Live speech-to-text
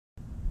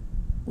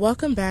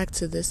Welcome back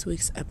to this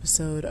week's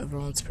episode of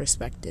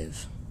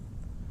Rolandesperspective.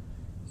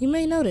 You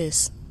may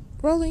notice,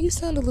 Roland, you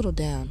sound a little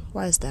down.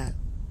 Why is that?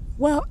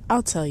 Well,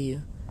 I'll tell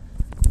you.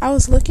 I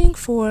was looking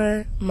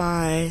for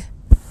my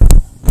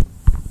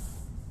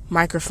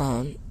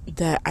microphone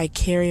that I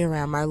carry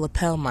around, my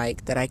lapel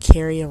mic that I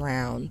carry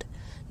around,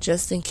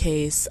 just in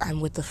case I'm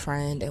with a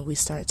friend and we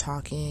start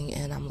talking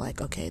and I'm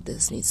like, okay,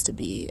 this needs to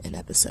be an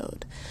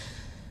episode.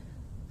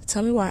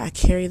 Tell me why I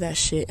carry that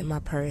shit in my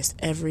purse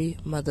every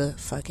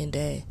motherfucking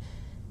day.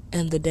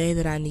 And the day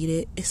that I need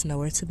it, it's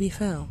nowhere to be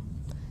found.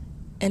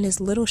 And it's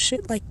little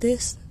shit like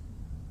this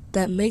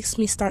that makes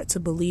me start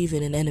to believe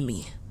in an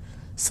enemy.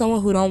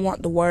 Someone who don't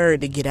want the word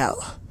to get out.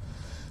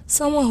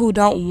 Someone who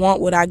don't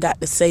want what I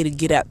got to say to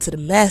get out to the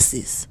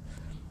masses.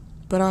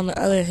 But on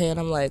the other hand,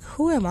 I'm like,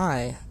 who am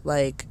I?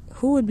 Like,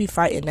 who would be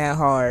fighting that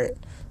hard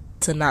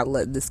to not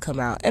let this come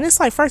out? And it's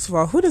like, first of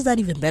all, who does that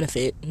even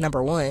benefit?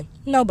 Number one,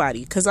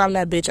 nobody, because I'm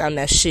that bitch, I'm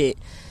that shit.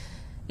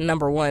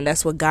 Number one,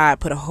 that's what God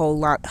put a whole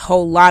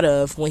lot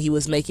of when he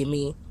was making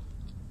me.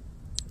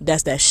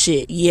 That's that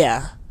shit.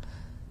 Yeah,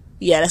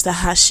 that's the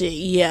hot shit.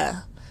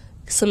 Yeah,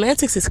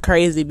 semantics is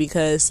crazy,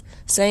 because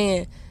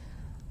saying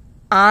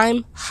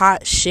I'm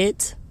hot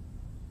shit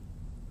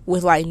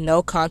with like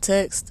no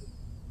context,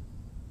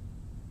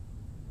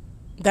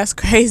 that's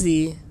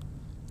crazy.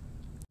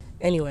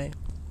 Anyway,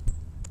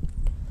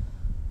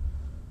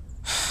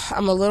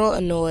 I'm a little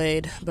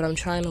annoyed, but I'm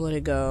trying to let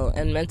it go.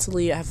 And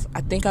mentally, I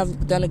think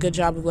I've done a good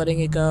job of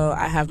letting it go.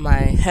 I have my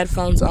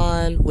headphones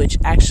on, which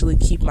actually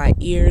keep my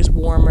ears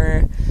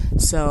warmer.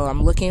 So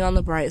I'm looking on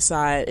the bright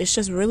side. It's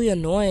just really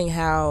annoying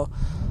how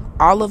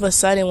all of a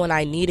sudden when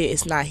I need it,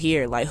 it's not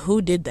here. Like,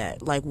 who did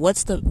that? Like,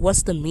 what's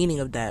the meaning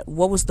of that?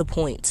 What was the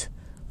point?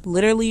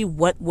 Literally,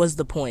 what was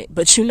the point?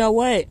 But you know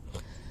what?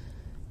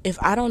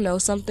 If I don't know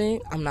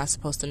something, I'm not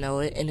supposed to know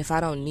it. And if I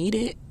don't need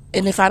it,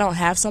 and if I don't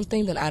have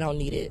something, then I don't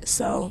need it.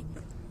 So,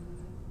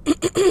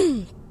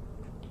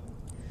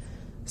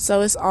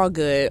 it's all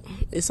good.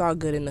 It's all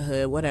good in the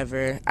hood,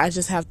 whatever. I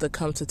just have to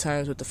come to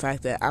terms with the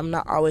fact that I'm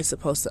not always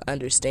supposed to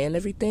understand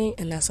everything,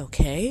 and that's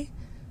okay.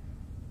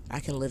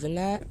 I can live in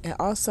that. And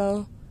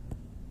also,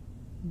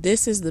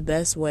 this is the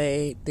best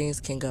way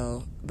things can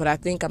go. But I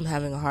think I'm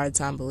having a hard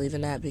time believing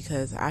that,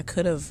 because I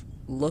could have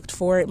looked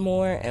for it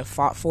more and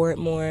fought for it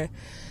more.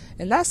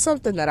 And that's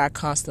something that I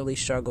constantly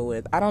struggle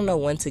with. I don't know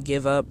when to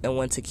give up and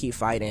when to keep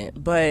fighting.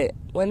 But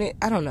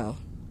I don't know.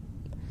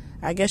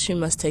 I guess you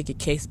must take it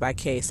case by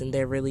case, and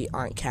there really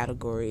aren't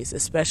categories,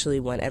 especially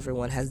when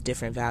everyone has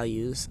different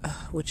values,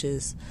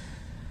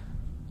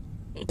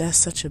 that's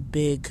such a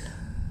big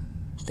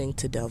thing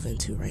to delve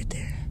into right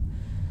there.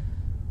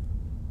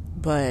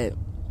 But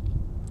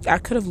I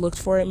could have looked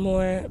for it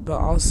more, but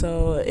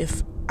also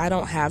if I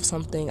don't have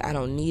something, I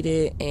don't need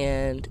it,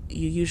 and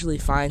you usually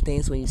find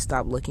things when you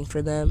stop looking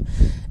for them.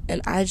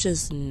 And I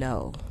just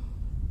know.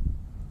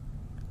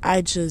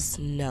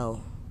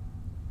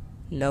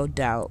 No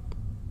doubt.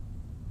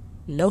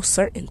 No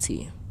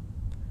certainty.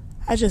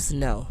 I just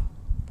know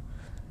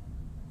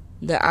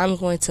that I'm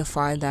going to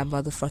find that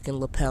motherfucking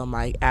lapel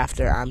mic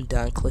after I'm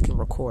done clicking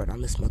record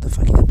on this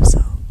motherfucking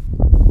episode.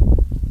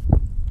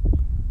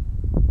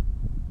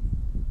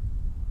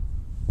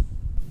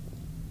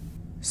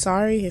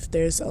 Sorry if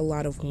there's a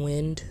lot of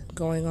wind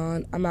going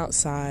on. I'm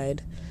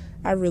outside.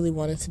 I really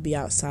wanted to be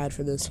outside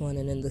for this one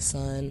and in the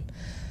sun.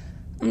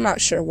 I'm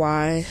not sure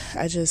why.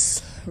 I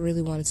just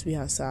really wanted to be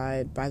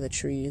outside by the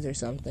trees or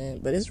something.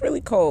 But it's really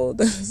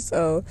cold,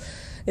 so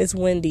it's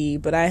windy.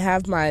 But I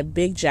have my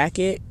big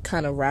jacket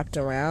kind of wrapped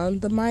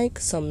around the mic,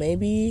 so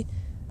maybe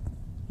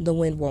the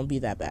wind won't be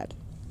that bad.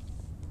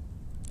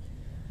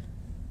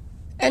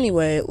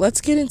 Anyway,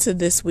 let's get into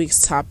this week's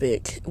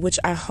topic, which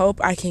I hope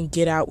I can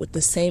get out with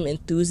the same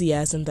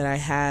enthusiasm that I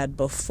had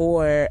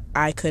before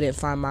I couldn't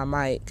find my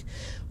mic,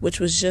 which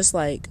was just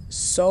like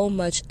so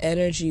much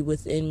energy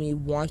within me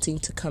wanting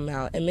to come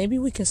out. And maybe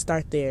we can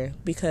start there,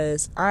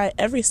 because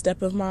every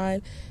step of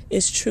mine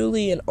is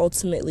truly and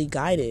ultimately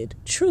guided.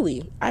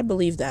 Truly, I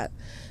believe that.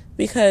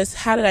 Because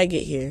how did I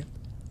get here?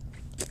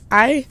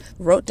 I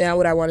wrote down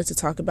what I wanted to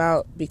talk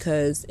about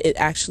because it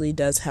actually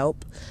does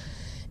help.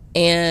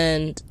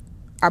 And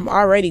I'm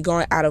already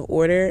going out of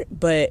order,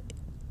 but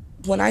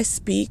when I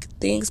speak,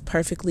 things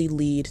perfectly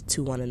lead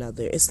to one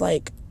another. It's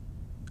like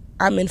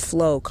I'm in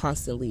flow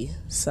constantly.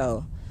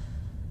 So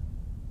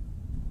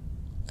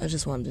I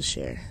just wanted to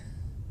share.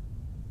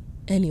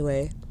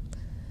 Anyway,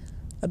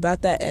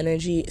 about that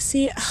energy.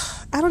 See,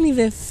 I don't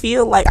even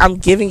feel like I'm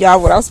giving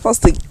y'all what I'm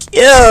supposed to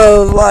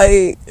give.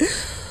 Like,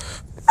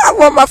 I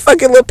want my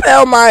fucking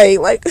lapel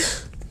mic. Like,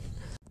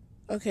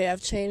 okay,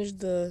 I've changed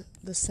the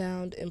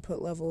sound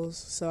input levels,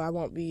 so I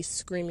won't be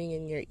screaming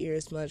in your ear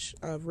as much.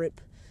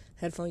 RIP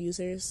headphone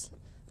users,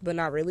 but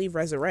not really.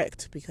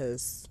 Resurrect,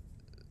 because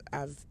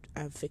I've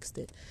fixed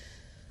it.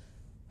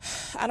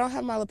 I don't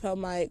have my lapel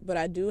mic, but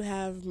I do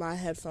have my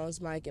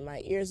headphones mic, and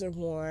my ears are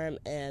warm,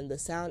 and the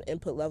sound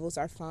input levels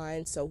are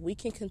fine, so we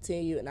can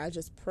continue. And I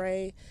just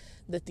pray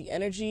that the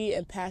energy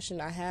and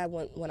passion I had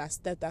when I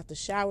stepped out the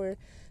shower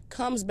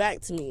comes back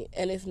to me.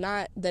 And if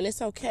not, then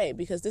it's okay,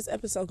 because this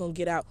episode gonna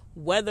get out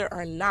whether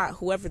or not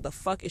whoever the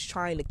fuck is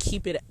trying to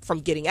keep it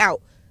from getting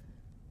out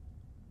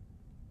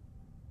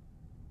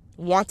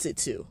wants it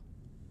to.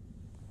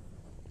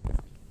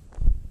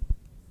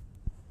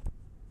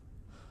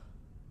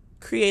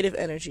 Creative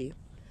energy.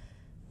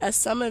 As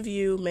some of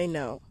you may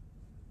know,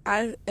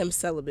 I am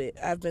celibate.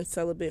 I've been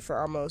celibate for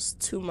almost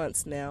 2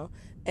 months now.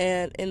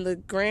 And in the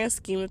grand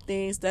scheme of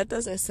things, that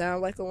doesn't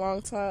sound like a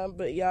long time.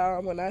 But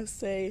y'all, when I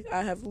say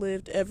I have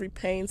lived every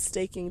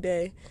painstaking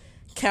day,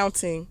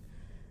 counting,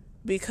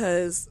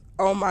 because,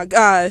 oh my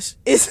gosh,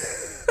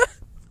 it's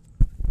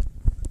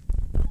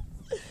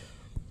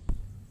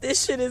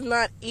this shit is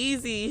not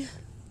easy.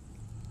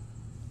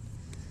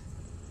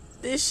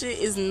 This shit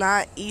is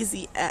not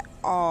easy at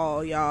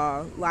all,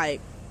 y'all. Like,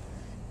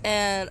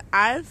 and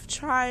I've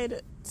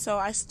tried, so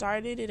I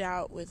started it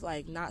out with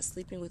like not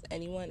sleeping with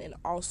anyone and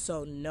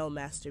also no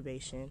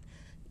masturbation.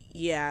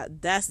 Yeah,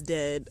 that's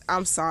dead.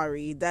 I'm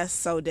sorry. That's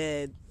so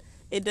dead.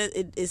 It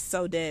is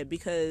so dead,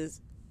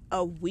 because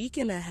a week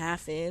and a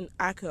half in,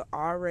 I could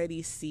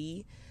already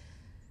see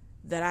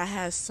that I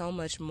had so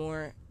much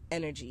more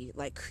energy,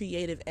 like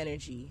creative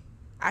energy.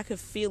 I could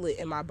feel it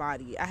in my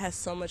body. I had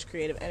so much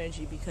creative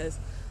energy because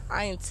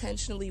I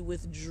intentionally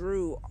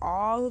withdrew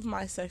all of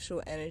my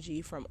sexual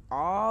energy from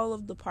all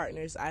of the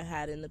partners I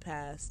had in the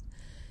past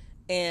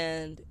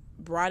and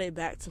brought it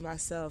back to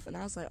myself. And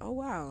I was like, oh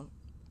wow,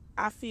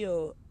 I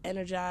feel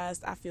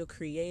energized. I feel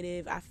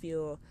creative. I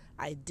feel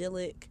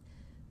idyllic.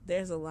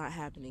 There's a lot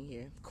happening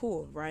here.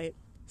 Cool, right?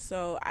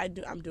 So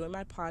I'm doing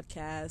my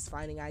podcast,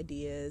 finding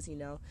ideas,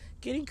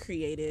 getting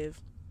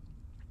creative.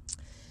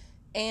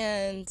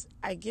 And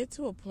I get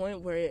to a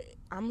point where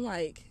I'm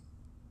like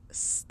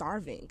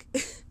starving.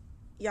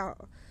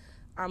 Y'all,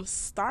 I'm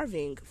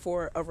starving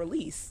for a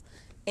release.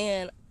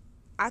 And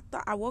I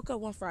woke up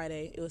one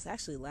Friday. It was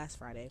actually last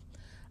Friday.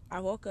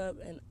 I woke up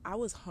and I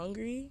was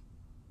hungry,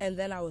 and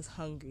then I was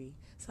hungry.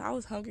 So I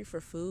was hungry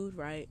for food,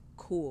 right?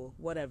 Cool,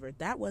 whatever.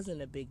 That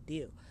wasn't a big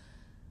deal.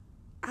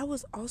 I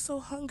was also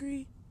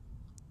hungry,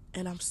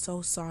 and I'm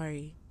so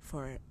sorry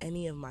for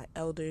any of my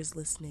elders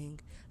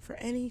listening, for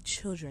any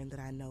children that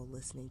I know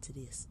listening to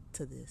this.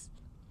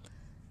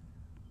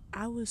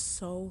 I was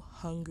so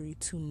hungry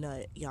to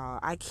nut, y'all.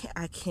 I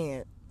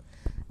can't.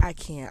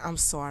 I'm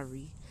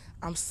sorry.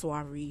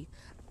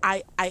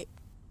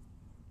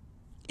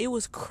 It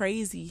was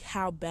crazy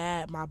how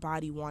bad my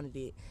body wanted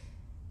it.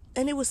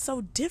 And it was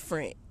so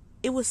different.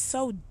 I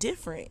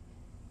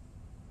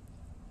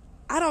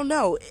don't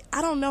know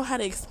how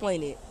to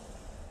explain it.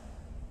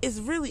 It's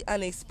really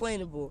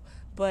unexplainable,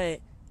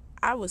 but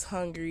I was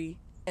hungry,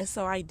 and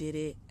so I did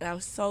it, and I'm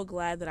so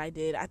glad that I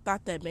did. I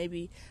thought that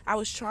maybe I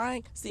was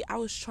trying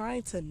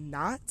to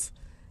not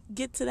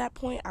get to that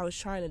point. I was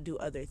trying to do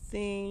other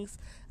things.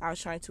 I was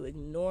trying to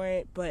ignore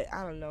it, but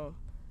I don't know.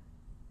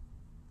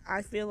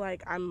 I feel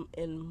like I'm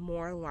in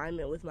more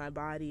alignment with my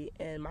body,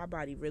 and my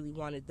body really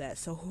wanted that.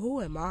 So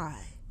who am I?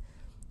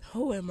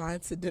 Who am I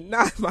to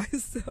deny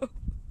myself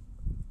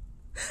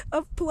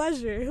of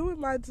pleasure? Who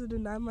am I to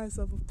deny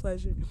myself of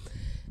pleasure?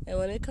 And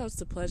when it comes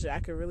to pleasure, I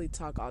could really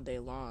talk all day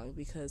long,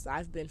 because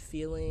I've been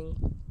feeling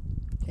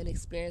and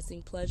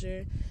experiencing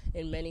pleasure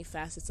in many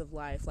facets of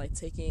life, like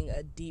taking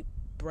a deep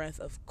breath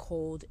of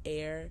cold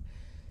air,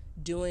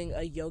 doing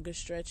a yoga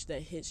stretch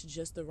that hits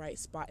just the right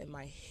spot in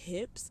my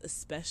hips,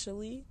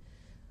 especially.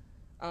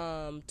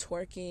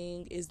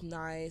 Twerking is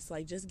nice,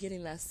 like just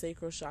getting that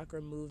sacral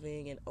chakra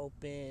moving and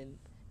open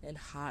and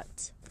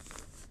hot.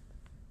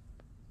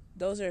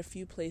 Those are a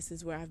few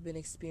places where I've been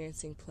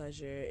experiencing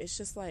pleasure. It's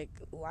just like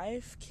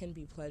life can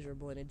be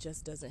pleasurable, and it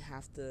just doesn't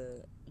have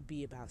to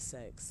be about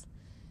sex.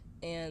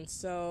 And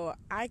so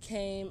I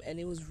came, and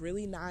it was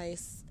really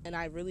nice, and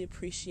I really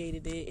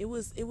appreciated it. It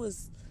was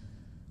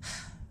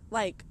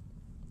like,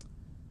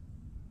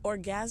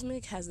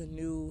 orgasmic has a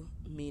new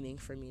meaning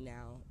for me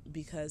now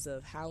because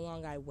of how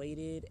long I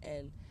waited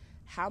and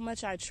how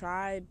much I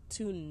tried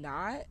to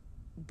not,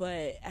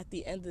 but at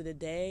the end of the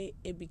day,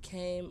 it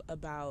became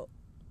about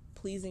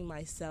pleasing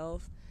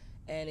myself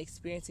and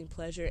experiencing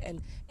pleasure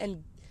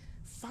and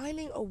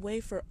finding a way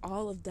for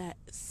all of that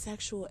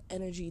sexual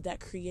energy,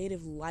 that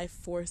creative life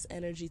force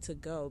energy to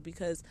go.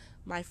 Because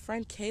my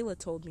friend Kayla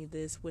told me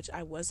this, which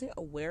I wasn't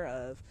aware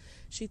of.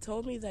 She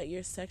told me that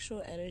your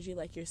sexual energy,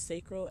 like your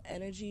sacral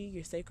energy,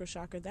 your sacral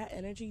chakra, that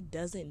energy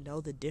doesn't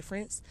know the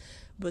difference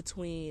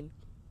between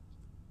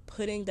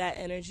putting that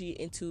energy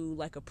into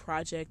like a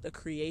project, a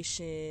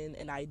creation,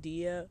 an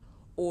idea,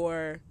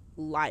 or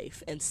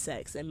life and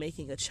sex and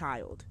making a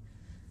child.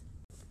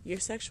 Your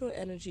sexual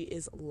energy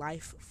is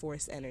life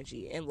force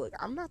energy. And look,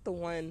 I'm not the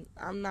one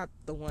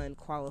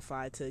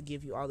qualified to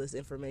give you all this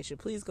information.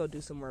 Please go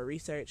do some more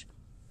research.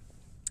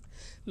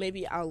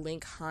 Maybe I'll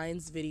link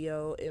Hein's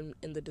video in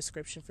the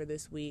description for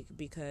this week,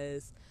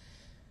 because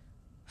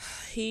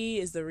he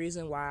is the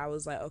reason why I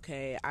was like,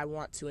 okay, I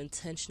want to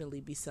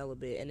intentionally be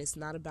celibate. And it's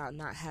not about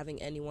not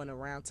having anyone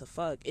around to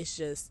fuck. It's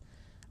just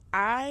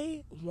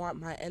I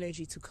want my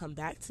energy to come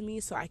back to me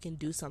so I can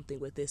do something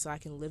with it, so I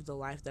can live the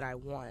life that I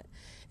want.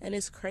 And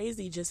it's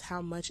crazy just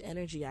how much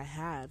energy I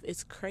have.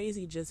 It's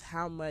crazy just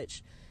how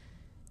much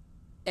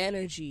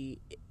energy,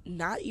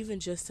 not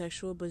even just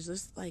sexual, but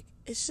just like,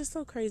 it's just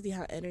so crazy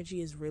how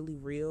energy is really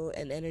real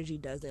and energy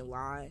doesn't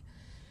lie.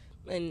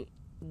 And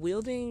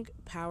wielding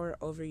power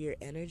over your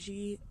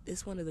energy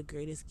is one of the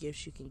greatest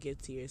gifts you can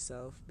give to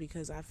yourself,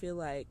 because I feel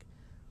like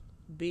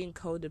being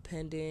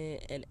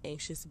codependent and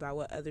anxious about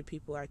what other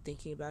people are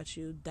thinking about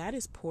you, that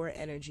is poor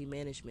energy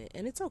management.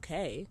 And it's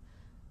okay.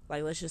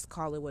 Like, let's just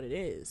call it what it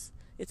is.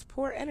 It's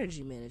poor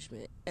energy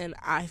management. And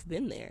I've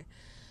been there.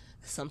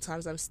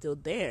 Sometimes I'm still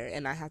there,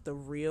 and I have to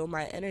reel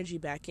my energy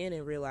back in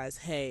and realize,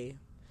 hey,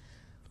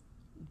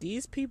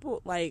 these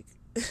people, like,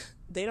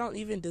 they don't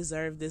even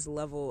deserve this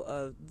level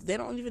of, they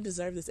don't even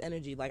deserve this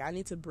energy. Like, I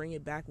need to bring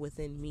it back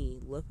within me.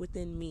 Look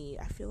within me.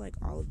 I feel like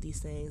all of these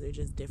things are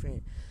just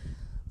different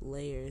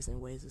layers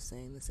and ways of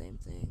saying the same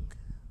thing.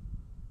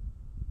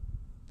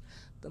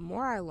 The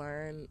more I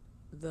learn,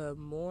 the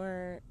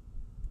more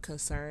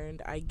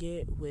concerned I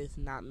get with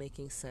not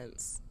making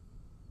sense.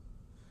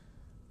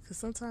 Because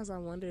sometimes I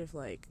wonder if,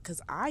 like, because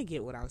I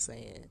get what I'm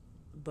saying,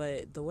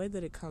 but the way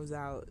that it comes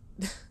out,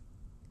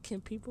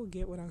 can people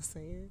get what I'm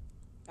saying?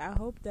 I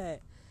hope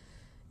that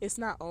it's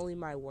not only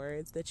my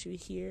words that you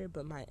hear,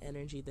 but my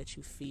energy that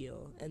you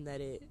feel, and that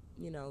it,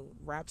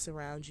 wraps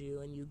around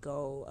you and you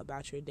go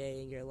about your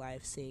day and your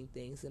life seeing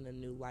things in a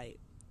new light.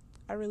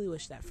 I really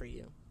wish that for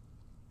you.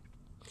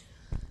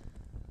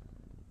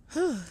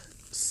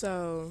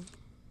 So,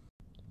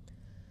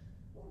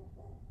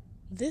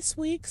 this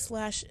week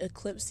 /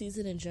 eclipse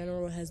season in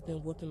general has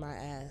been whooping my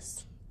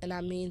ass. And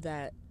I mean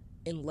that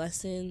in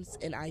lessons,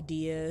 in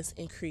ideas,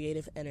 in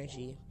creative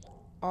energy.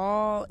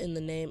 All in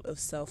the name of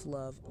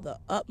self-love, the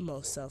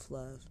utmost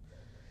self-love.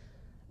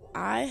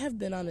 I have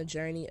been on a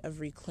journey of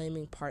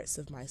reclaiming parts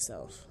of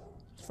myself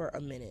for a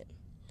minute.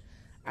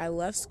 I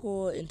left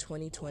school in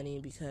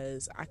 2020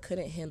 because I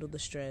couldn't handle the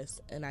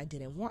stress and I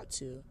didn't want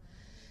to.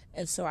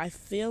 And so I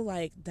feel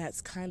like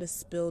that's kind of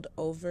spilled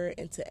over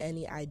into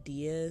any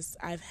ideas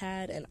I've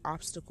had and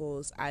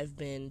obstacles I've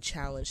been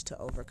challenged to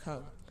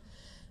overcome.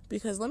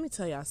 Because let me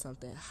tell y'all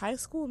something. High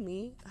school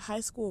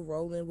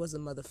Roland was a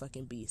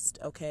motherfucking beast,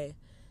 okay?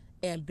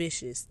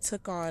 Ambitious,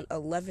 took on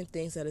 11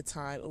 things at a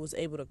time and was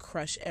able to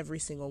crush every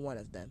single one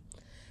of them.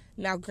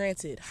 Now,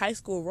 granted, high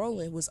school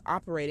Roland was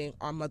operating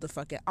on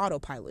motherfucking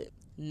autopilot.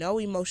 No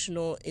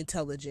emotional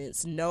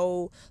intelligence,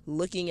 no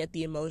looking at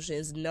the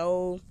emotions,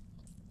 no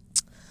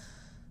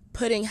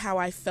putting how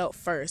I felt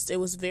first.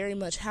 It was very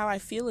much how I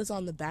feel is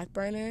on the back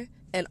burner.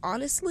 And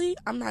honestly,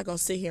 I'm not going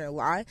to sit here and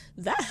lie.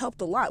 That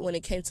helped a lot when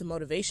it came to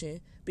motivation,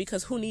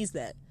 because who needs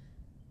that?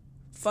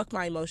 Fuck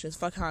my emotions.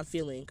 Fuck how I'm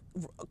feeling.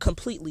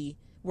 Completely.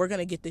 We're going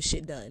to get this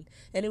shit done.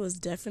 And it was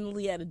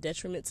definitely at a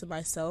detriment to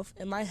myself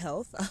and my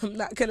health. I'm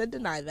not going to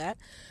deny that.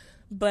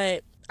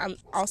 But I'm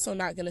also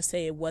not going to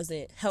say it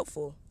wasn't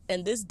helpful.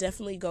 And this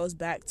definitely goes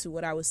back to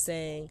what I was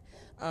saying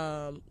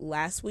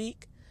last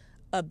week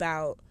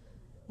about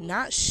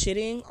not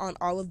shitting on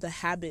all of the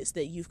habits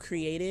that you've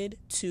created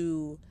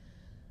to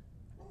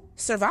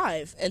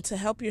survive and to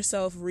help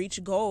yourself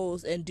reach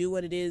goals and do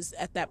what it is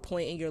at that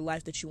point in your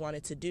life that you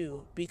wanted to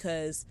do.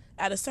 Because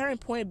at a certain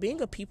point,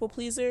 being a people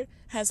pleaser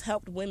has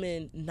helped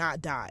women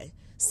not die.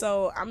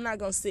 So I'm not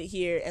going to sit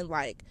here and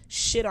like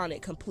shit on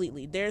it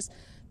completely. There's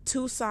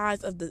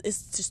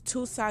it's just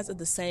two sides of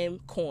the same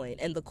coin,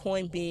 and the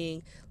coin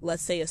being,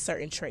 let's say, a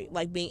certain trait,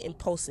 like being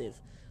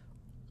impulsive.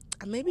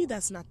 Maybe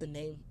that's not the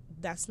name.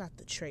 That's not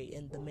the trait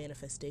and the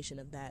manifestation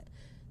of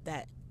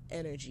that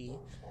energy.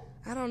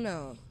 I don't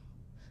know.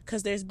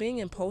 Because there's being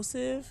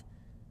impulsive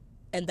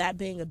and that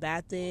being a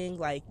bad thing.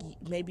 Like,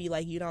 maybe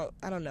like you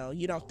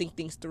don't think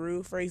things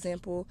through, for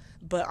example.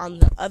 But on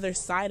the other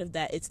side of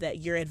that, it's that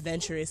you're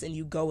adventurous and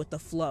you go with the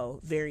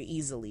flow very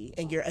easily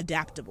and you're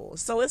adaptable.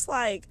 So it's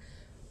like,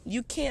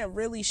 you can't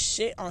really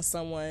shit on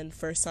someone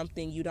for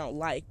something you don't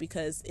like,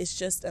 because it's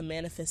just a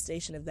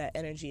manifestation of that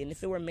energy. And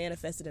if it were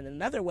manifested in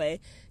another way,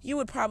 you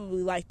would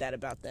probably like that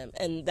about them.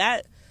 And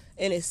that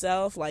in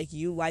itself, like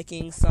you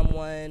liking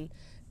someone,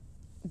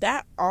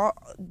 that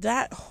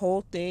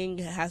whole thing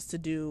has to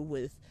do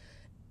with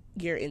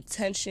your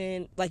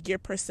intention, like your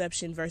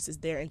perception versus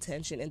their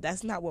intention. And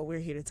that's not what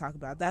we're here to talk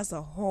about. That's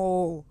a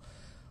whole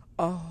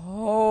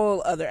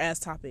other ass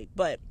topic.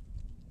 But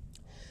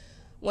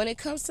when it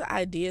comes to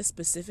ideas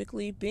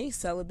specifically, being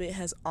celibate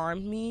has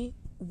armed me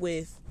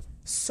with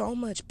so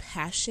much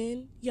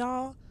passion,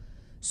 y'all.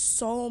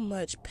 So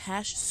much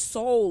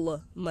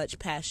much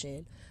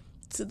passion,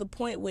 to the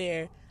point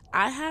where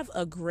I have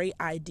a great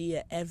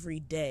idea every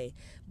day,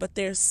 but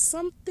there's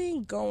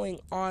something going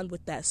on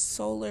with that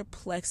solar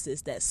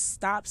plexus that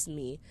stops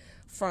me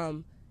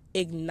from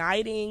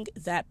igniting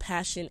that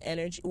passion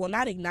energy. Well,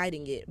 not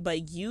igniting it,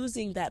 but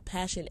using that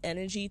passion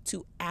energy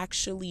to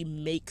actually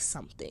make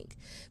something.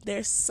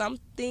 There's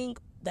something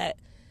that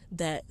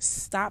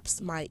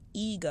stops my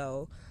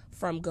ego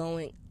from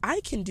going,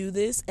 I can do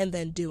this, and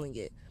then doing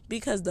it.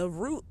 Because the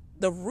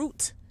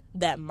root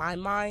that my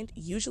mind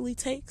usually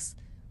takes,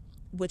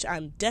 which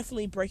I'm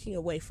definitely breaking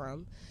away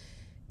from,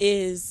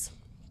 is,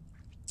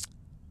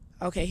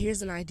 okay,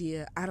 here's an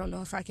idea. I don't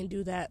know if I can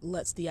do that.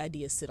 Let's the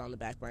idea sit on the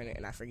back burner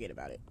and I forget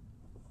about it.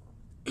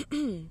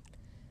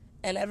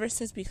 And ever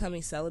since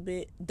becoming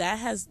celibate, that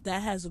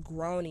has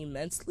grown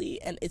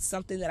immensely, and it's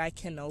something that I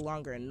can no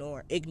longer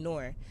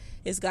ignore.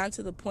 It's gotten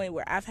to the point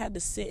where I've had to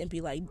sit and be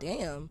like,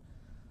 damn,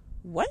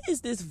 what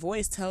is this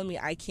voice telling me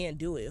I can't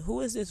do it?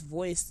 Who is this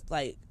voice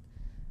like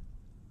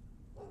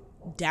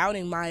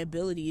doubting my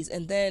abilities,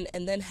 and then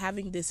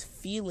having this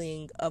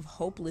feeling of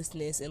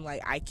hopelessness and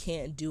like I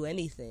can't do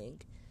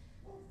anything?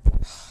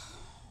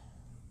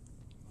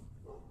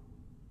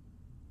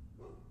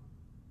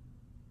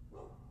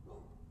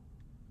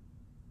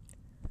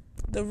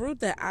 The route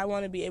that I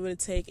want to be able to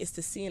take is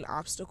to see an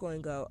obstacle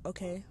and go,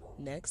 okay,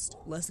 next,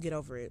 let's get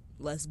over it.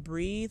 Let's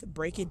breathe,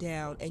 break it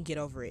down, and get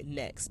over it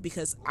next.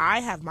 Because I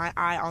have my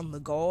eye on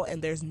the goal,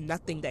 and there's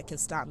nothing that can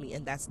stop me,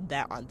 and that's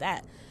that on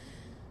that.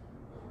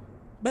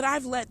 But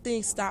I've let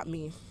things stop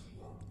me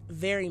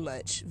very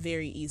much,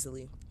 very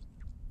easily.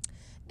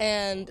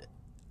 And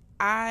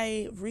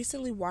I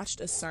recently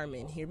watched a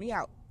sermon. Hear me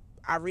out.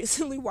 I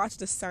recently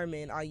watched a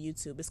sermon on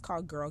YouTube. It's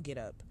called Girl Get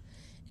Up.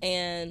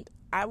 And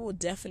I will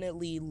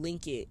definitely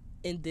link it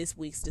in this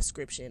week's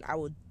description. I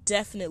will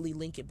definitely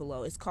link it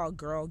below. It's called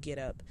Girl Get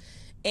Up.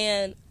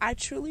 And I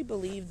truly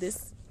believe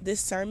this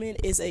sermon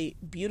is a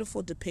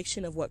beautiful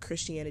depiction of what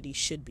Christianity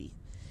should be.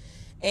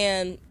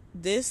 And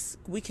this,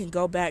 we can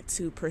go back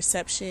to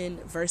perception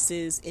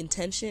versus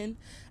intention.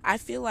 I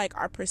feel like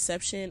our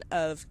perception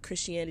of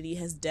Christianity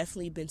has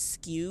definitely been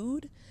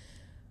skewed.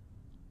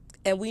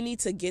 And we need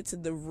to get to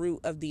the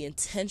root of the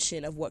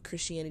intention of what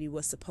Christianity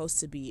was supposed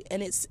to be.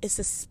 And it's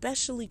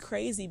especially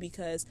crazy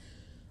because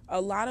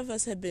a lot of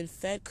us have been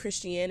fed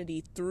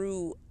Christianity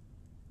through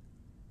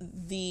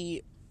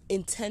the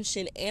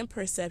intention and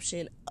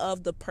perception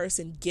of the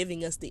person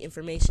giving us the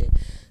information.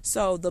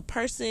 So the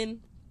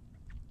person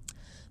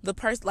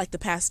like the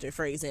pastor,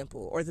 for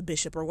example, or the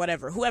bishop or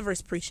whatever, whoever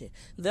is preaching,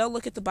 they'll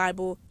look at the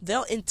Bible,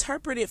 they'll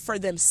interpret it for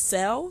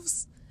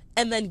themselves,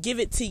 and then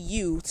give it to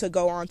you to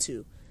go on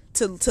to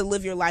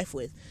live your life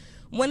with.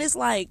 When it's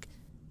like,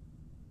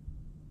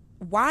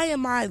 why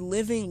am I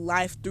living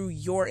life through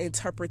your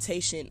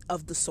interpretation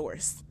of the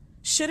source?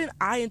 Shouldn't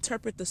I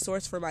interpret the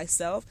source for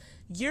myself?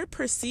 You're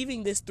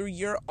perceiving this through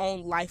your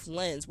own life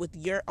lens with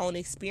your own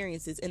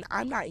experiences, and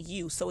I'm not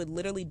you, so it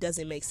literally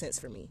doesn't make sense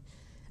for me.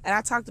 And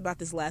I talked about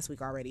this last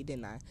week already,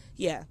 didn't I?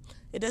 Yeah,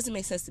 it doesn't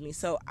make sense to me.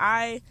 So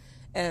I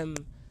am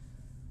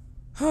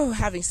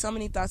having so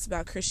many thoughts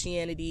about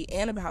Christianity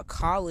and about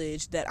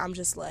college that I'm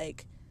just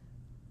like,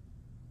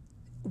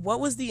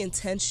 what was the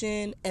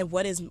intention, and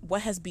what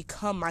has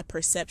become my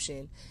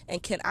perception,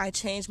 and can I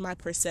change my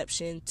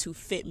perception to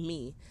fit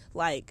me?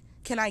 Like,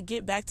 can I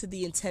get back to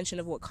the intention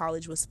of what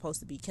college was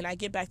supposed to be? Can I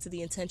get back to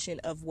the intention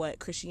of what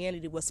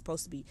Christianity was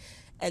supposed to be,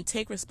 and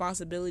take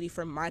responsibility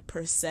for my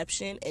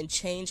perception and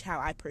change how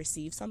I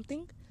perceive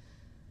something?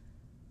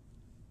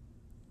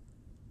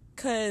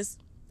 Because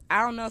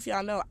I don't know if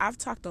y'all know, I've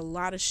talked a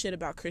lot of shit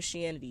about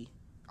Christianity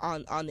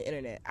on the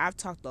internet. I've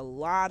talked a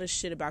lot of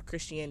shit about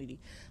Christianity.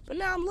 But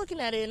now I'm looking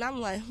at it and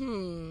I'm like,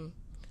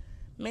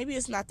 maybe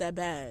it's not that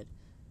bad.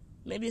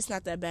 Maybe it's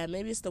not that bad.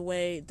 Maybe it's the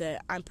way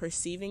that I'm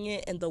perceiving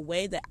it and the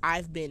way that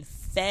I've been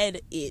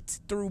fed it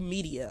through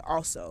media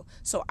also.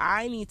 So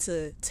I need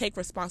to take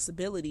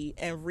responsibility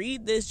and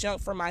read this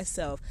junk for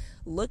myself,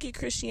 look at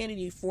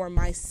Christianity for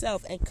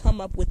myself, and come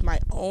up with my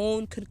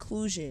own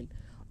conclusion,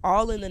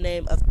 all in the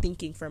name of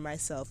thinking for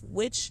myself,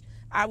 which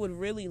I would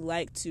really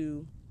like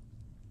to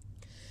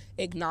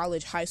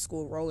acknowledge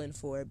Highschool Roland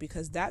for,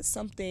 because that's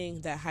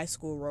something that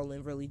Highschool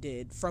Roland really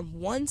did. From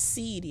one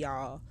seed,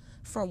 y'all,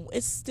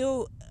 it's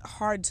still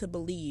hard to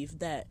believe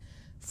that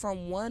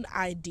from one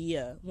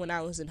idea when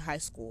I was in high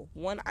school,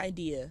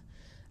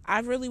 I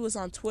really was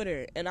on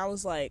Twitter and I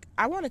was like,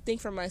 I want to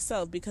think for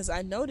myself, because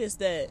I noticed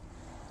that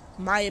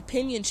my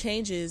opinion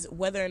changes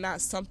whether or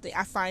not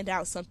I find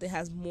out something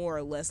has more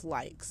or less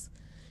likes.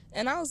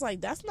 And I was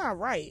like, that's not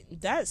right.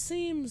 That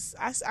seems,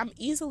 I'm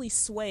easily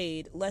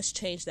swayed. Let's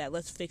change that.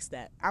 Let's fix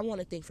that. I want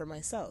to think for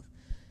myself.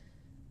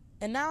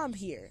 And now I'm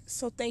here.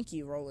 So thank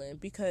you, Roland,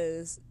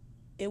 because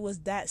it was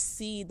that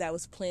seed that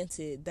was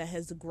planted that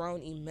has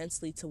grown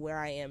immensely to where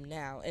I am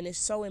now. And it's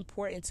so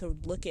important to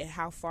look at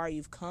how far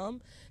you've come,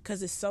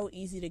 because it's so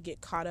easy to get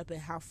caught up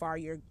in how far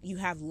you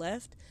have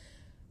left.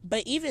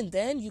 But even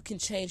then, you can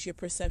change your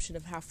perception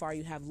of how far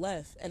you have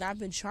left. And I've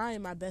been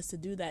trying my best to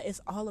do that.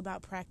 It's all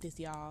about practice,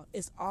 y'all.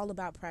 It's all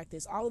about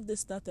practice. All of this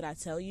stuff that I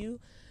tell you,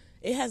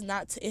 it has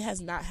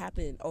not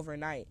happened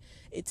overnight.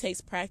 It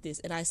takes practice,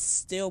 and I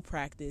still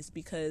practice,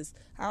 because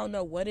I don't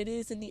know what it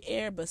is in the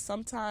air, but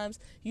sometimes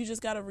you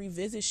just got to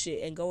revisit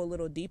shit and go a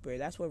little deeper.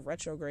 That's what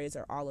retrogrades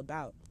are all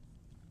about.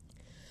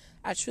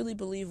 I truly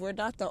believe we're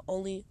not the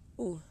only...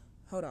 Ooh,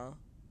 hold on.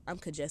 I'm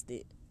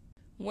congested.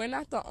 We're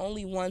not the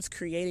only ones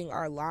creating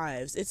our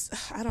lives.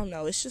 I don't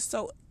know, it's just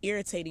so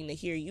irritating to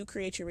hear you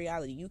create your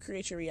reality. You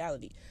create your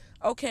reality.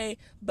 Okay,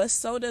 but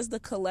so does the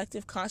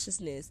collective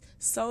consciousness.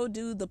 So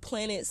do the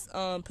planet's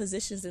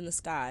positions in the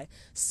sky.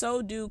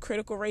 So do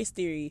critical race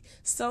theory.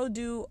 So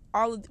do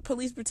all of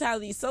police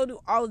brutality. So do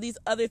all of these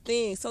other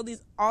things. So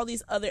all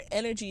these other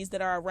energies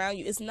that are around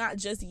you. It's not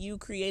just you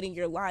creating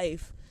your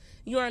life.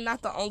 You are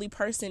not the only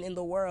person in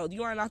the world.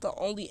 You are not the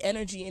only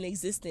energy in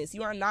existence.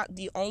 You are not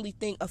the only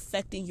thing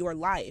affecting your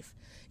life.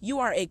 You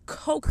are a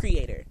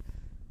co-creator.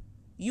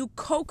 You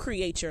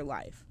co-create your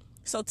life.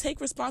 So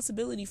take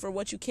responsibility for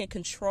what you can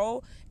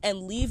control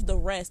and leave the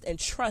rest and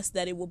trust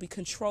that it will be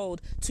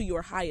controlled to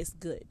your highest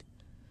good.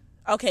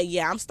 Okay,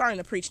 yeah, I'm starting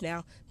to preach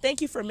now.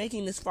 Thank you for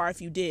making this far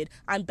if you did.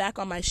 I'm back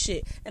on my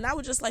shit. And I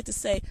would just like to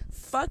say,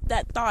 fuck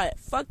that thought.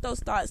 Fuck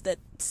those thoughts that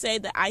say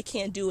that I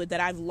can't do it,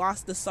 that I've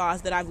lost the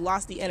sauce, that I've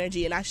lost the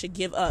energy, and I should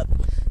give up.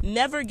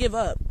 Never give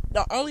up.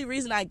 The only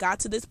reason I got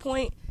to this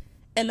point,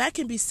 and that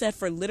can be said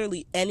for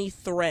literally any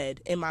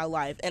thread in my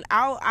life, and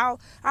I'll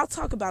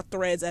talk about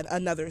threads at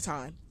another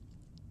time.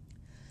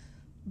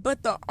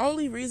 But the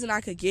only reason I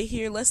could get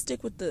here, let's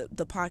stick with the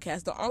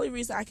podcast. The only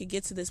reason I could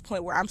get to this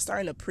point where I'm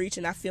starting to preach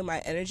and I feel my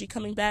energy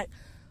coming back,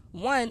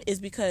 one,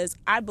 is because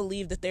I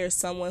believe that there is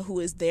someone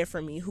who is there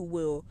for me, who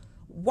will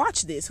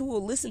watch this, who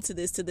will listen to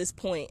this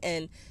point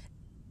and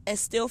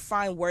still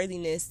find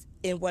worthiness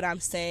in what I'm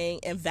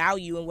saying and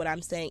value in what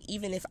I'm saying,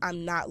 even if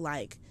I'm not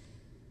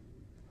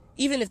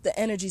even if the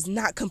energy's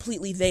not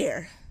completely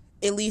there.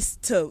 At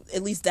least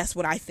that's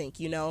what I think,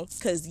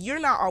 because you're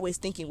not always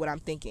thinking what I'm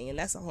thinking, and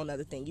that's a whole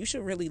nother thing. You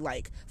should really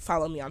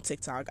follow me on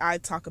TikTok. I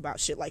talk about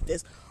shit like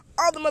this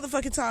all the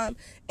motherfucking time,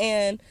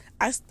 and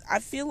I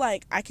feel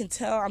like I can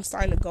tell I'm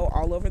starting to go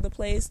all over the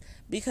place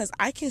because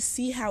I can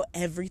see how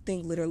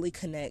everything literally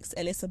connects,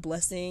 and it's a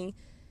blessing,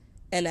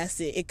 and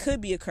that's it. It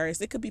could be a curse.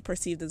 It could be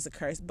perceived as a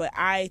curse, but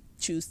I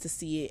choose to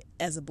see it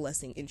as a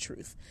blessing in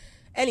truth.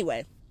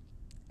 Anyway.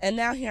 And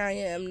now here I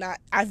am,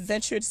 I've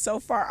ventured so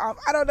far off.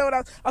 I don't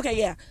know okay,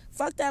 yeah.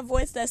 Fuck that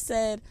voice that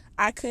said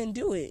I couldn't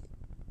do it.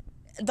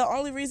 The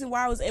only reason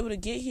why I was able to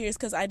get here is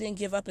because I didn't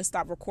give up and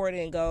stop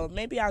recording and go,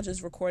 maybe I'll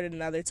just record it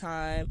another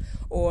time.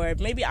 Or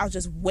maybe I'll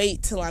just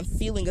wait till I'm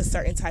feeling a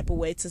certain type of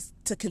way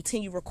to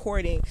continue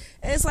recording.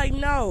 And it's like,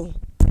 no,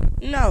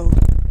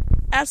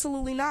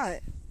 absolutely not.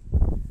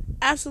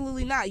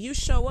 Absolutely not. You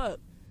show up.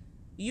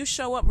 You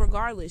show up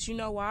regardless. You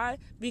know why?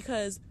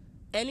 Because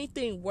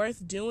anything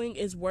worth doing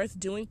is worth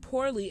doing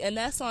poorly. And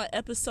that's on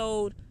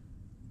episode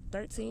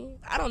 13?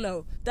 I don't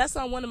know. That's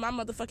on one of my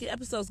motherfucking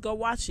episodes. Go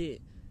watch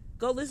it.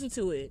 Go listen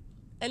to it.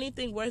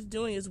 Anything worth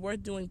doing is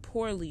worth doing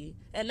poorly.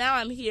 And now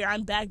I'm here.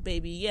 I'm back,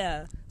 baby.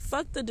 Yeah.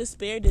 Fuck the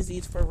despair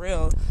disease for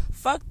real.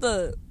 Fuck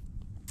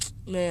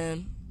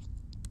man.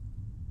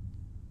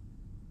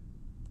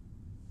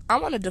 I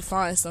want to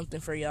define something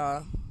for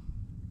y'all.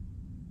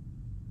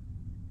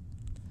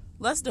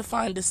 Let's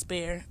define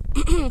despair,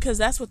 because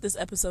that's what this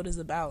episode is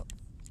about.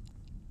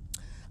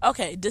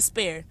 Okay,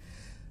 despair.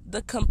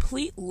 The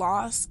complete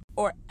loss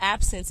or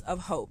absence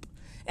of hope.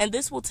 And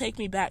this will take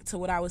me back to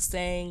what I was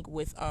saying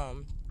with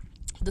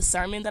the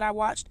sermon that I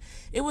watched.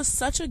 It was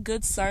such a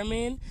good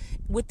sermon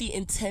with the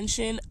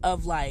intention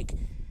of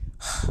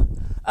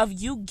of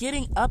you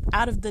getting up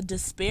out of the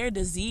despair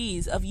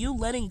disease, of you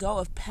letting go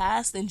of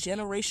past and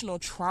generational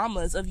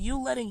traumas, of you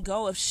letting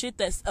go of shit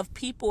of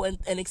people and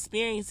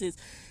experiences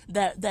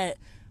that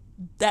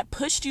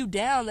pushed you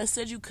down, that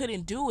said you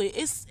couldn't do it.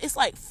 It's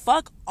like,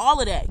 fuck all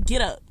of that.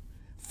 Get up.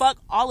 Fuck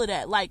all of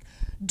that.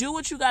 Do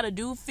what you gotta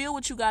do, feel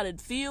what you gotta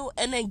feel,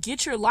 and then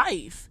get your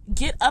life.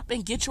 Get up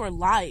and get your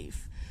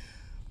life.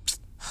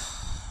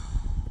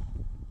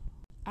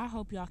 I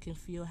hope y'all can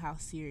feel how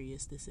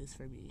serious this is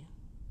for me,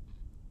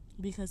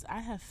 because I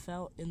have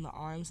felt in the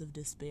arms of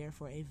despair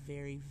for a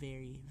very,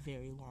 very,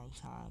 very long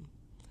time.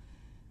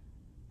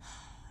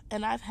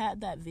 And I've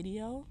had that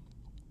video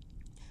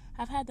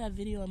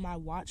in my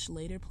watch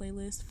later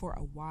playlist for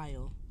a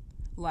while.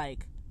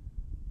 Like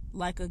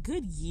a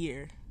good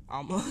year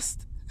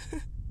almost.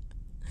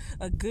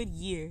 A good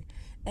year.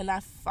 And I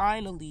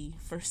finally,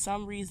 for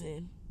some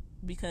reason,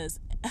 because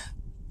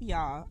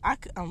y'all,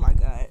 oh my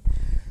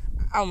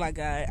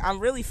god, I'm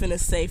really finna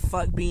say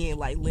fuck being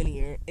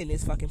linear in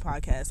this fucking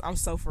podcast. I'm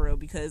so for real,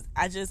 because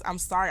I'm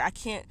sorry, I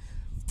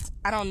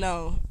don't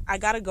know, I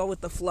gotta go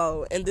with the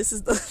flow, and this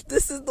is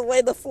the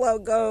way the flow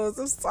goes.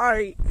 I'm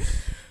sorry.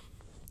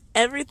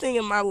 Everything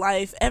in my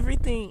life,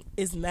 everything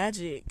is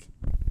magic.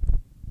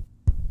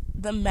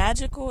 The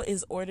magical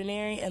is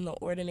ordinary, and the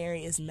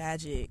ordinary is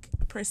magic.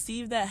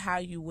 Perceive that how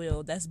you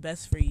will. That's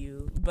best for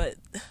you. But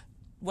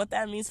what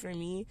that means for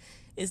me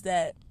is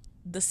that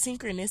the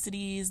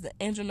synchronicities, the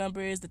angel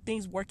numbers, the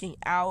things working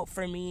out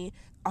for me,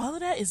 all of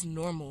that is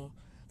normal.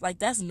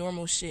 That's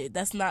normal shit.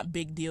 That's not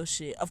big deal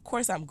shit. Of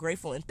course, I'm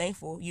grateful and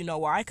thankful. You know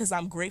why? Because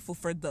I'm grateful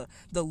for the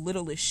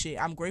littlest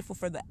shit. I'm grateful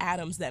for the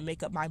atoms that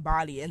make up my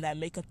body and that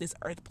make up this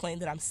earth plane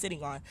that I'm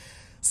sitting on.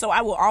 So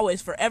I will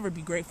always forever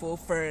be grateful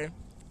for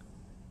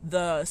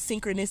the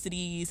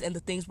synchronicities and the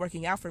things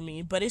working out for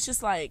me. But it's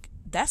just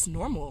that's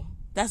normal.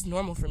 That's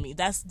normal for me.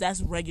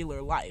 That's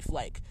regular life.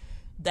 Like,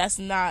 that's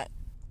not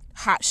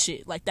hot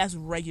shit. Like, that's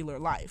regular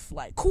life.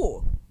 Like,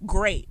 cool,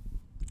 great.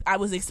 I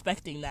was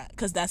expecting that,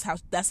 because that's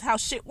how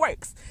shit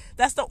works.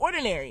 That's the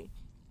ordinary.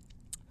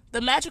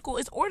 The magical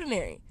is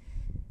ordinary,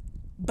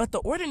 but the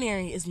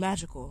ordinary is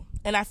magical.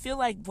 And I feel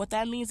like what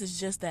that means is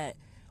just that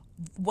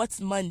what's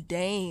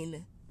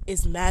mundane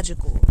is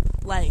magical.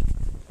 Like,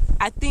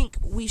 I think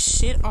we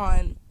shit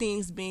on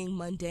things being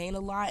mundane a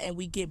lot, and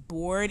we get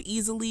bored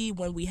easily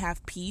when we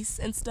have peace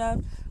and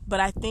stuff. But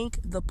I think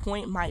the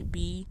point might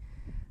be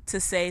to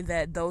say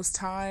that those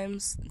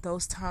times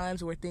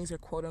where things are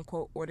quote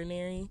unquote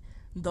ordinary,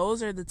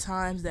 those are the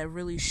times that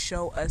really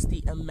show us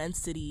the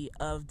immensity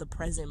of the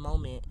present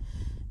moment,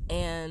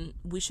 and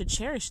we should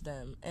cherish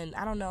them. And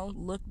I don't know,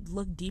 look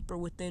deeper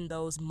within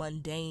those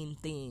mundane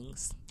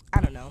things. I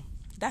don't know.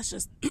 That's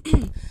just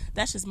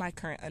that's just my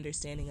current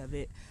understanding of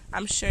it.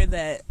 I'm sure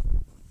that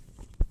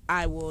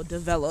I will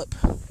develop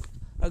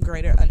a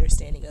greater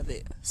understanding of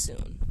it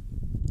soon.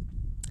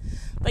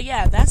 But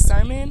yeah, that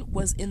sermon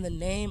was in the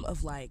name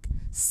of like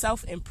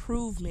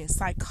self-improvement,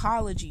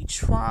 psychology,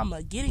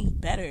 trauma, getting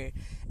better.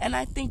 And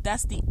I think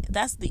that's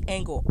the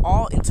angle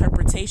all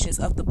interpretations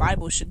of the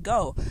Bible should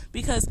go.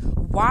 Because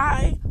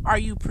why are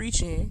you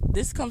preaching?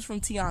 This comes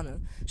from Tiana.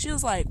 She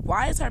was like,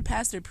 why is her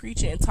pastor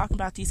preaching and talking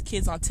about these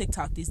kids on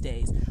TikTok these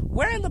days?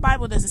 Where in the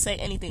Bible does it say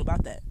anything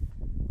about that?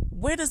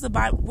 Where does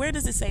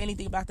it say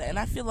anything about that? And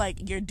I feel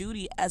like your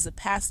duty as a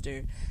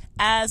pastor,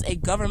 as a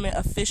government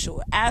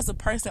official, as a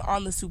person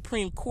on the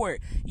Supreme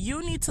Court,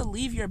 you need to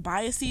leave your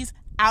biases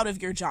out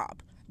of your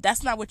job.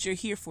 That's not what you're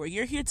here for.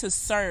 You're here to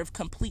serve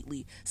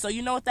completely. So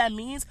you know what that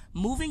means?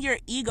 Moving your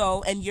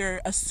ego and your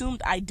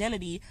assumed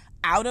identity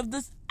off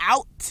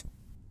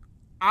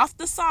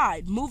the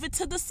side. Move it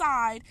to the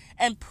side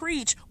and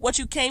preach what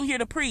you came here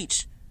to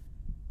preach.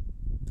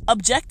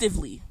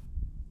 Objectively.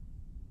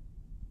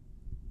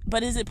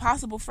 But is it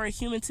possible for a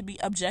human to be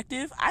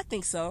objective? I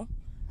think so.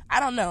 I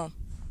don't know.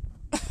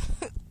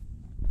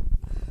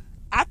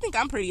 I think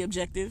I'm pretty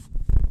objective.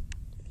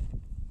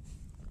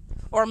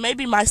 Or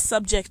maybe my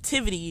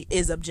subjectivity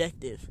is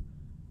objective.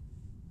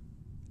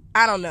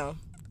 I don't know.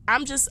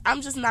 I'm just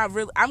not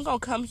really. I'm going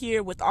to come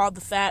here with all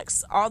the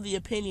facts, all the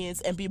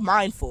opinions, and be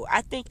mindful.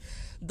 I think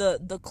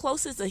the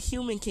closest a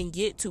human can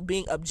get to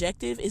being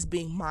objective is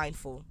being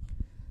mindful.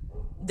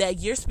 That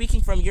you're speaking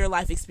from your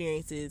life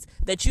experiences,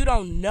 that you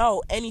don't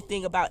know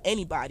anything about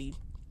anybody.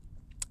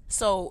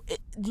 So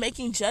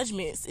making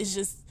judgments is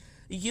just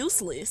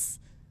useless.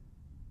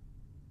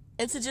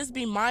 And to just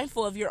be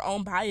mindful of your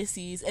own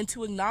biases and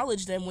to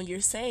acknowledge them when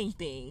you're saying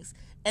things,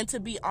 and to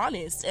be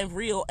honest and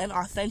real and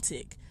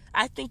authentic.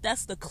 I think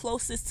that's the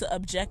closest to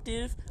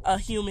objective a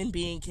human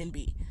being can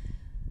be.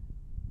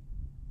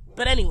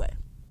 But anyway,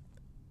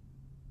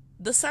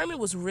 the sermon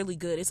was really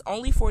good. It's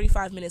only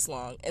 45 minutes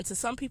long. And to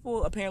some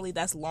people, apparently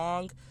that's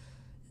long.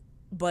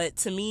 But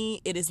to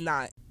me, it is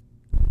not.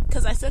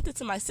 Because I sent it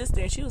to my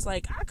sister and she was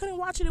like, I couldn't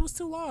watch it. It was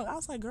too long. I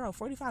was like, girl,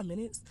 45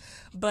 minutes?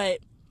 But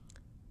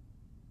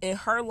in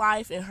her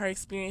life and her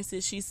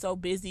experiences, she's so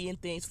busy and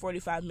things,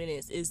 45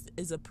 minutes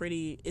is a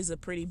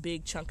pretty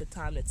big chunk of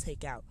time to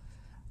take out.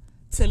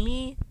 To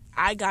me,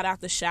 I got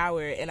out the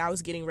shower and I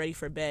was getting ready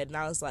for bed and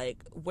I was like,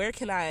 where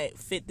can I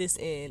fit this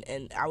in?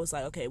 And I was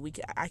like, okay,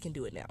 I can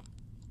do it now.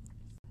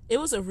 It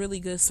was a really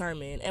good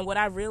sermon. And what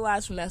I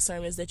realized from that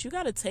sermon is that you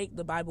got to take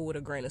the Bible with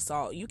a grain of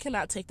salt. You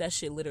cannot take that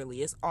shit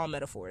literally. It's all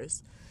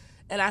metaphors.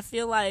 And I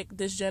feel like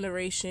this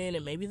generation,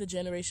 and maybe the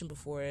generation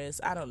before us,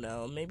 I don't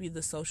know, maybe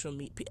the social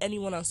media,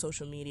 anyone on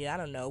social media, I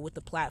don't know, with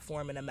the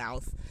platform and a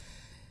mouth,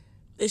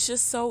 it's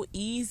just so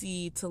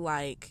easy to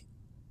like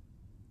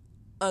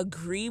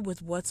agree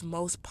with what's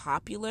most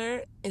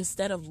popular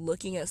instead of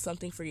looking at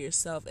something for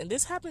yourself. And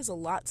this happens a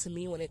lot to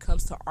me when it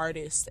comes to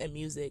artists and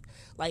music,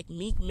 like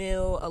Meek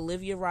Mill,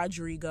 Olivia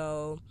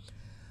Rodrigo,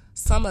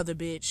 some other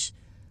bitch.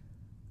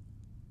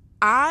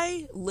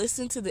 I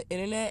listened to the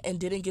internet and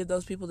didn't give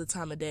those people the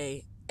time of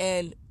day.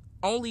 And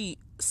only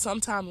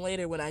sometime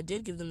later, when I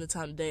did give them the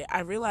time of day,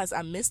 I realized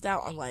I missed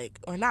out on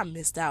or not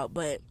missed out,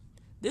 but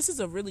this is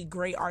a really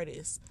great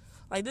artist.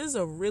 Like, this is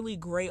a really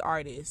great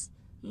artist.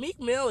 Meek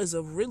Mill is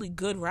a really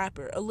good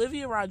rapper.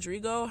 Olivia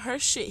Rodrigo, her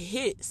shit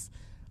hits.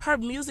 Her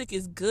music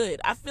is good.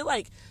 I feel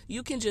like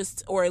you can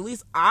just, or at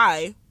least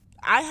I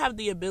have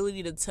the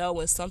ability to tell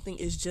when something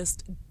is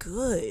just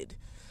good.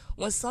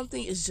 When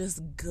something is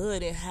just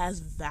good and has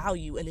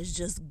value and is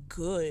just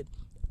good.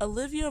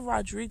 Olivia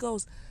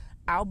Rodrigo's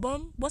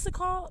album, what's it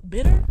called?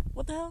 Bitter?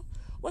 What the hell?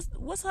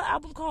 What's her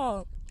album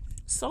called?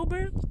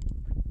 Sober?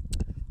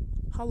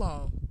 Hold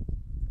on.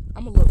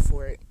 I'm gonna look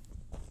for it.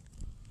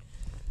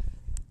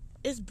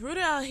 It's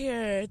brutal out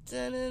here. It's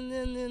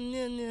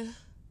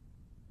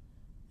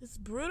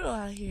brutal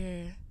out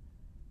here.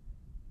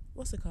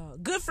 What's it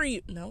called? Good for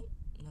you. No.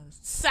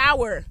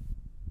 Sour.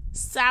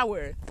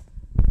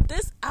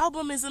 This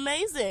album is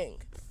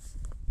amazing.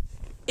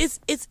 It's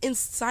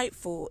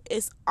insightful.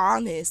 It's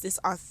honest. It's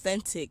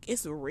authentic.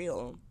 It's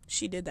real.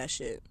 She did that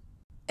shit.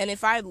 And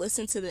if I had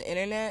listened to the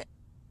internet,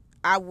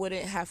 I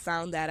wouldn't have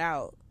found that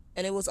out.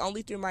 and it was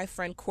only through my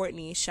friend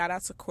Courtney. Shout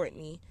out to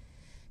Courtney.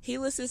 He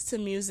listens to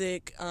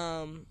music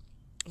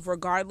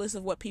regardless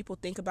of what people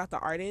think about the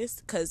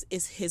artist, because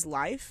it's his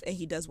life and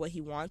he does what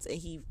he wants and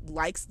he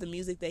likes the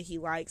music that he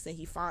likes, and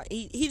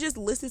he just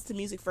listens to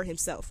music for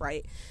himself,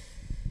 right?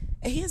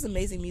 And he has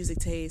amazing music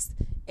taste,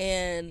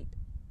 and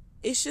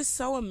it's just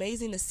so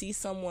amazing to see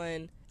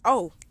someone.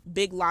 Oh,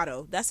 Big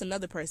Lotto, that's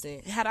another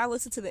person. Had I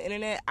listened to the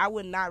internet, I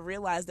would not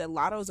realize that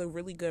Lotto's a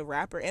really good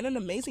rapper and an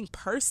amazing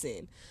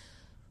person.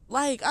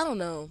 Like, I don't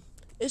know,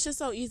 it's just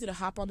so easy to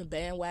hop on the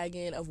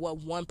bandwagon of what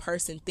one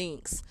person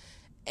thinks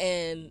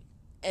and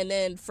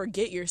then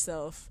forget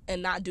yourself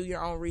and not do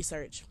your own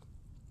research.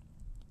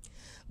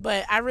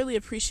 But I really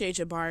appreciate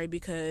Jabari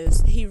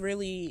because he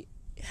really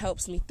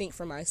helps me think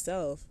for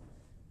myself.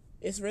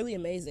 It's really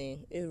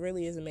amazing. It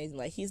really is amazing.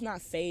 Like, he's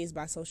not fazed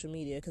by social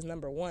media because,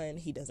 number one,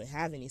 he doesn't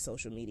have any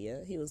social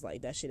media. He was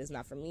like, that shit is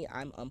not for me.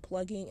 I'm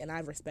unplugging, and I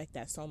respect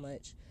that so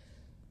much.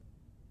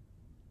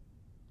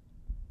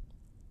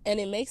 And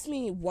it makes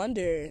me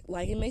wonder,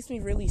 like, it makes me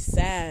really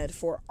sad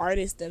for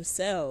artists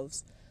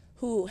themselves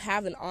who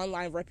have an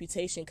online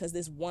reputation because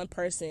this one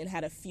person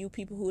had a few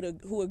people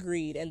who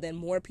agreed, and then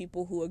more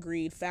people who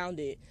agreed found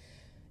it.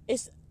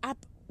 I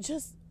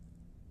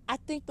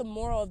think the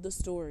moral of the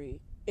story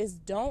is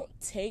don't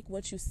take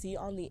what you see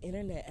on the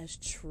internet as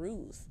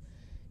truth.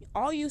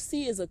 All you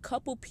see is a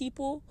couple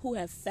people who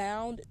have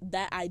found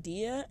that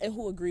idea and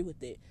who agree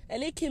with it.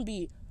 And it can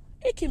be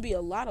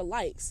a lot of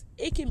likes.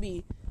 It can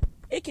be,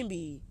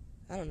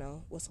 I don't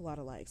know, what's a lot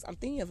of likes? I'm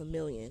thinking of 1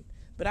 million.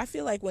 But I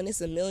feel like when it's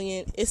 1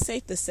 million, it's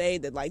safe to say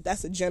that, like,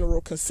 that's a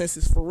general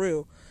consensus for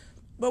real.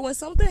 But when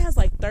something has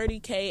like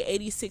 30K,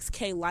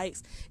 86K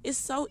likes, it's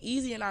so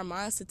easy in our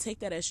minds to take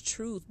that as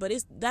truth. But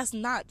that's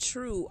not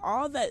true.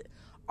 All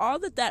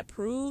that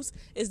proves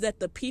is that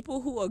the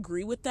people who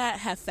agree with that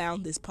have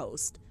found this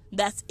post.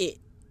 That's it.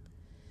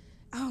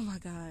 Oh my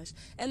gosh.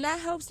 And that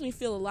helps me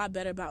feel a lot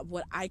better about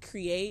what I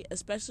create,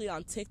 especially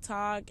on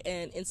TikTok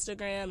and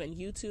Instagram and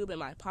YouTube and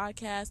my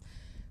podcast.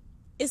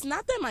 It's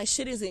not that my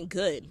shit isn't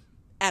good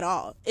at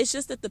all. It's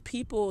just that the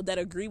people that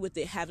agree with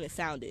it haven't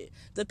found it.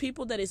 The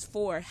people that it's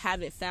for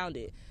haven't found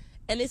it.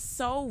 And it's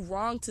so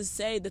wrong to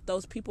say that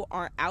those people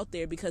aren't out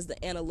there because the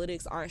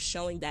analytics aren't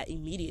showing that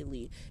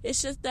immediately.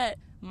 It's just that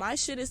my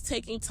shit is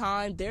taking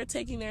time, they're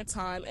taking their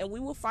time, and we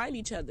will find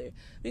each other.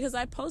 Because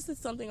I posted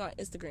something on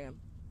Instagram.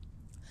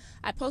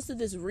 I posted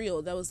this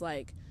reel that was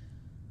like,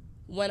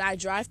 when I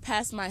drive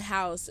past my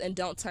house and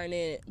don't turn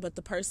in, but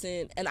the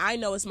person, and I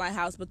know it's my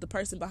house, but the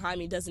person behind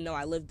me doesn't know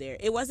I live there.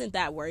 It wasn't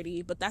that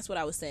wordy, but that's what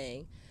I was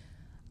saying.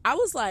 I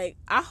was like,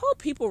 I hope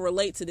people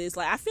relate to this.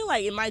 Like, I feel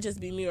like it might just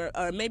be me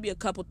or maybe a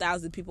couple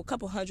thousand people, a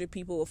couple hundred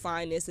people will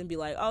find this and be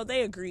like, oh,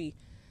 they agree.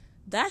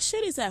 That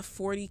shit is at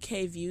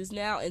 40K views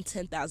now and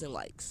 10,000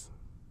 likes.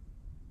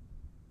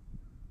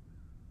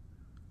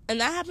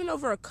 And that happened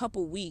over a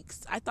couple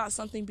weeks. I thought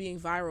something being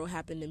viral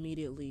happened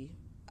immediately.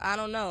 I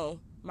don't know.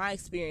 My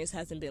experience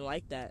hasn't been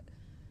like that.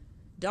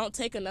 Don't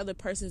take another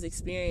person's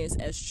experience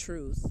as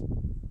truth.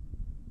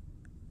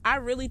 I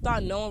really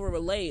thought no one would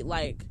relate.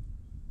 Like,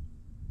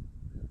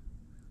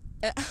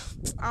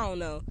 I don't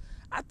know.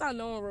 I thought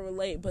no one would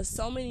relate, but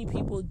so many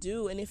people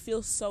do, and it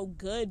feels so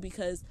good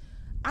because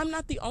I'm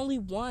not the only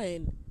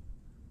one.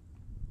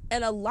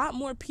 And a lot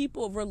more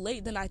people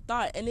relate than I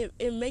thought. And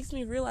it makes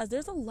me realize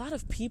there's a lot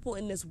of people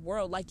in this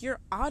world. Like, your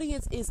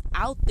audience is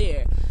out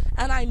there.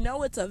 And I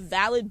know it's a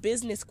valid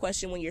business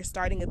question when you're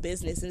starting a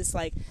business. And it's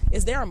like,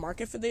 is there a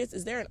market for this?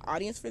 Is there an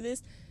audience for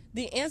this?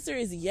 The answer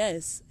is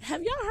yes.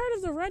 Have y'all heard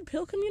of the Red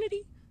Pill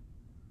community?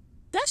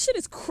 That shit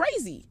is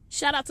crazy.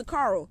 Shout out to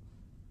Carl.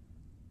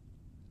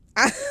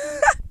 I'm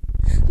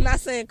not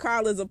saying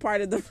Carl is a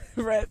part of the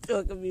Red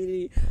Pill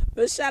community,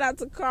 but shout out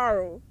to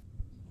Carl.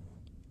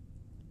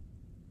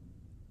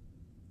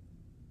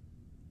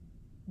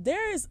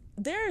 There's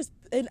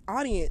an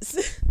audience.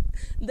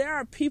 There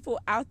are people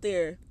out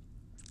there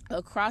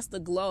across the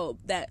globe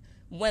that,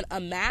 when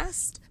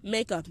amassed,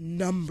 make up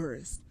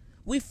numbers.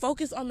 We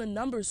focus on the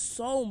numbers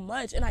so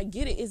much, and I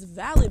get it, it's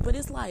valid, but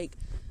it's like,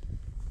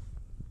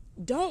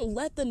 don't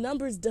let the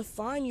numbers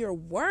define your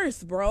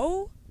worth,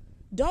 bro.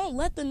 Don't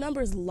let the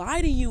numbers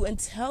lie to you and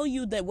tell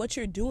you that what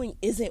you're doing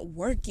isn't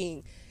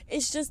working.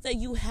 It's just that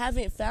you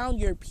haven't found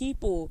your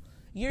people.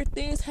 Your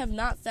things have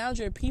not found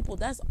your people.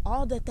 That's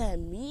all that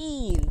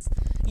means.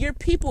 Your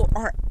people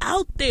are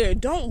out there.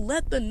 Don't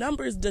let the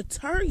numbers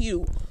deter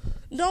you.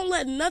 Don't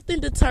let nothing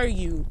deter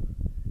you.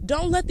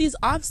 Don't let these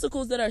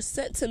obstacles that are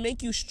set to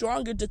make you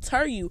stronger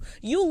deter you.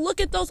 You look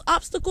at those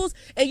obstacles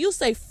and you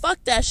say,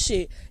 fuck that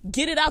shit.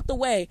 Get it out the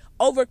way.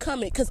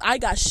 Overcome it, because I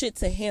got shit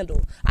to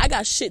handle. I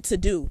got shit to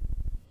do.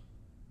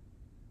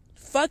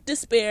 Fuck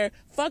despair.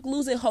 Fuck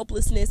losing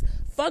hopelessness.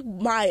 Fuck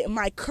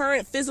my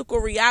current physical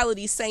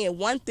reality saying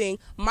one thing.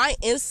 My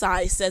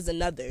inside says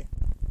another.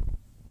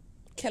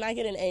 Can I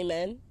get an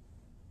amen?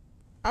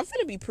 I'm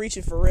finna be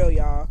preaching for real,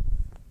 y'all.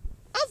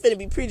 I'm finna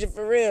be preaching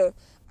for real.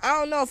 I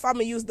don't know if I'm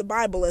gonna use the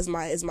Bible as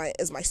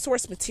my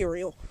source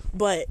material,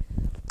 but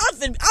I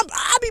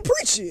be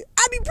preaching.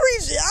 I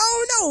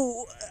don't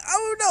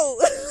know.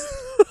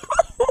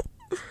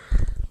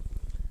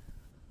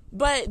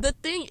 But the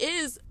thing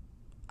is,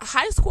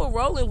 high school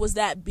Roland was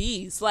that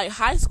beast. Like,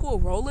 high school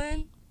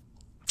Roland,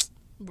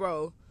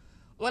 bro,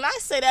 when I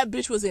say that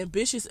bitch was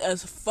ambitious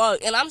as fuck,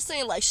 and I'm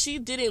saying, like, she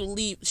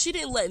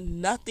didn't let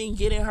nothing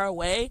get in her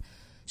way.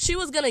 She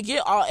was gonna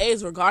get all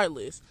A's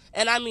regardless.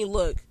 And I mean,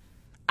 look,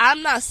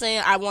 I'm not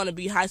saying I want to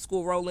be high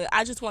school Roland.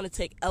 I just want to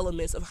take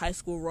elements of high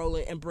school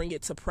Roland and bring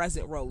it to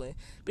present Roland.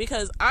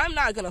 Because I'm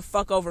not going to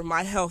fuck over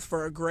my health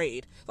for a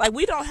grade. Like,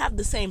 we don't have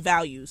the same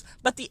values.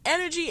 But the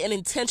energy and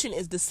intention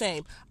is the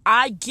same.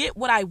 I get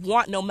what I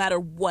want no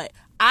matter what.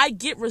 I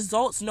get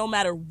results no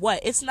matter what.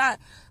 It's not,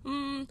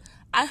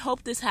 I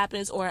hope this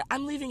happens, or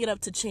I'm leaving it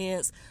up to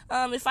chance.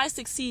 If I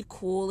succeed,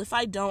 cool. If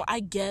I don't, I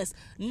guess.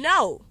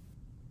 No.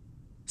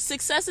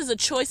 Success is a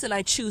choice and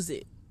I choose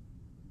it.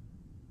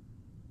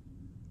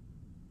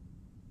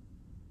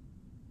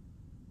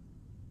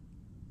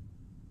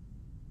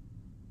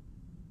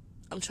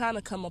 I'm trying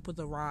to come up with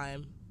a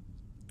rhyme.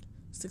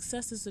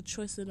 Success is a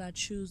choice and I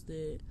choose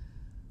it.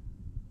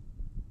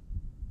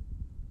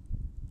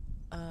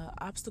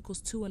 Obstacles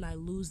too and I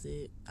lose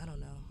it. I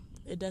don't know.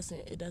 It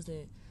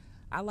doesn't,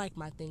 I like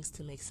my things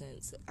to make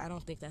sense. I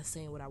don't think that's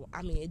saying what I want.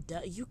 I mean, it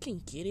does, you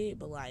can get it,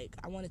 but like,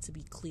 I want it to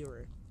be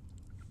clearer.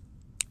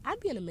 I'd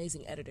be an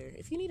amazing editor.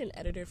 If you need an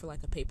editor for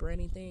like a paper or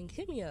anything,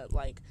 hit me up.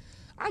 Like,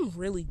 I'm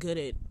really good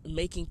at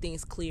making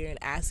things clear and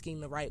asking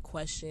the right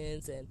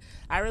questions. And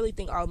I really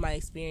think all of my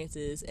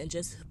experiences and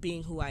just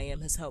being who I am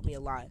has helped me a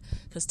lot.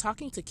 Because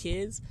talking to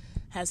kids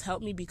has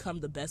helped me become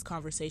the best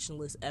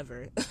conversationalist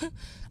ever.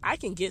 I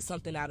can get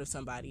something out of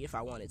somebody if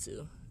I wanted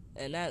to.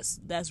 And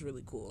that's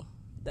really cool.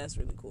 That's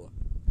really cool.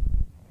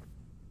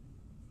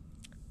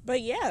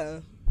 But yeah.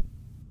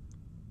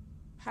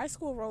 High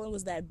school Roland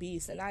was that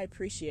beast, and I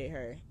appreciate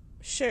her.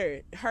 Sure,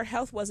 her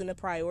health wasn't a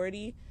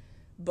priority,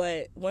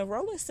 but when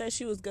Roland said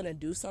she was going to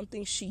do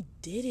something, she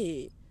did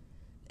it.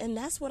 And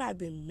that's what I've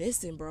been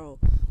missing, bro.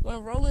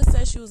 When Roland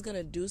said she was going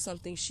to do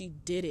something, she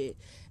did it.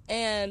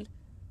 And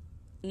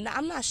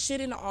I'm not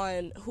shitting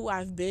on who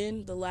I've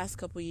been the last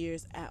couple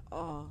years at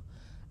all.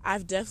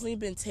 I've definitely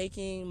been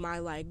taking my,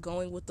 like,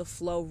 going with the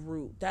flow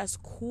route. That's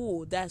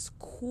cool. That's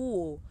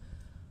cool.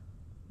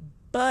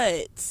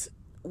 But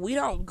we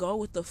don't go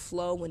with the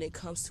flow when it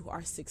comes to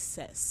our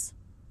success.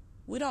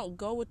 We don't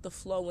go with the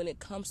flow when it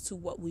comes to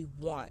what we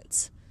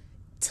want.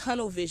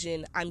 Tunnel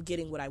vision, I'm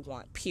getting what I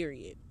want,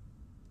 period.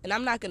 And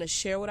I'm not going to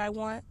share what I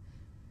want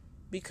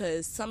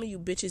because some of you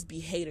bitches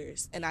be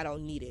haters and I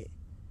don't need it.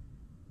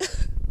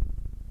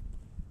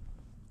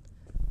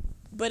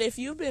 But if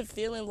you've been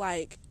feeling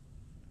like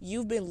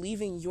you've been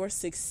leaving your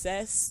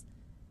success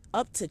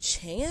up to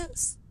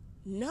chance,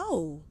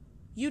 no,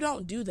 you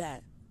don't do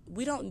that.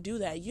 We don't do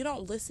that. You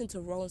don't listen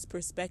to Roland's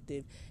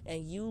perspective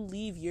and you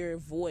leave your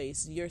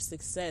voice, your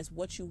success,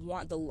 what you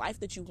want, the life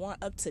that you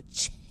want up to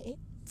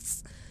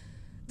chance.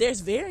 There's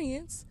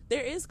variance.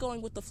 There is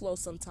going with the flow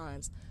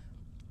sometimes.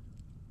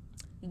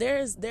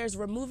 There's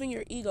removing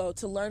your ego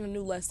to learn a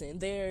new lesson.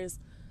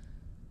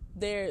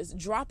 There's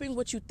dropping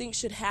what you think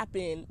should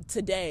happen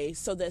today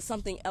so that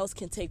something else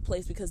can take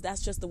place because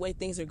that's just the way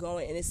things are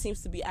going and it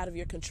seems to be out of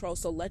your control.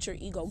 So let your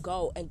ego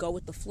go and go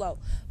with the flow.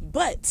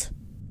 But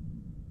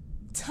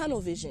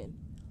tunnel vision,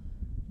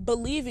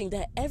 believing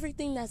that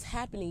everything that's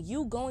happening,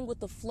 you going with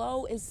the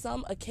flow in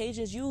some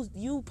occasions,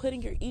 you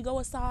putting your ego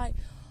aside,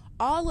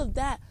 all of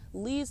that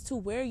leads to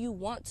where you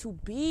want to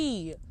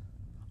be.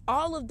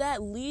 All of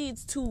that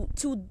leads to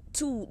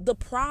the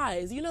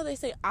prize. You know, they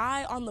say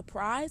eye on the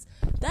prize.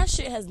 That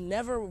shit has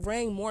never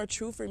rang more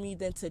true for me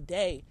than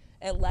today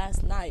and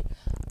last night.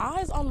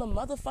 Eyes on the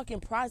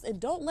motherfucking prize, and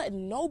don't let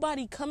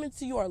nobody come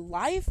into your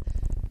life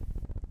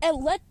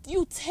and let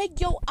you take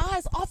your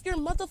eyes off your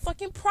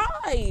motherfucking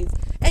prize.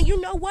 And you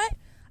know what?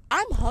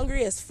 I'm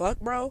hungry as fuck,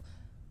 bro.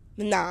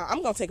 Nah,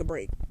 I'm gonna take a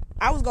break.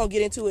 I was gonna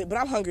get into it, but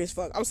I'm hungry as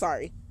fuck. I'm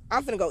sorry.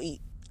 I'm finna go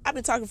eat. I've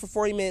been talking for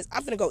 40 minutes.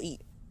 I'm finna go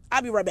eat.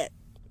 I'll be right back.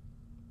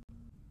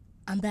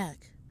 I'm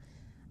back.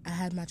 I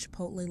had my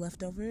Chipotle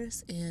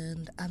leftovers,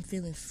 and I'm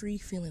feeling free,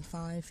 feeling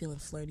fine, feeling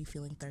flirty,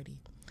 feeling 30.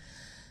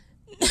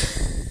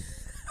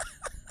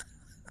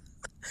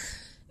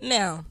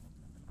 Now,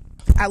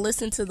 I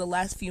listened to the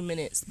last few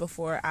minutes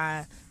before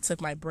I took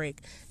my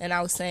break, and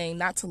I was saying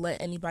not to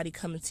let anybody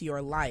come into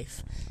your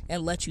life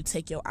and let you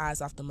take your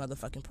eyes off the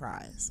motherfucking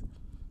prize.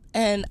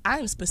 And I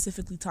am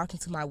specifically talking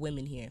to my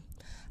women here.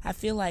 I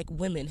feel like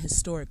women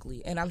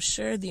historically, and I'm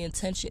sure the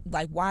intention,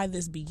 like why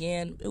this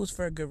began, it was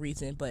for a good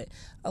reason, but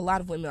a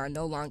lot of women are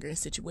no longer in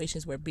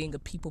situations where being a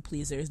people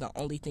pleaser is the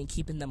only thing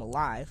keeping them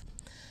alive.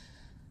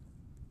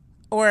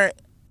 Or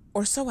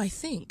so I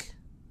think.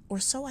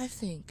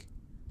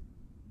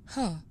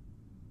 Huh.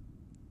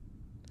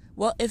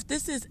 Well, if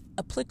this is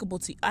applicable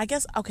to, I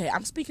guess, okay,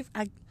 I'm speaking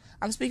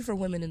for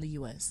women in the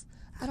U.S.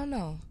 I don't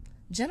know.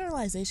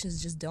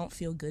 Generalizations just don't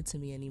feel good to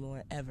me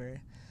anymore, ever.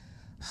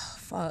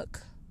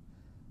 Fuck.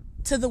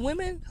 To the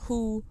women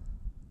whose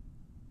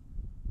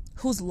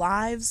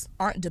lives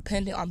aren't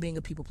dependent on being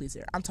a people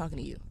pleaser, I'm talking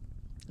to you.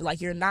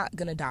 Like, you're not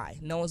gonna die.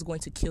 No one's going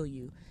to kill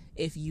you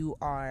if you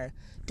are.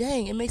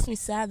 Dang, it makes me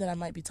sad that I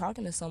might be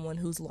talking to someone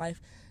whose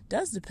life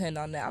does depend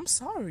on that. I'm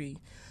sorry.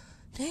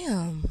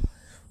 Damn.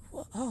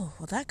 Well,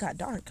 that got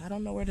dark. I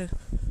don't know where to...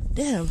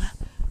 Damn.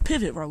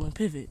 Pivot, Roland,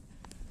 pivot.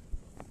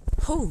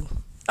 Whew.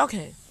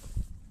 Okay.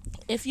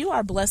 If you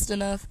are blessed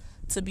enough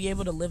to be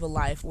able to live a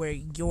life where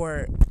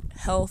your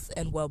health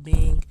and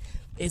well-being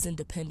isn't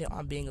dependent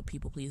on being a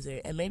people pleaser,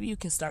 and maybe you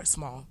can start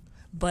small,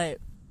 but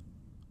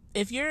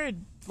if you're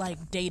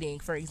like dating,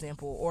 for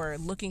example, or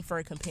looking for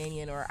a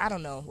companion, or I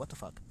don't know what the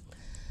fuck,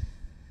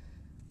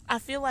 I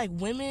feel like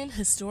women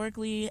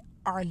historically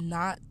are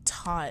not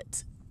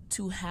taught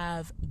to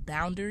have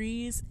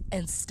boundaries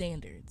and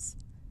standards.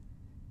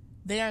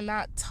 They are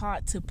not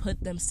taught to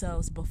put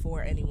themselves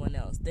before anyone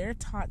else. They're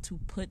taught to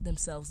put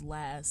themselves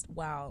last,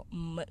 while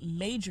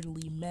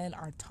majorly men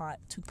are taught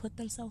to put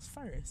themselves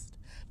first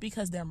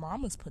because their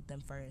mamas put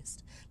them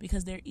first,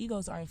 because their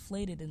egos are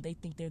inflated and they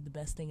think they're the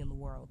best thing in the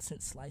world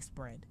since sliced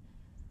bread.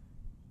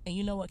 And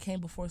you know what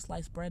came before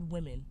sliced bread?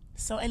 Women.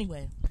 So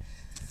anyway,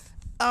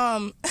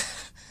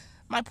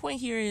 my point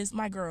here is,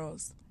 my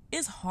girls,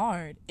 it's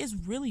hard. It's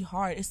really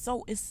hard.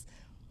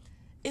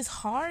 It's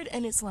hard,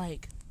 and it's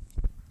like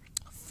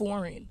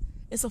foreign.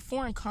 It's a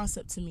foreign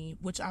concept to me,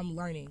 which I'm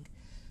learning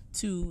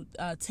to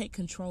take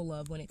control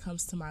of when it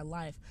comes to my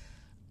life.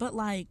 But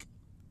like,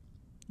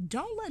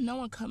 don't let no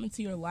one come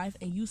into your life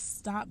and you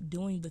stop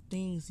doing the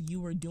things you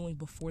were doing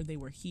before they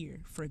were here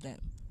for them.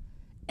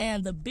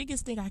 And the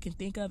biggest thing I can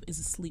think of is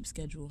a sleep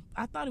schedule.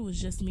 I thought it was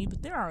just me,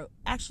 but there are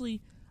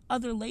actually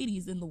other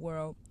ladies in the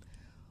world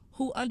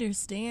who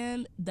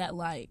understand that,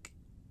 like,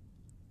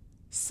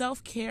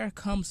 self-care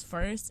comes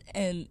first,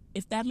 and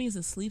if that means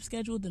a sleep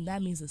schedule, then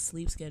that means a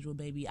sleep schedule,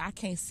 baby. I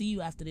can't see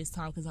you after this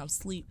time because I'm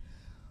asleep.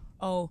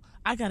 Oh,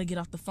 I gotta get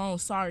off the phone.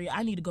 Sorry,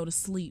 I need to go to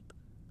sleep.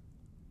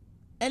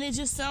 And it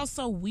just sounds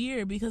so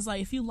weird because,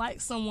 like, if you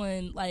like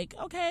someone, like,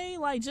 okay,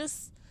 like,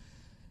 just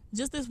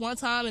this one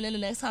time, and then the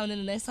next time, and then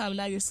the next time, and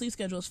now your sleep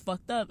schedule is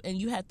fucked up,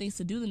 and you had things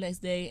to do the next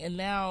day, and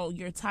now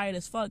you're tired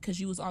as fuck because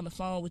you was on the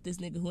phone with this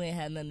nigga who ain't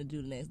had nothing to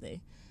do the next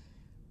day.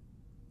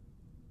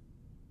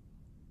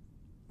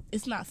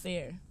 It's not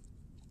fair.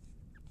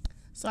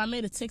 So I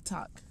made a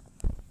TikTok.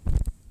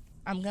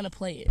 I'm gonna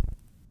play it.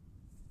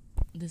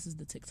 This is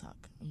the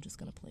TikTok. I'm just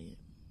gonna play it.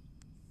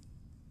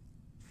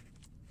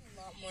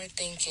 A lot more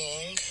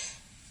thinking.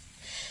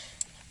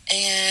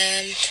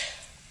 And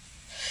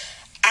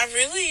I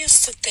really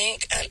used to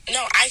think,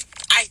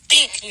 I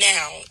think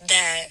now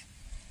that,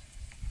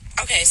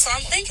 okay, so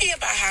I'm thinking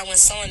about how when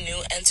someone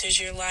new enters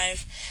your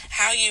life,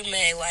 how you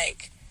may,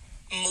 like,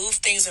 move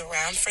things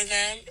around for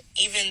them,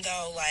 even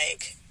though,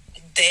 like,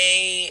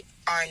 they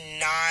are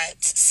not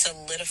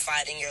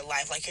solidified in your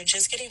life. Like, you're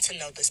just getting to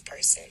know this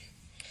person.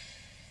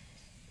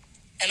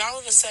 And all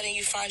of a sudden,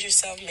 you find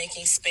yourself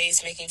making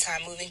space, making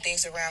time, moving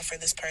things around for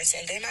this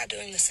person. They're not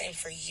doing the same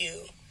for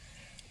you.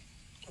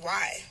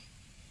 Why?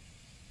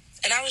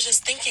 And I was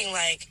just thinking,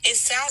 like, it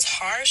sounds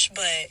harsh,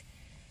 but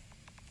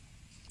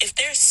if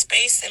there's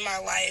space in my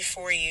life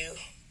for you,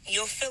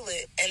 you'll feel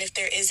it. And if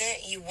there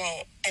isn't, you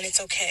won't. And it's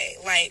okay.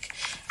 Like,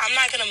 I'm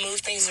not going to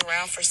move things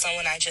around for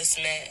someone I just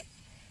met.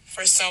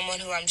 For someone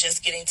who I'm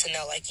just getting to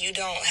know. Like, you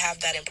don't have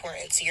that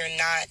importance. You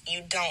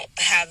don't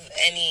have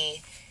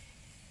any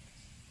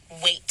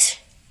weight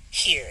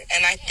here.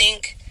 And I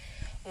think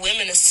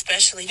women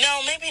especially,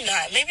 no, maybe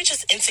not. Maybe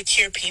just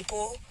insecure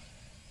people.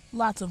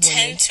 Lots of women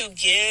tend to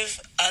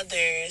give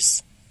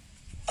others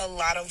a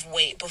lot of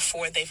weight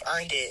before they've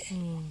earned it.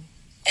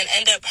 And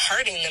end up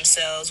hurting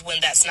themselves when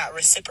that's not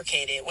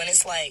reciprocated. When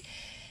it's like,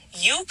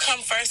 you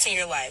come first in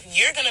your life.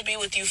 You're going to be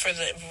with you for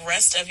the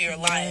rest of your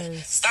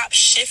life. Stop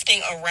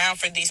shifting around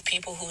for these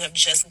people who have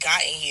just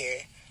gotten here.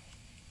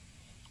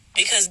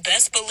 Because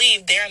best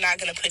believe they're not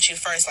going to put you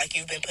first like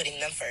you've been putting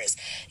them first.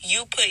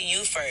 You put you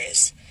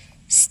first.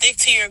 Stick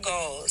to your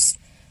goals.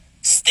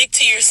 Stick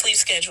to your sleep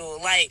schedule.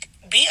 Like,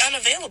 be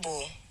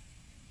unavailable.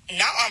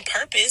 Not on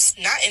purpose,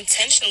 not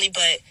intentionally,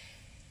 but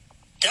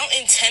don't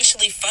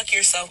intentionally fuck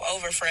yourself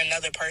over for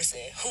another person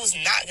who's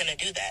not going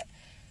to do that.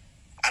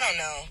 I don't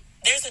know.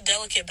 There's a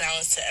delicate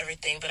balance to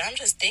everything, but I'm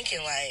just thinking,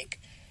 like,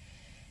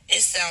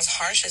 it sounds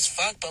harsh as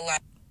fuck, but,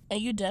 like...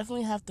 And you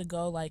definitely have to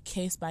go, like,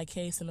 case by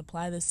case and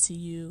apply this to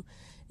you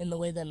in the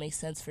way that makes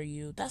sense for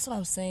you. That's what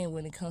I'm saying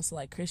when it comes to,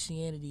 like,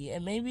 Christianity.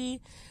 And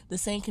maybe the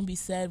same can be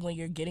said when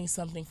you're getting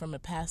something from a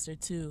pastor,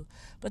 too.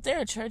 But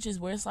there are churches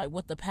where it's like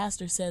what the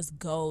pastor says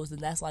goes, and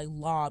that's, like,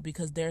 law,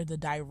 because they're the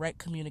direct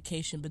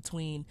communication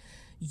between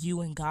you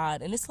and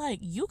God. And it's like,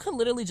 you could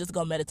literally just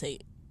go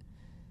meditate.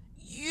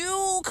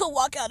 You could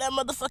walk out that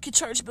motherfucking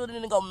church building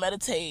and go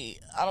meditate.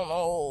 I don't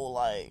know,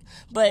 like,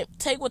 but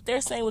take what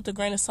they're saying with a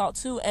grain of salt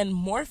too, and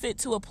morph it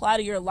to apply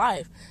to your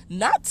life.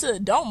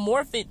 Don't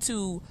morph it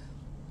to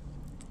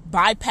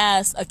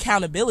bypass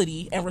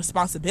accountability and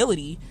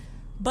responsibility,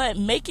 but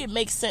make it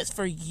make sense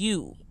for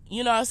you.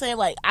 You know what I'm saying?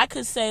 Like, I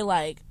could say,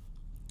 like,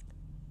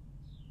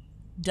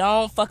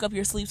 don't fuck up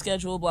your sleep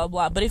schedule, blah,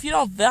 blah. But if you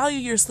don't value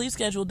your sleep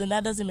schedule, then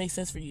that doesn't make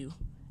sense for you.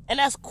 And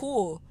that's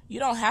cool. You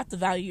don't have to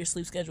value your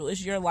sleep schedule.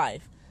 It's your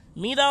life.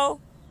 Me, though,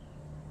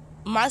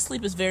 my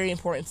sleep is very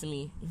important to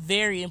me.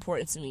 Very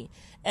important to me.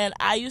 And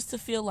I used to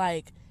feel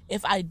like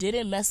if I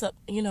didn't mess up,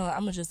 I'm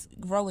gonna just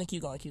roll and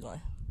keep going.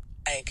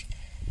 Like,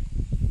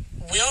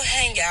 we'll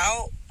hang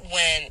out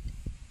when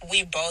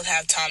we both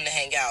have time to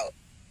hang out.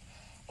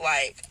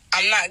 Like,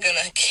 I'm not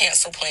gonna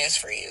cancel plans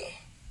for you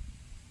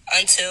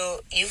until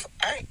you've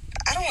earned,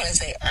 I don't want to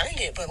say earned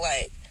it, but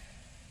like,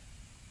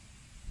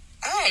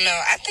 I don't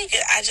know.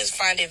 I just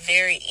find it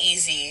very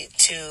easy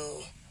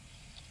to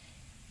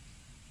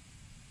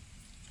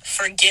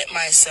forget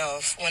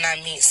myself when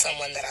I meet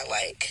someone that I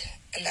like.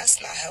 And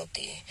that's not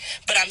healthy.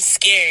 But I'm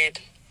scared.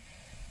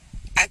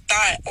 I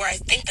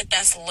think that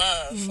that's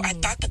love. I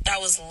thought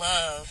that was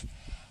love.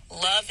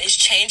 Love is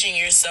changing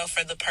yourself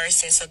for the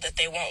person so that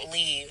they won't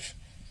leave.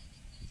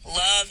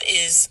 Love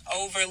is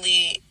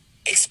overly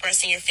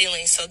expressing your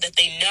feelings so that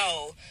they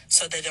know,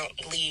 so they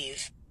don't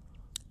leave.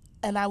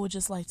 And I would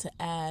just like to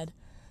add,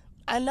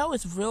 I know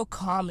it's real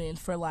common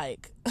for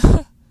like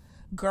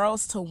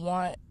girls to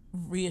want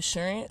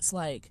reassurance,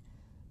 like,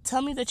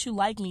 tell me that you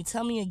like me,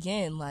 tell me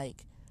again,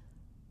 like,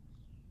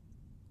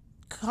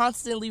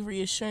 constantly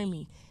reassure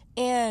me.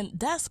 And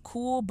that's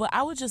cool, but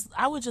I would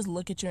just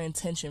look at your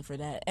intention for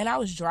that. And I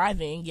was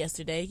driving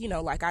yesterday,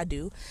 like I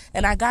do,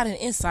 and I got an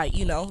insight,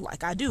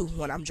 like I do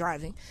when I'm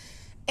driving.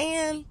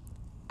 And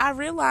I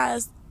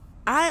realized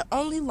I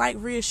only like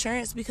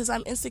reassurance because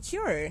I'm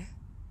insecure.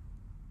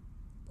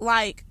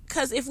 Like,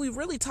 because if we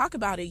really talk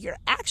about it, your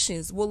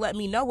actions will let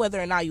me know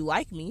whether or not you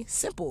like me.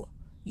 Simple.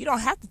 You don't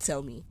have to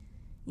tell me.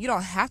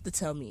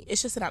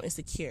 It's just that I'm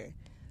insecure.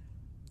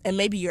 And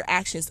maybe your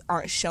actions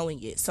aren't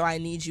showing it. So I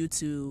need you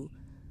to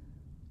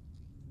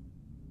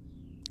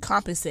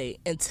compensate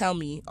and tell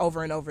me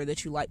over and over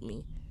that you like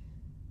me.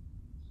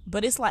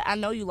 But it's like, I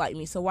know you like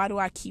me, so why do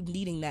I keep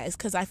needing that? It's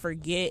because I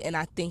forget and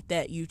I think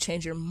that you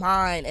change your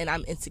mind and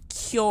I'm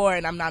insecure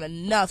and I'm not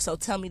enough. So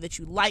tell me that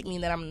you like me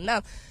and that I'm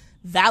enough.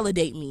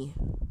 Validate me.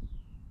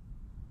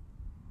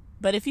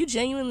 But if you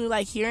genuinely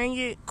like hearing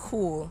it,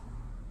 cool.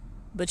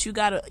 But you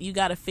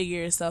gotta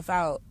figure yourself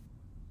out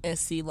and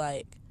see,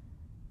 like,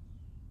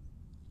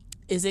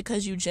 is it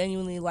because you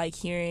genuinely like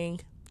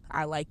hearing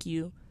I like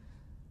you?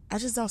 I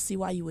just don't see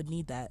why you would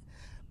need that.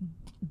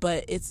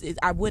 But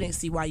I wouldn't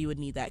see why you would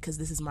need that because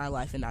this is my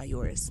life and not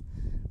yours.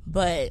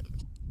 But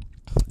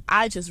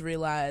I just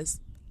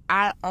realized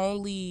I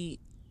only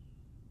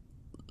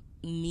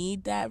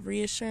need that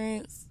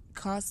reassurance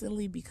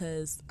constantly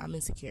because I'm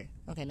insecure.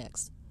 Okay,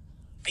 next.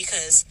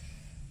 Because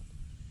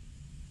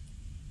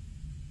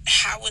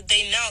how would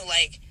they know?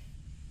 Like,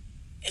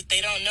 if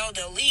they don't know,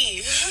 they'll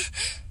leave.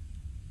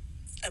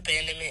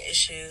 Abandonment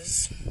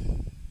issues.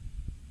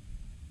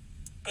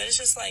 But it's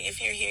just like,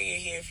 if you're here, you're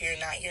here. If you're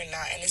not, you're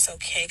not. And it's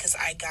okay because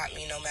I got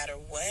me no matter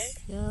what.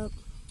 Yep.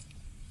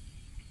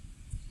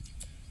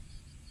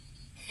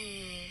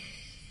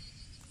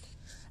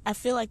 I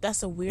feel like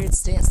that's a weird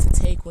stance to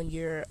take when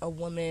you're a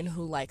woman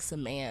who likes a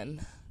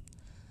man.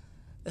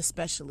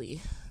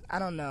 Especially. I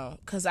don't know.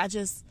 Because I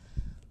just,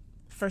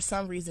 for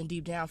some reason,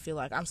 deep down, feel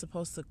like I'm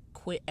supposed to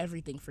quit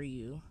everything for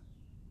you.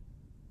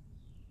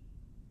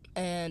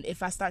 And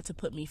if I start to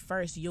put me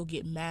first, you'll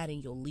get mad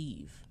and you'll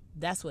leave.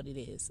 That's what it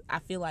is. I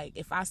feel like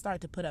if I start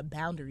to put up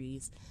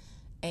boundaries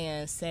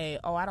and say,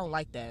 oh, I don't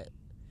like that,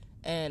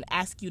 and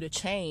ask you to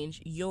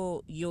change,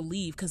 you'll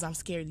leave because I'm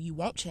scared you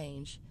won't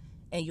change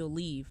and you'll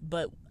leave.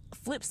 But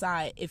flip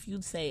side, if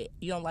you say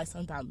you don't like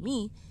something about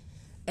me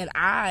and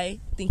I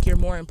think you're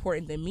more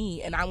important than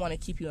me and I want to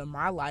keep you in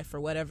my life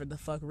for whatever the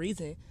fuck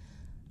reason,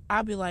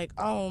 I'll be like,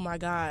 oh my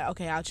God,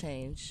 okay, I'll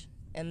change.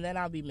 And then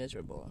I'll be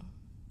miserable.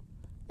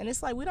 And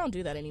it's like, we don't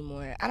do that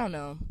anymore. I don't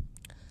know.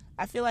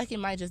 I feel like it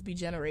might just be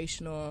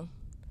generational,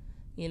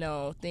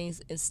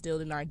 things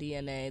instilled in our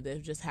DNA that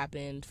have just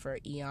happened for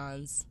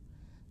eons.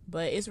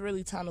 But it's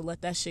really time to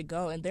let that shit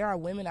go. And there are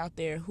women out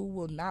there who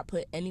will not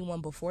put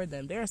anyone before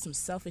them. There are some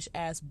selfish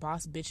ass,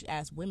 boss bitch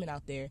ass women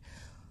out there.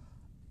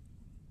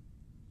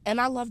 And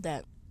I love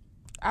that.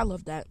 I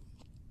love that.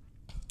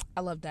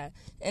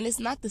 And it's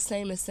not the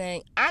same as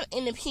saying, I'm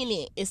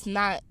independent. It's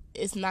not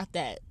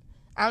that.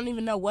 I don't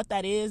even know what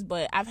that is,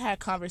 but I've had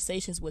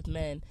conversations with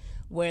men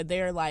where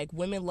they're like,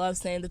 women love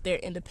saying that they're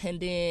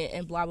independent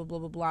and blah, blah, blah,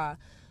 blah, blah.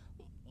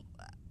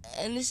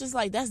 And it's just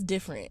like, that's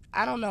different.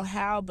 I don't know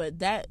how, but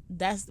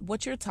that's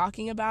what you're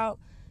talking about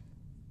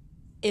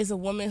is a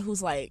woman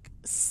who's like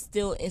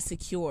still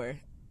insecure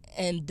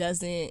and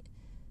doesn't,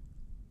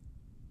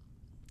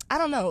 I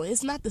don't know,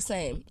 it's not the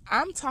same.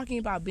 I'm talking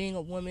about being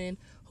a woman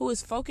who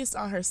is focused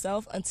on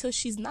herself until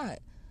she's not.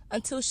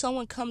 Until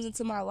someone comes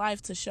into my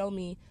life to show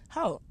me,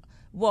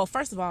 well,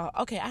 first of all,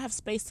 okay, I have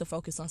space to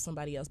focus on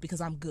somebody else because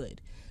I'm good.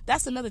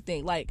 That's another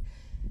thing. Like,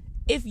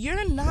 if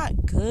you're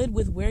not good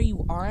with where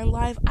you are in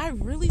life, I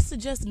really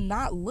suggest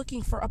not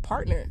looking for a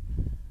partner.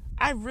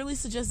 And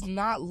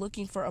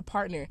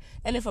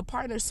if a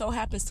partner so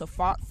happens to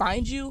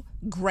find you,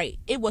 great.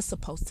 It was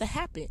supposed to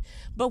happen.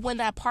 But when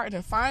that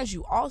partner finds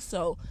you,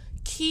 also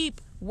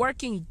keep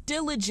working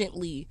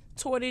diligently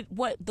toward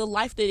the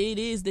life that it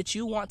is that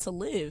you want to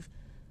live.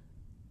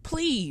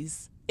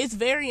 Please. It's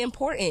very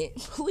important,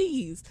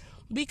 please,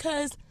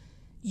 because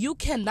You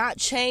cannot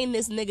chain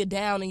this nigga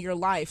down in your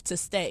life to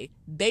stay.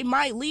 They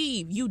might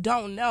leave. You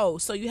don't know.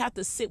 So you have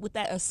to sit with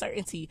that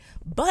uncertainty.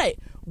 But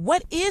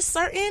what is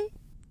certain?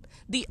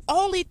 The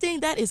only thing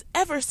that is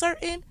ever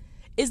certain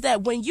is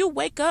that when you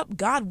wake up,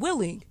 God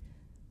willing,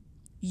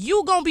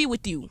 you gonna be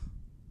with you.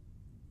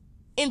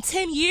 In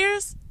 10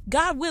 years,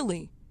 God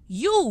willing,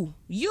 you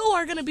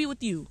are gonna be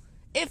with you.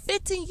 In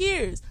 15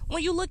 years,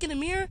 when you look in the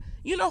mirror,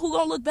 you know who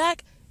gonna look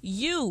back?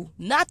 You.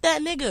 Not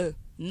that nigga.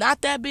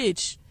 Not that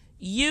bitch.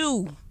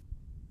 You.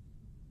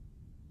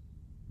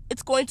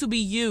 It's going to be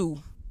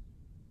you.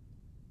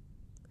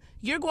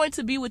 You're going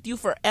to be with you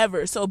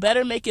forever, so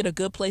better make it a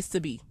good place to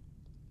be.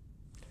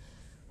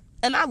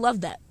 And I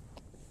love that.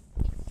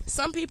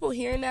 Some people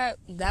hearing that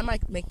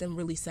might make them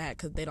really sad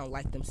because they don't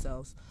like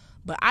themselves.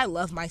 But I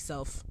love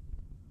myself.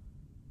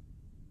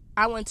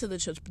 I went to the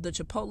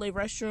Chipotle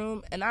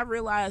restroom and I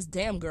realized,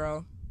 damn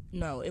girl,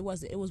 no, it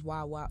wasn't. It was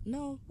Wild Wild.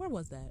 No, where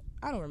was that?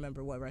 I don't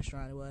remember what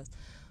restaurant it was.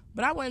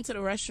 But I went into the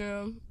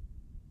restroom,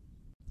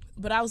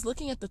 but I was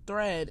looking at the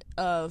thread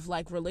of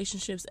like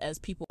relationships as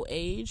people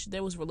age.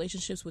 There was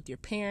relationships with your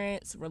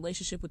parents,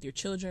 relationship with your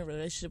children,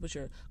 relationship with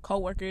your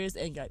coworkers,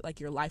 and like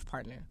your life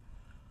partner.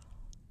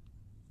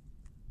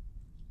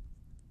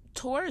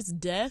 Towards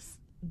death,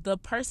 the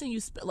person you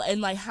and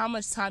like how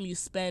much time you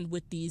spend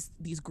with these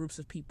groups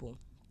of people.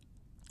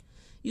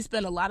 You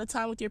spend a lot of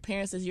time with your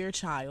parents as you're a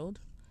child,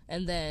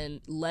 and then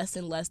less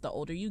and less the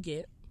older you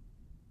get.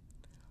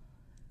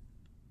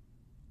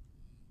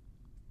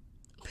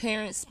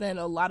 Parents spend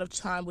a lot of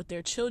time with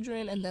their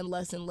children, and then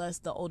less and less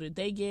the older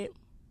they get.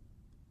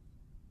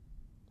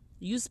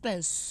 You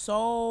spend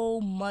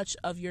so much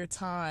of your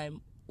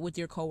time with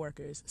your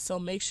coworkers. So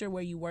make sure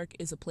where you work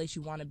is a place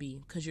you want to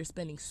be, because you're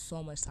spending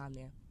so much time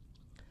there.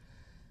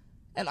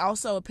 And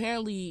also,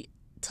 apparently,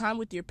 time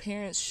with your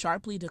parents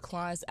sharply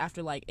declines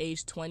after like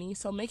age 20.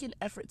 So make an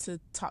effort to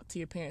talk to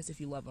your parents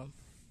if you love them.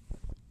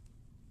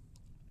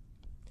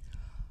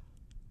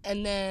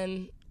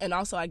 And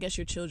also, I guess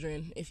your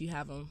children, if you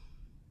have them.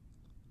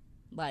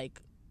 Like,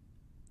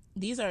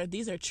 these are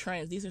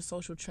trends. These are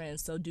social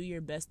trends. So do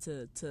your best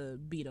to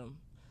beat them.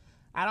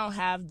 I don't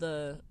have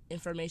the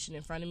information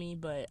in front of me,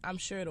 but I'm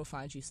sure it'll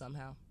find you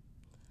somehow.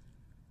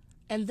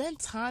 And then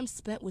time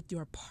spent with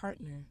your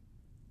partner.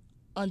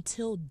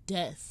 Until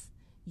death,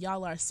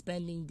 y'all are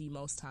spending the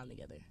most time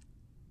together.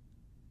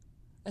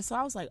 And so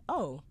I was like,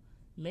 oh,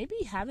 maybe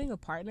having a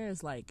partner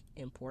is like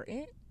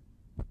important.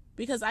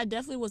 Because I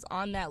definitely was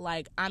on that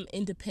like I'm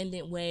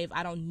independent wave.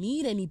 I don't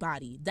need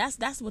anybody. That's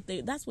what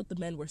the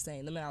men were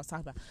saying. The men I was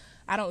talking about.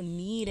 I don't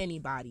need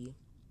anybody.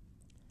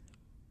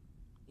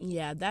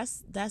 Yeah,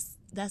 that's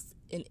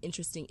an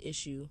interesting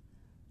issue,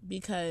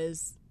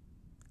 because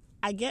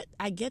I get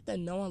that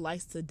no one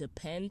likes to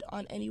depend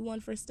on anyone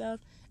for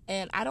stuff,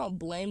 and I don't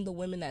blame the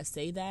women that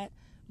say that,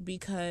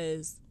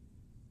 because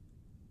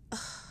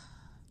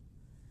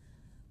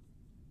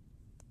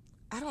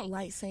I don't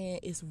like saying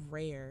it's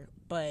rare,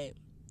 but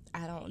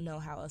I don't know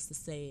how else to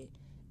say it.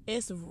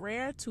 It's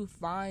rare to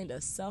find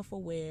a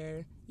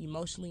self-aware,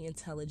 emotionally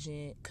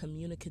intelligent,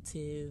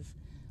 communicative,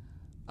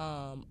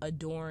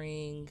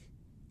 adoring,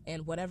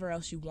 and whatever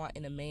else you want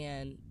in a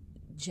man,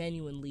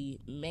 genuinely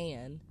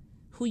man,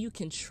 who you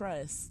can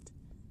trust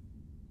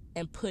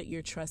and put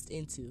your trust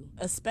into,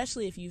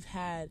 especially if you've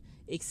had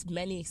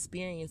many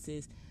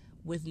experiences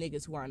with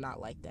niggas who are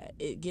not like that.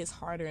 It gets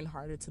harder and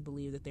harder to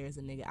believe that there's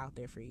a nigga out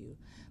there for you.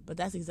 But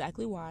that's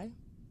exactly why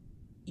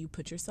you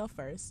put yourself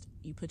first.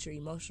 You put your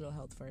emotional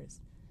health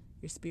first,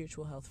 your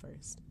spiritual health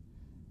first.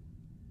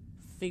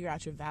 Figure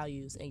out your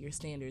values and your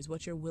standards,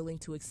 what you're willing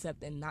to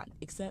accept and not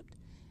accept.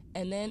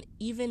 And then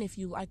even if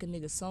you like a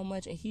nigga so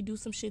much and he do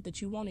some shit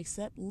that you won't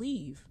accept,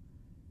 leave.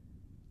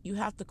 You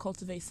have to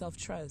cultivate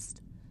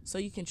self-trust so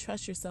you can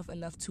trust yourself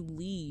enough to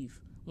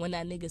leave when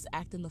that nigga's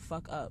acting the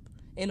fuck up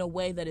in a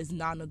way that is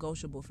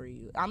non-negotiable for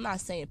you. I'm not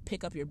saying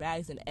pick up your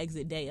bags and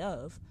exit day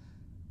of.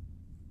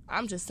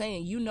 I'm just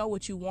saying, you know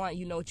what you want,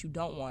 you know what you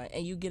don't want,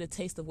 and you get a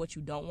taste of what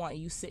you don't want,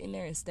 and you sitting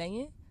there and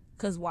staying.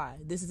 Because why?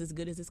 This is as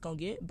good as it's going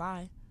to get?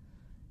 Bye.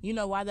 You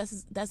know why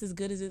that's as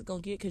good as it's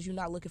going to get? Because you're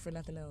not looking for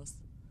nothing else.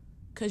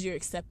 Because you're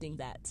accepting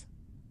that.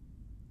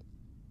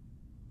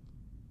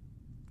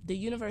 The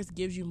universe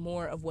gives you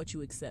more of what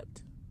you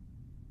accept.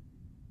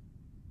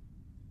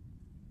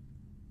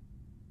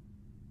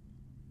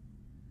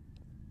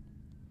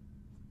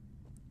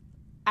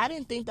 I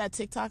didn't think that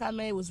TikTok I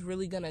made was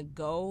really going to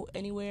go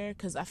anywhere,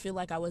 because I feel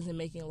like I wasn't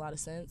making a lot of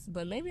sense.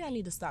 But maybe I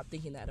need to stop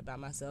thinking that about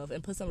myself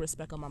and put some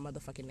respect on my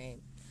motherfucking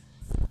name.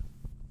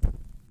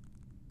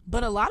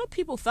 But a lot of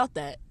people felt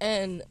that.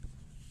 And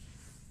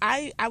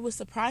I was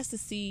surprised to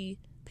see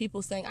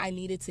people saying I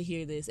needed to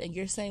hear this, and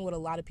you're saying what a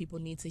lot of people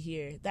need to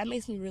hear. That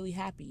makes me really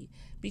happy,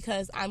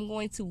 because I'm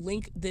going to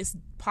link this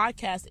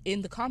podcast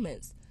in the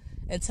comments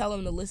and tell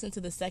them to listen to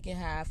the second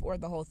half, or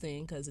the whole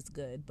thing, because it's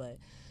good. But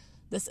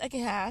the second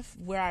half,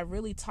 where I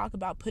really talk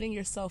about putting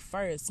yourself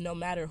first no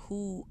matter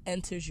who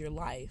enters your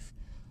life.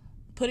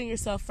 Putting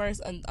yourself first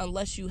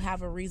unless you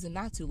have a reason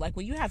not to. Like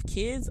when you have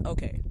kids,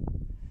 okay,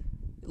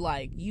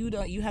 Like, you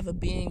have a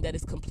being that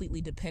is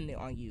completely dependent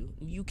on you.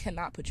 You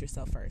cannot put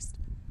yourself first.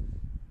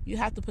 You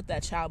have to put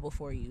that child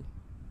before you,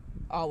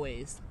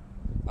 always,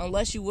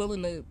 unless you're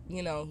willing to,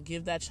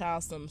 give that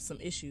child some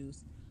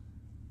issues,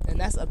 and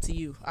that's up to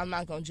you. I'm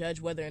not gonna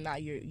judge whether or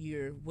not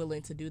you're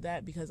willing to do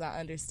that, because I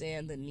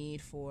understand the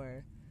need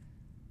for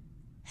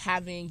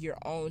having your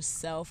own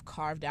self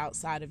carved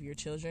outside of your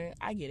children.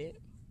 I get it.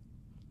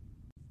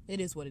 It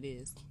is what it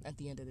is at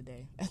the end of the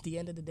day. At the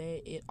end of the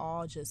day, it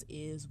all just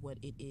is what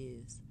it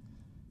is.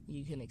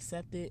 You can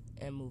accept it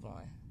and move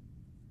on.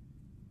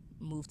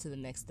 Move to the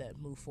next step.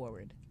 Move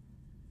forward.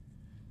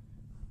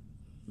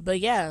 But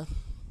yeah,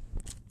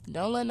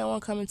 don't let no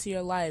one come into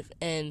your life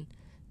and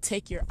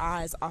take your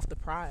eyes off the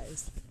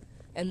prize.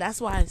 And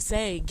that's why I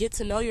say, get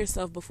to know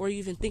yourself before you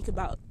even think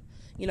about,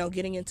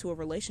 getting into a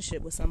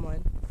relationship with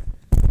someone.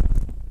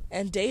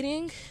 And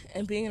dating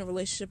and being in a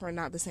relationship are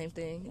not the same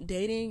thing.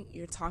 Dating,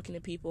 you're talking to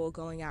people,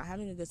 going out,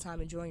 having a good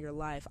time, enjoying your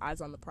life, eyes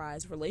on the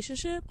prize.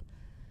 Relationship,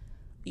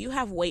 you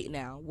have weight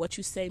now. What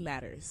you say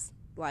matters.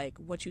 Like,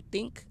 what you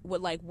think,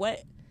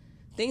 what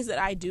things that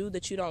I do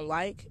that you don't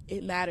like,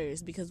 it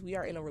matters, because we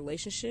are in a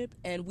relationship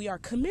and we are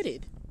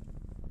committed.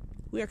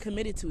 We are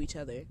committed to each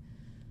other.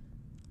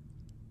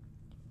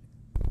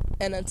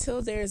 And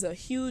until there's a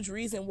huge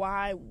reason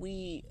why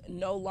we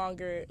no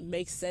longer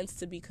make sense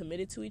to be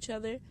committed to each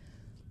other,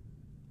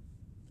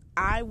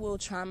 I will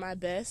try my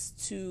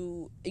best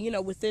to,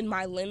 within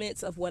my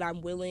limits of what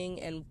I'm willing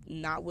and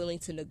not willing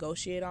to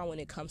negotiate on when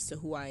it comes to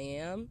who I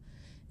am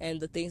and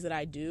the things that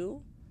I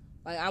do.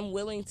 Like, I'm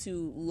willing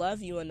to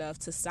love you enough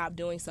to stop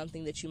doing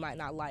something that you might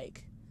not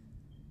like.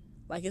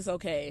 Like, it's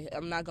okay.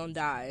 I'm not gonna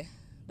die.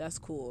 That's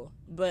cool.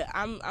 But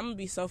I'm gonna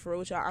be so for real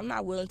with y'all. I'm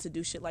not willing to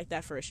do shit like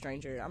that for a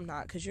stranger. I'm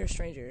not, because you're a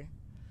stranger.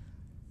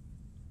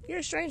 You're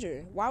a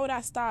stranger. Why would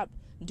I stop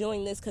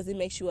doing this because it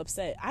makes you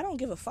upset? I don't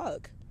give a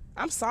fuck.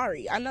 I'm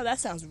sorry. I know that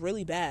sounds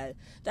really bad.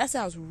 But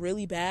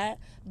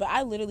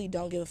I literally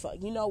don't give a fuck.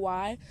 You know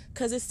why?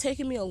 Because it's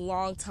taken me a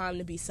long time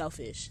to be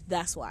selfish.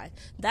 That's why.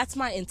 That's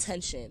my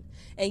intention.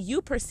 And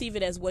you perceive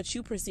it as what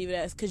you perceive it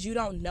as, because you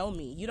don't know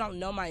me. You don't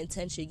know my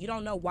intention. You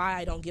don't know why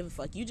I don't give a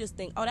fuck. You just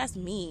think, oh, that's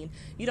mean.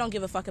 You don't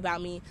give a fuck about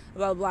me,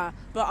 blah, blah, blah.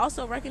 But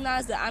also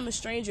recognize that I'm a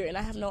stranger and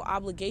I have no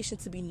obligation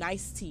to be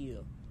nice to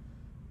you.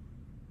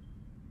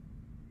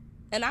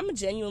 And I'm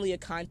genuinely a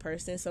kind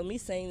person, so me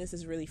saying this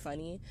is really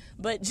funny.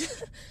 But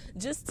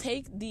just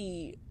take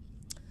the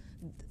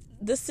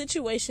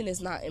situation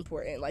is not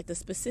important. Like, the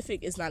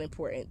specific is not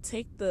important.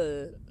 Take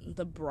the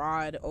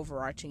broad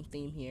overarching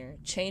theme here.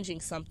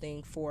 Changing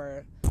something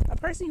for a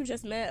person you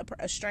just met,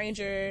 a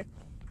stranger.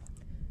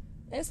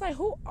 And it's like,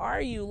 who are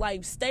you?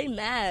 Like, stay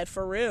mad,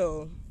 for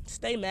real.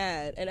 Stay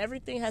mad. And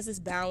everything has this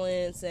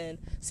balance, and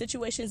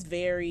situations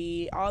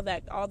vary, all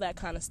that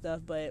kind of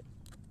stuff. But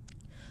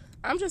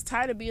I'm just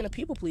tired of being a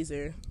people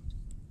pleaser.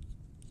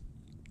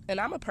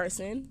 And I'm a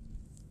person.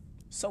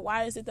 So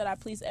why is it that I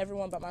please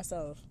everyone but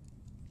myself?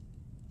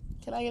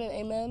 Can I get an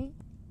amen?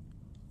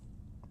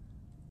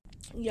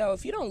 Yo,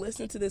 if you don't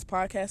listen to this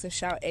podcast and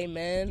shout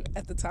amen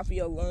at the top of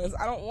your lungs,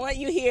 I don't want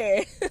you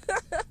here.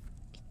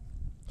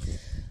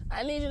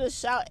 I need you to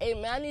shout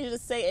amen. I need you to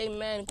say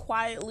amen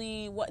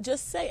quietly.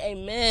 Just say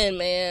amen,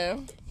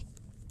 man.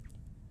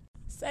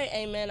 Say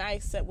amen. I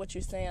accept what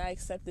you're saying. I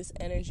accept this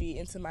energy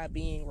into my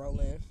being,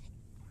 Roland.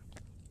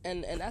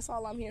 And that's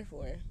all I'm here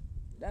for.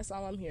 That's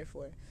all I'm here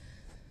for.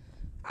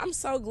 I'm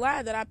so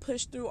glad that I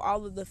pushed through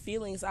all of the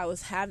feelings I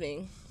was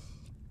having.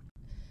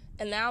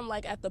 And now I'm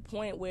like at the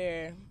point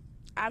where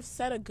I've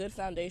set a good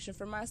foundation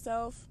for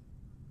myself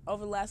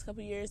over the last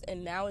couple of years.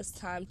 And now it's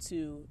time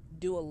to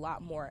do a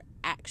lot more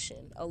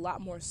action, a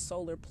lot more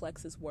solar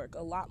plexus work,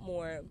 a lot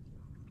more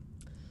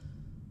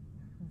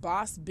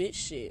boss bitch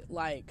shit.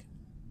 Like,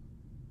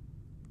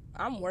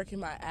 I'm working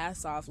my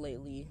ass off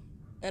lately.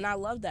 And I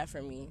love that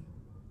for me.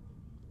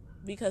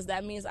 Because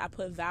that means I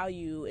put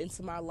value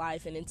into my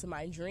life and into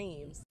my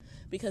dreams.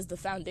 Because the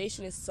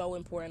foundation is so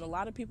important. A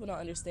lot of people don't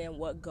understand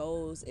what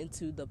goes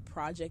into the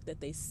project that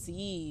they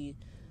see.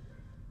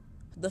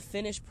 The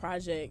finished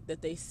project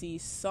that they see.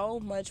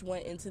 So much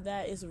went into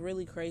that. It's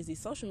really crazy.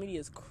 Social media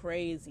is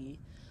crazy.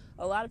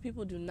 A lot of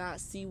people do not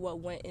see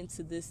what went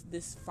into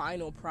this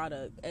final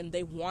product. And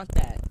they want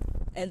that.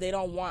 And they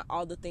don't want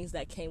all the things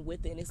that came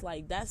with it. And it's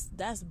like, that's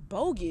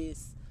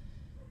bogus.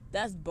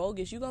 That's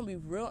bogus. You're going to be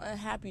real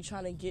unhappy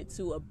trying to get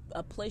to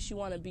a place you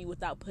want to be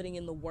without putting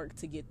in the work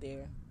to get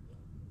there.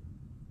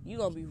 You're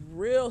going to be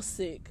real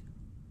sick.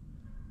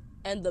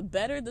 And the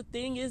better the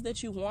thing is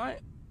that you want,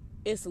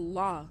 it's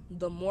law.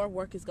 The more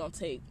work it's going to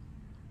take.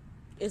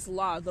 It's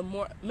law. The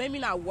more, maybe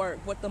not work,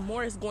 but the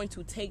more it's going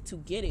to take to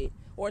get it.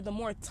 Or the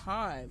more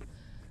time.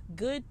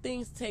 Good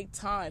things take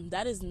time.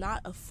 That is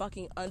not a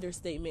fucking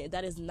understatement.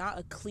 That is not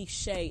a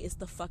cliche. It's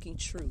the fucking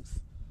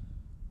truth.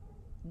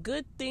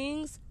 Good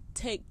things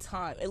take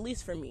time, at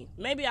least for me.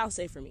 Maybe I'll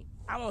say for me.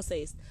 I won't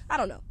say it's, I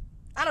don't know.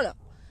 I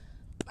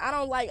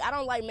don't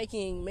like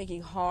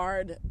making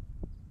hard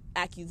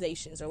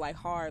accusations or like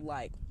hard,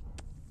 like,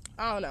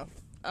 I don't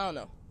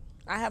know.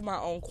 I have my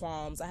own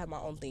qualms. I have my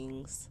own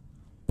things.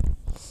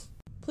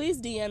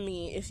 Please DM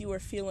me if you were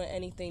feeling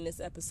anything this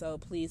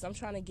episode, please. I'm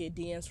trying to get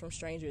DMs from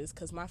strangers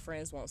because my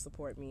friends won't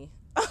support me.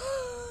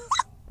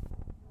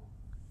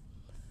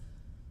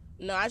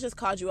 No, I just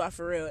called you out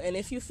for real. And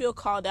if you feel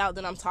called out,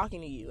 then I'm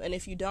talking to you. And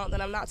if you don't,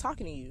 then I'm not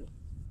talking to you.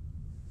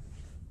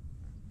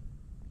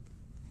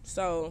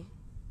 So,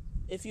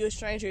 if you're a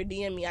stranger,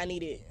 DM me. I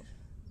need it.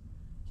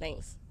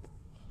 Thanks.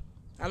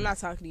 I'm not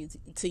talking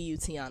to you,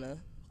 Tiana.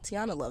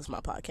 Tiana loves my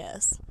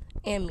podcast.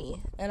 And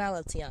me. And I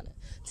love Tiana.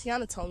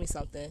 Tiana told me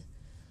something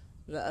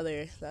the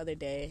other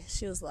day.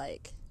 She was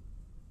like,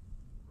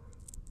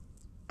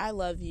 I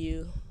love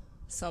you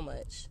so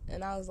much.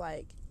 And I was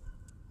like,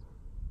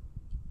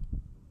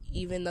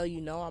 even though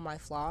you know all my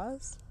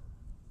flaws?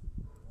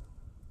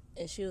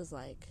 And she was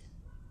like,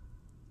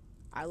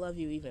 I love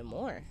you even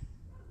more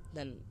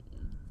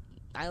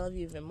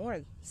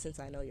since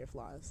I know your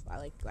flaws.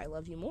 I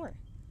love you more.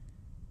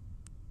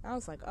 I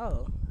was like,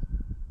 oh,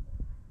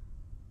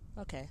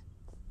 okay.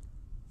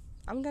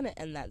 I'm gonna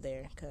end that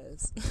there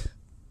because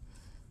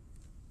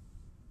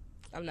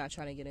I'm not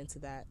trying to get into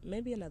that.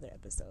 Maybe another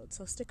episode,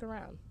 so stick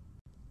around.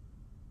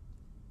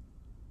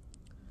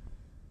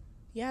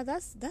 Yeah,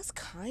 that's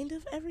kind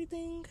of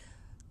everything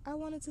I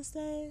wanted to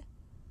say.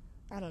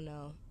 I don't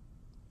know.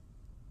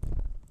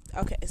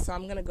 Okay, so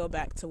I'm going to go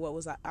back to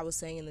what I was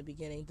saying in the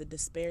beginning, the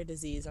despair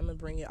disease. I'm going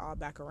to bring it all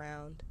back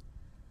around.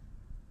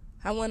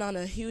 I went on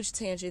a huge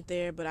tangent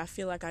there, but I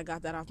feel like I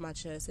got that off my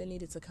chest. It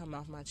needed to come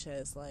off my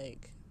chest.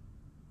 Like,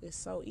 it's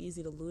so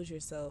easy to lose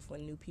yourself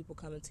when new people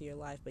come into your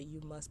life, but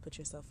you must put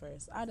yourself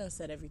first. I done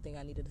said everything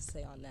I needed to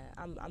say on that.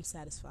 I'm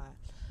satisfied.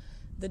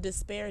 The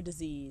despair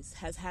disease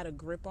has had a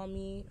grip on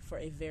me for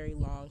a very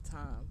long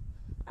time.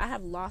 I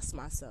have lost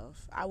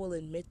myself. I will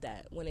admit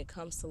that when it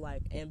comes to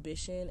like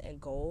ambition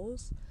and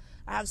goals.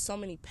 I have so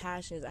many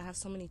passions. I have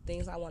so many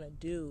things I want to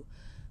do,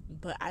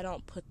 but I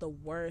don't put the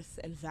worth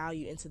and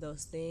value into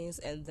those things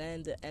and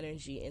then the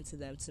energy into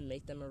them to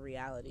make them a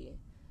reality.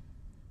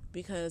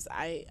 Because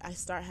I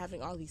start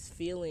having all these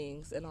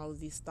feelings and all of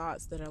these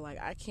thoughts that are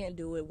like, I can't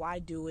do it. Why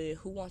do it?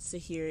 Who wants to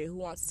hear it? Who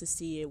wants to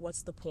see it?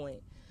 What's the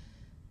point?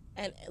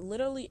 And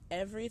literally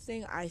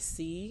everything I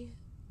see,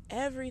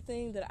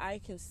 everything that I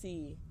can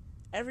see,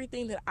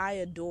 everything that I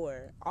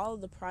adore, all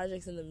of the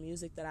projects and the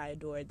music that I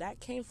adore,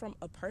 that came from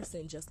a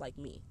person just like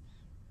me.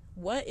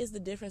 What is the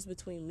difference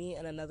between me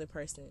and another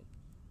person?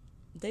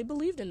 They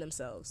believed in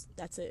themselves.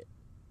 That's it.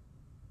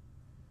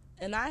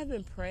 And I have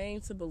been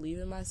praying to believe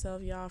in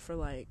myself, y'all, for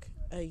like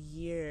a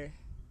year.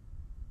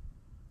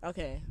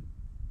 Okay.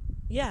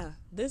 Yeah,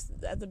 this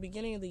at the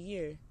beginning of the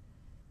year.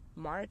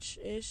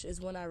 March-ish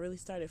is when I really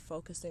started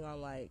focusing on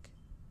like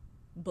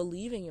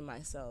believing in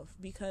myself,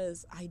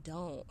 because I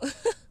don't.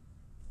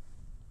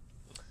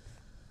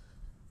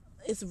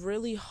 It's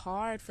really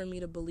hard for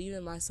me to believe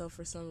in myself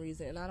for some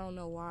reason, and I don't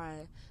know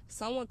why.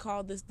 Someone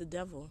called this the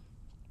devil,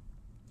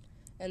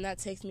 and that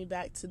takes me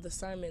back to the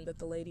sermon that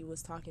the lady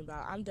was talking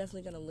about. I'm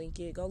definitely going to link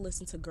it. Go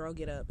listen to Girl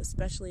Get Up,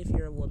 especially if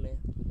you're a woman.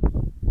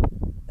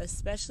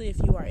 Especially if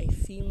you are a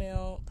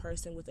female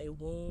person with a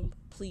womb,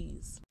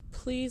 please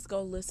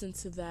go listen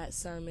to that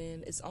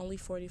sermon. It's only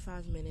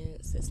 45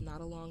 minutes. It's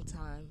not a long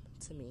time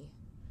to me.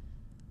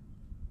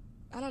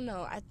 I don't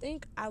know. I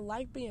think I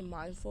like being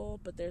mindful,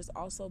 but there's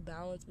also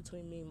balance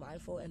between being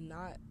mindful and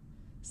not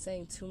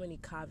saying too many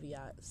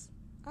caveats.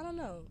 I don't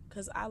know,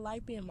 because I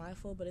like being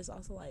mindful, but it's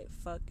also like,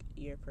 fuck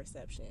your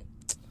perception.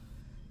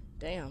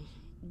 Damn.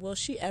 Will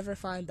she ever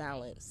find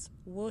balance?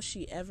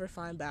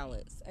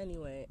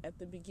 Anyway, at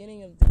the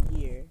beginning of the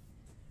year,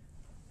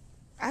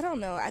 I don't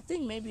know. I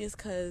think maybe it's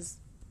because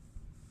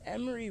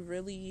Emory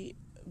really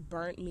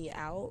burnt me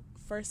out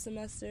first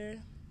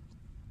semester,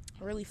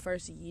 really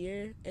first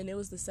year, and it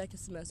was the second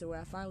semester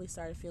where I finally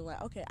started feeling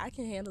like, okay, I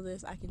can handle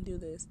this, I can do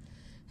this.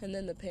 And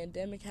then the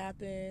pandemic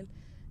happened,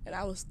 and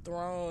I was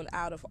thrown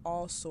out of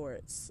all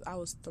sorts. I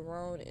was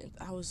thrown.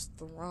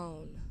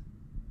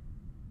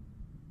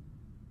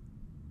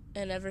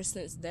 And ever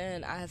since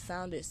then, I have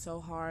found it so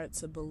hard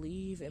to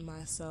believe in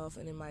myself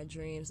and in my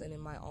dreams and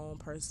in my own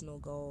personal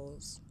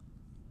goals.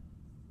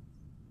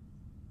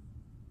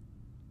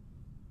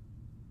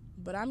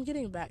 But I'm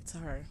getting back to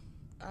her.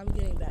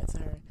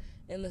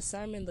 In the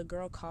sermon, the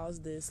girl calls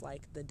this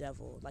like the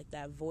devil, like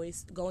that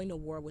voice going to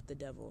war with the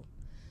devil.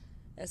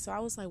 And so I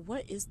was like,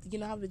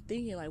 I've been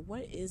thinking, like,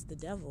 what is the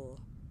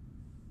devil?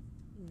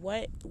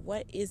 What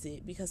is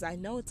it? Because I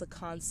know it's a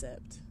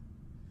concept.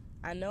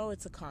 And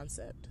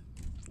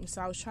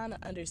so I was trying to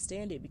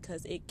understand it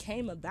because it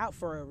came about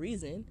for a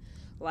reason.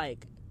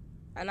 Like,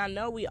 and I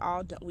know we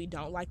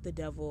don't like the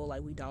devil,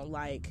 like we don't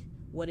like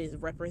what it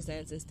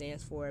represents and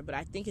stands for, but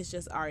I think it's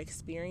just our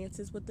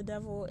experiences with the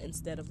devil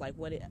instead of like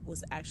what it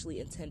was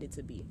actually intended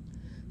to be.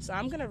 So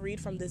I'm going to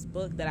read from this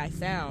book that I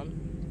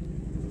found.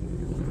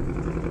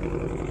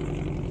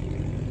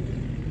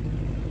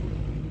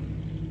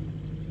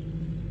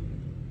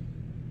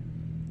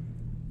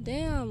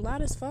 Damn,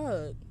 loud as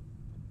fuck.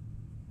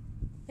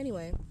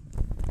 Anyway,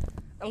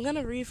 I'm going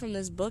to read from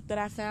this book that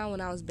I found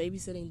when I was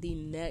babysitting the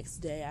next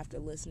day after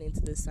listening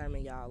to this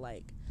sermon, y'all.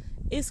 Like,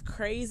 it's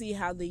crazy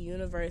how the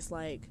universe,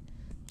 like,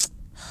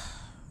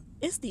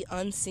 it's the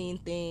unseen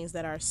things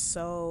that are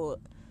so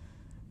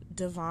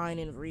divine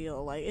and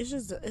real. Like,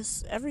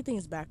 it's everything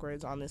is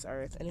backwards on this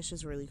earth, and it's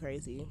just really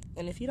crazy.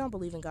 And if you don't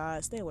believe in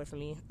God, stay away from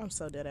me. I'm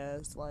so dead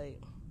ass.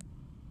 Like,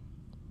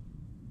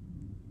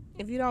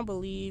 if you don't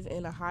believe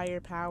in a higher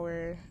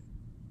power,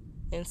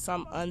 in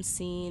some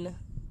unseen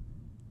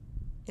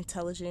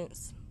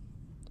intelligence,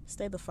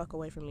 stay the fuck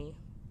away from me.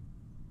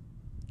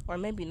 Or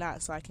maybe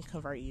not, so I can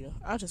convert you.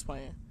 I'm just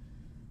playing.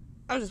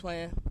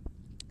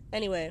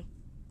 Anyway,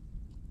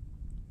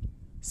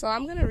 so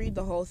I'm going to read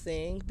the whole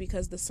thing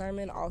because the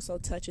sermon also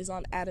touches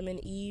on Adam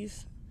and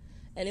Eve.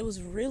 And it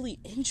was really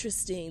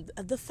interesting.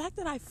 The fact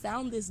that I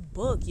found this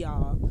book,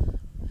 y'all.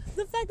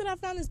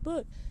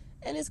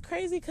 And it's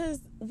crazy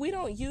because we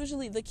don't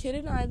usually, the kid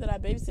and I that I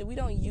babysit, we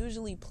don't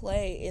usually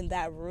play in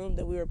that room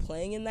that we were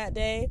playing in that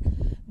day.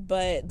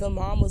 But the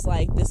mom was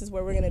like, this is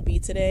where we're going to be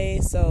today.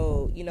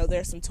 So, you know,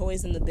 there's some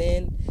toys in the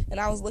bin. And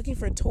I was looking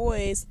for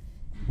toys.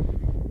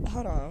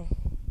 Hold on.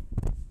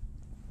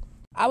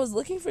 I was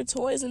looking for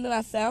toys, and then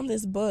I found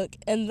this book.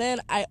 And then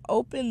I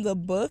opened the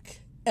book,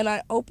 and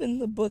I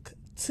opened the book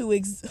to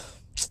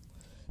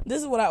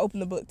this is what I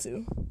opened the book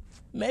to.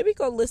 Maybe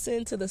go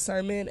listen to the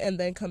sermon and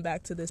then come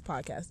back to this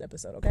podcast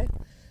episode, okay?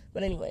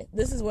 But anyway,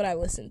 this is what I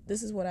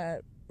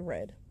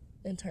read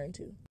and turned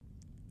to.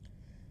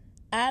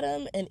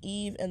 Adam and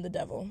Eve and the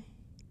devil.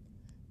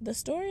 The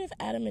story of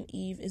Adam and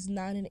Eve is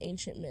not an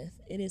ancient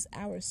myth. It is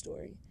our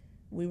story.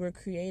 We were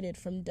created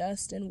from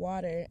dust and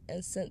water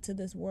and sent to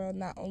this world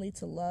not only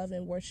to love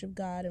and worship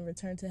God and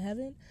return to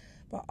heaven,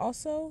 but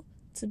also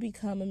to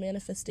become a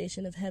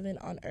manifestation of heaven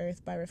on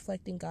earth by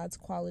reflecting God's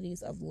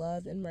qualities of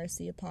love and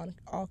mercy upon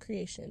all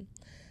creation.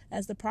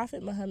 As the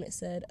Prophet Muhammad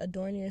said,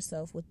 adorn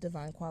yourself with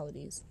divine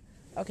qualities.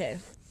 Okay,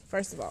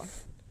 first of all,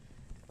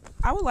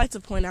 I would like to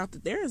point out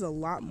that there is a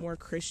lot more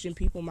Christian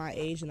people my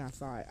age than I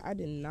thought. I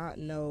did not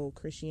know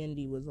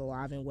Christianity was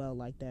alive and well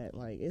like that.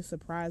 Like, it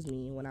surprised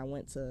me when I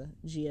went to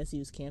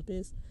GSU's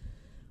campus.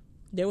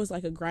 There was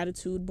like a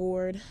gratitude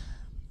board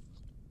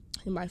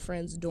in my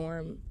friend's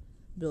dorm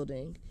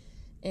building.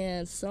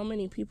 And so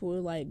many people were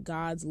like,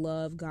 God's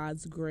love,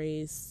 God's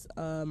grace,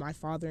 my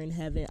Father in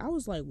heaven. I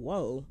was like,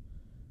 whoa,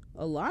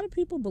 a lot of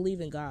people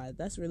believe in God.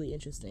 That's really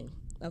interesting.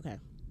 Okay.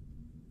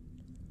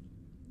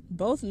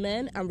 Both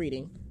men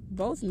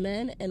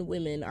and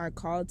women are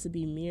called to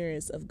be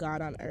mirrors of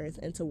God on earth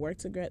and to work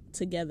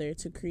together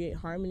to create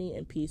harmony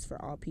and peace for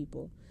all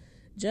people.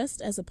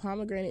 Just as a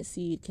pomegranate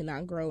seed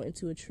cannot grow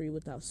into a tree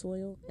without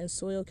soil, and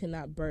soil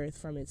cannot birth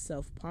from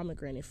itself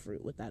pomegranate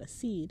fruit without a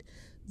seed,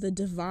 the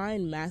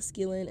divine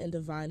masculine and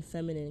divine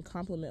feminine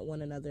complement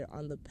one another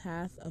on the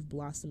path of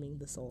blossoming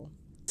the soul.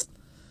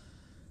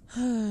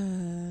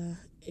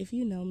 If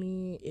you know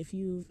me, if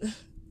you've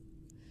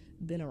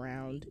been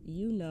around,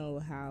 you know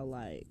how,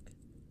 like,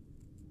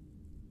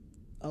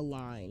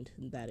 aligned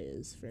that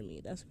is for me.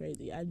 That's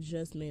crazy. I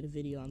just made a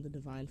video on the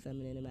divine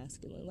feminine and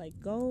masculine. Like,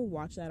 go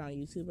watch that on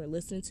YouTube or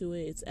listen to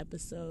it. It's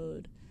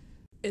episode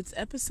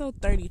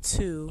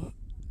 32.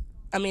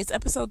 I mean, it's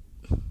episode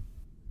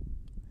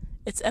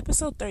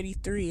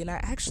 33, and I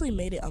actually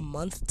made it a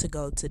month to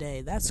go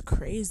today. That's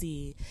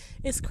crazy.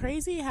 It's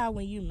crazy how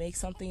when you make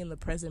something in the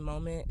present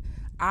moment,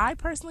 I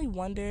personally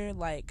wonder,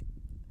 like,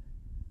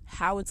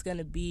 how it's going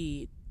to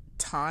be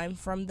time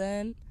from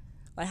then.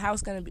 Like, how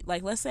it's going to be,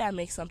 like, let's say I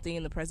make something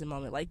in the present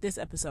moment, like this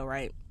episode,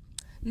 right?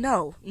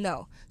 No.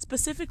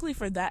 Specifically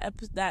for that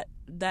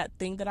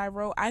thing that I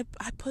wrote, I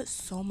put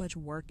so much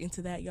work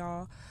into that,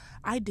 y'all.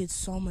 I did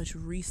so much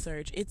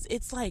research.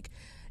 It's like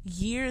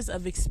years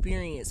of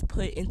experience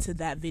put into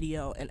that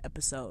video and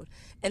episode.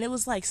 And it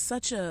was like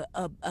such a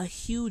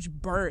huge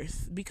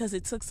birth because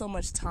it took so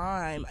much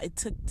time. It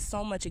took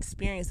so much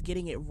experience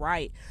getting it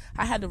right.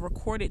 I had to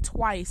record it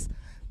twice.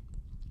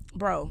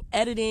 Bro,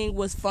 editing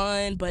was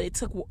fun, but it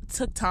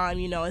took time,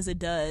 you know, as it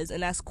does,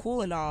 and that's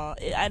cool and all.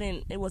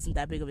 It wasn't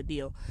that big of a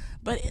deal.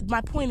 But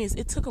my point is,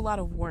 it took a lot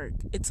of work.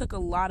 It took a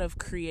lot of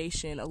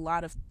creation, a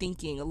lot of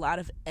thinking, a lot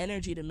of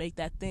energy to make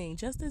that thing,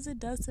 just as it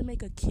does to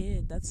make a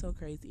kid. That's so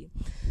crazy.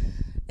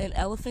 And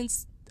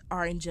elephants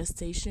are in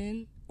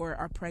gestation or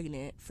are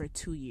pregnant for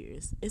 2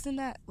 years. Isn't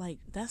that, like,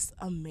 that's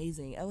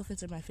amazing.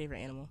 Elephants are my favorite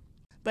animal.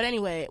 But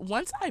anyway,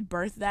 once I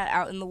birthed that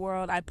out in the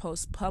world, I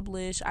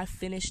published, I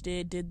finished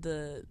it, did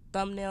the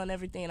thumbnail and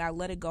everything, and I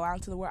let it go out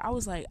into the world. I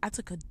was like, I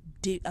took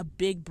a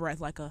big breath,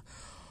 like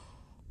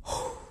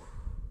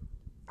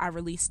I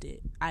released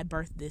it. I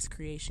birthed this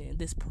creation,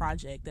 this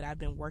project that I've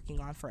been working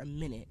on for a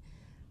minute.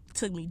 It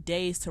took me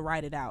days to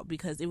write it out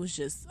because it was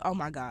just, oh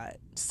my God,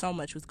 so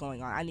much was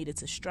going on. I needed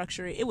to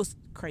structure it. It was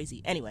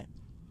crazy. Anyway,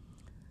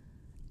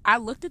 I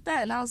looked at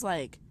that and I was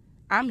like,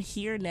 I'm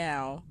here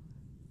now.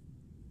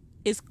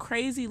 It's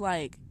crazy,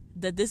 like,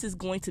 that this is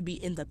going to be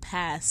in the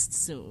past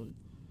soon.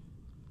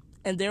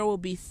 And there will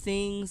be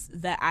things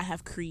that I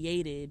have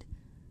created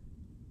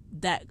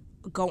that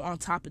go on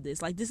top of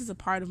this. Like, this is a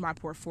part of my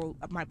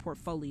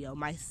portfolio,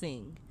 my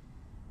thing.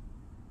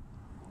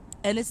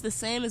 And it's the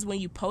same as when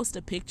you post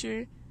a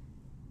picture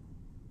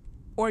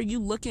or you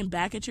looking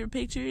back at your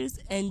pictures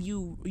and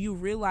you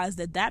realize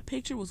that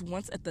picture was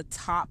once at the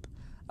top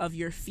of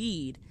your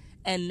feed.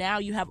 And now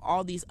you have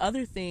all these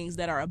other things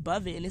that are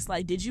above it. And it's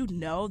like, did you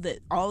know that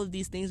all of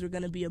these things were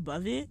going to be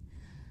above it?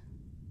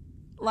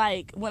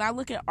 Like, when I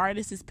look at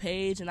artists'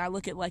 page and I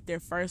look at, like, their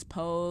first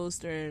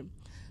post or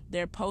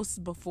their posts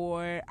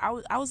before,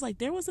 I was like,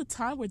 there was a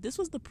time where this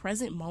was the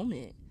present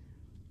moment.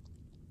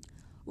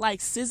 Like,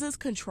 SZA's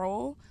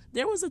Control,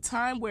 there was a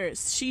time where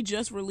she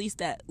just released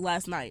that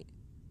last night.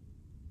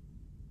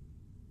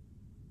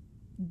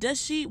 Was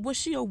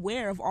she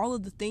aware of all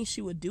of the things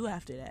she would do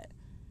after that?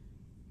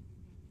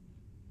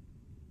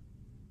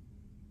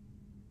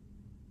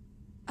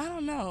 I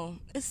don't know.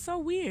 It's so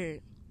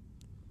weird.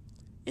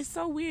 It's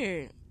so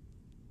weird.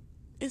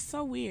 It's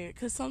so weird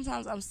because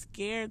sometimes I'm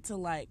scared to,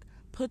 like,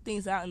 put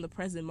things out in the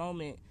present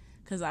moment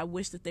because I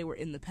wish that they were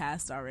in the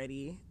past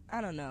already.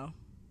 I don't know.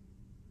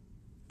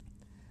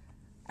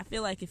 I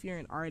feel like if you're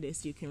an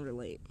artist, you can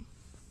relate.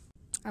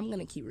 I'm going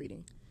to keep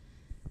reading.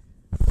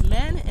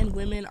 Men and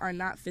women are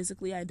not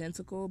physically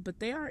identical, but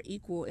they are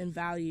equal in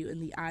value in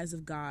the eyes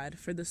of God,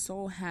 for the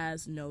soul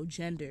has no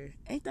gender.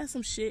 Ain't that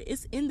some shit?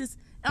 It's in this.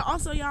 And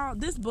also, y'all,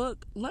 this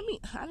book, I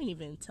didn't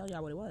even tell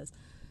y'all what it was.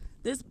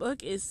 This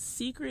book is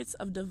Secrets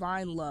of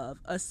Divine Love,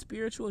 a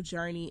spiritual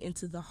journey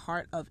into the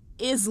heart of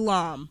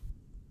Islam.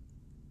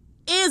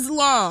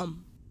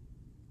 Islam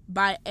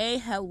by A.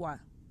 Helwa.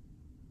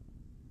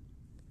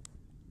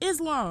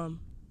 Islam.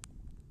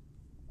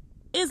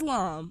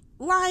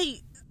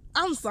 Like,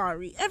 I'm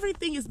sorry.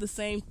 Everything is the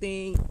same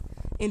thing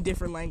in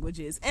different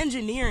languages.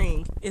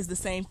 Engineering is the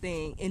same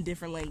thing in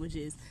different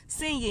languages.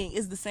 Singing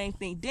is the same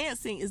thing.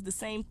 Dancing is the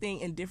same thing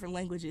in different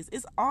languages.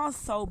 It's all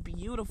so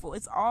beautiful.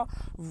 It's all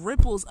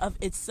ripples of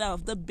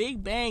itself. The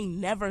Big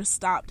Bang never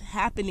stopped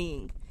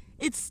happening.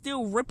 It's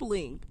still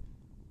rippling.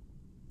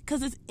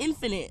 Because it's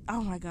infinite.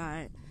 Oh my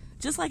God.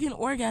 Just like an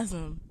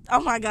orgasm.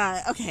 Oh my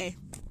God. Okay.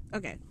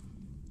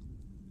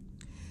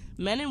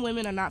 Men and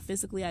women are not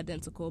physically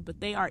identical, but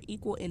they are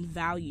equal in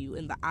value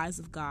in the eyes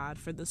of God,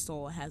 for the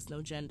soul has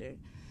no gender.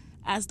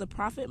 As the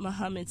Prophet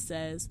Muhammad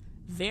says,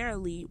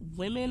 verily,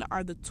 women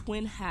are the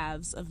twin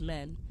halves of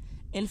men.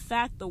 In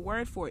fact, the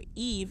word for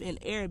Eve in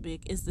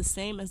Arabic is the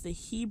same as the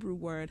Hebrew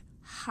word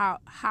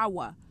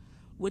Hawa,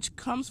 which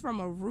comes from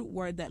a root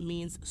word that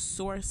means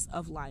source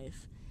of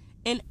life.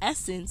 In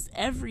essence,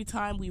 every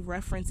time we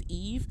reference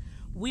Eve,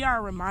 we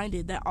are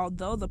reminded that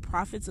although the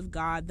prophets of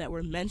God that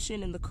were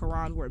mentioned in the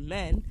Quran were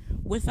men,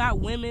 without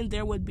women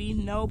there would be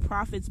no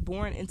prophets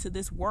born into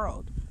this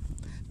world.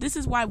 This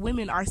is why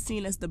women are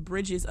seen as the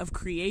bridges of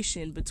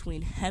creation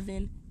between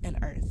heaven and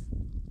earth.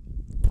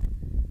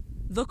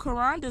 The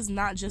Quran does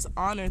not just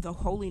honor the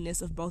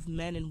holiness of both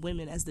men and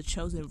women as the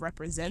chosen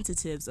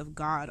representatives of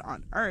God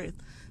on earth,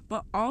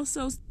 but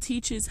also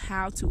teaches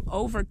how to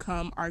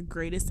overcome our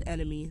greatest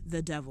enemy,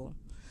 the devil.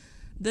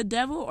 The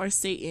devil, or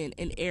Satan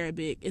in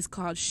Arabic, is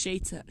called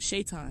shaitan,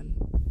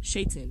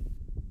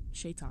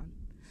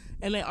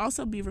 and may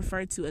also be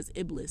referred to as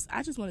Iblis.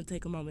 I just want to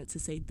take a moment to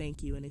say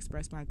thank you and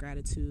express my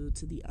gratitude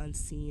to the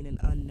unseen and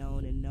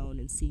unknown and known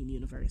and seen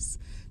universe.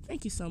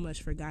 Thank you so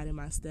much for guiding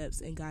my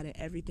steps and guiding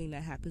everything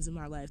that happens in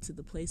my life to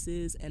the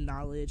places and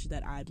knowledge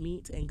that I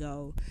meet and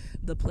go,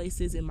 the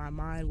places in my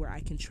mind where I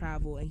can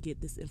travel and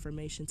get this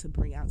information to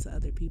bring out to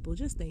other people.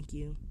 Just thank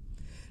you.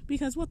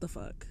 Because what the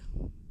fuck?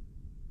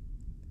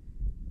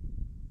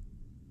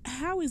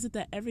 How is it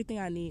that everything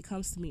I need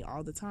comes to me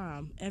all the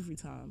time, every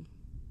time?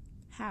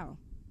 How?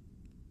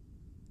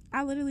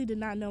 I literally did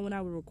not know when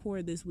I would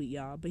record this week,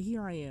 y'all, but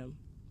here I am.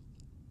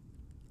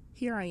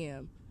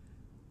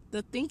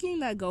 The thinking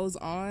that goes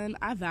on,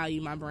 I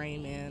value my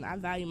brain, man. I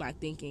value my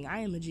thinking. I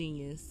am a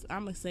genius.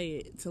 I'm going to say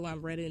it till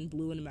I'm red and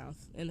blue in the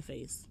mouth, in the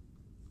face.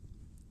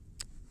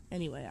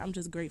 Anyway, I'm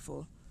just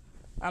grateful.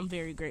 I'm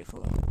very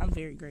grateful.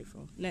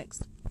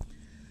 Next.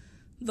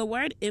 The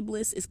word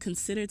Iblis is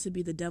considered to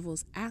be the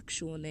devil's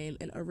actual name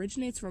and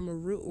originates from a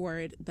root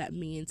word that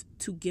means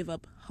to give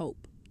up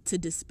hope, to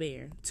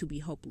despair, to be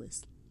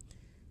hopeless.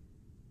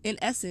 In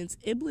essence,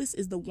 Iblis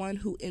is the one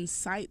who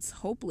incites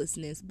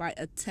hopelessness by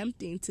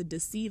attempting to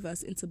deceive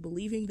us into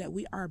believing that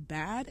we are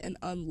bad and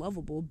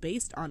unlovable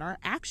based on our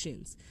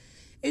actions.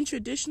 In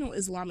traditional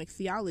Islamic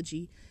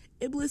theology,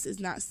 Iblis is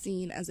not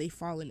seen as a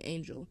fallen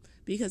angel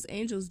because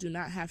angels do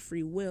not have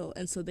free will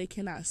and so they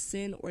cannot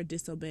sin or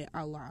disobey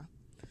Allah.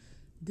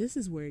 This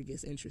is where it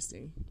gets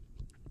interesting.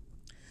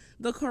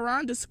 The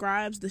Quran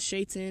describes the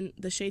shaitan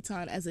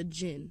as a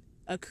jinn,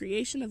 a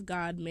creation of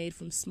God made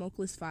from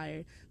smokeless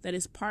fire that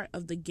is part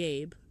of the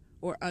Gaib,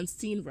 or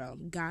unseen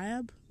realm.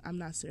 Gaib? I'm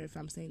not sure if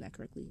I'm saying that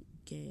correctly.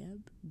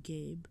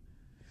 Gaib.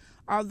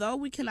 Although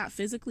we cannot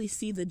physically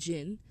see the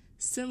jinn,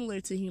 similar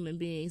to human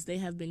beings, they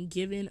have been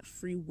given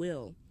free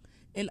will.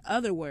 In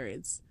other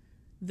words,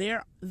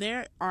 there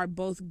are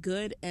both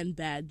good and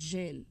bad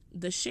jinn.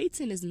 The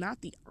shaitan is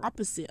not the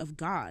opposite of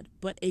God,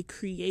 but a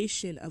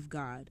creation of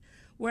God.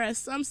 Whereas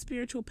some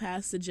spiritual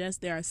paths suggest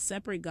there are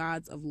separate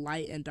gods of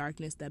light and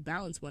darkness that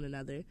balance one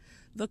another,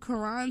 the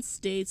Quran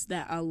states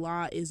that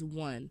Allah is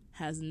one,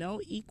 has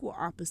no equal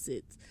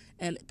opposites,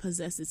 and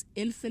possesses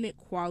infinite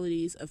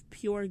qualities of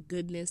pure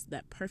goodness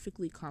that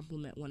perfectly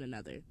complement one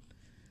another.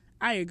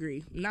 I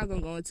agree. I'm not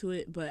going to go into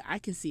it, but I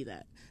can see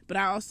that. But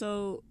I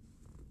also,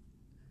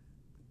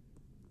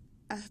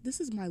 this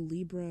is my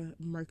Libra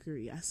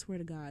Mercury, I swear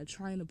to God,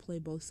 trying to play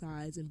both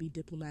sides and be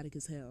diplomatic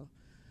as hell.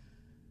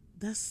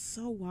 That's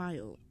so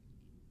wild.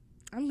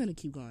 I'm going to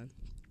keep going.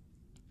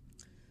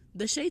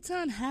 The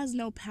shaitan has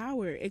no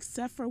power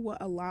except for what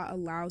Allah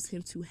allows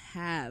him to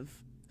have.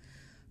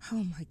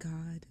 Oh my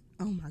God.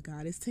 Oh my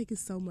God. It's taking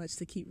so much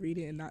to keep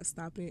reading and not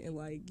stopping and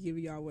like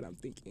giving y'all what I'm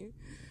thinking.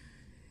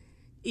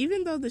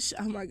 Even though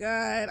oh my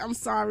God, I'm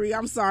sorry.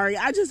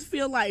 I just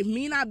feel like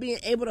me not being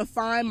able to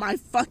find me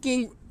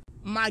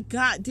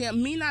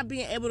not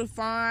being able to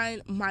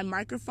find my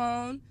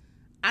microphone.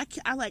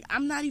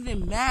 I'm not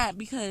even mad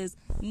because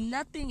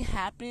nothing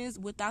happens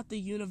without the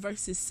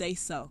universe's say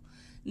so.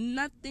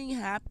 Nothing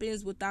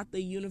happens without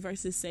the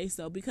universe's say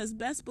so, because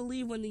best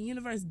believe when the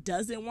universe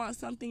doesn't want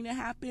something to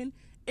happen,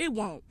 it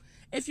won't.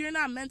 If you're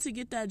not meant to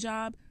get that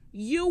job,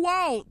 you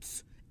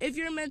won't. If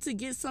you're meant to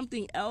get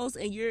something else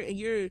and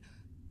you're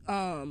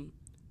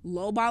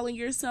lowballing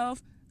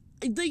yourself,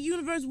 the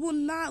universe will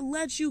not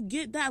let you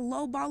get that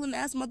lowballing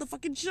ass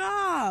motherfucking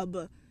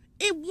job.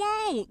 It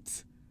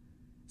won't.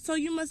 So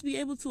you must be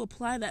able to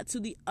apply that to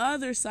the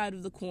other side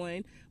of the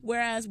coin,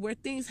 whereas where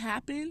things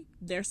happen,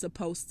 they're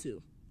supposed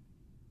to.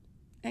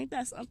 Ain't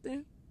that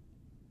something?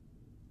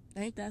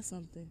 Ain't that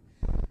something?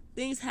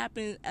 Things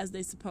happen as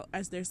they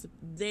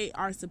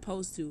are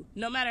supposed to.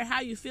 No matter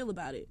how you feel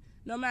about it.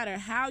 No matter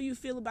how you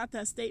feel about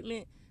that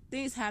statement,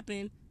 things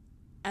happen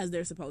as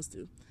they're supposed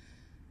to.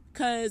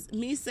 Cause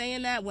me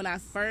saying that when I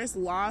first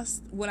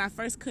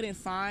couldn't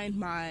find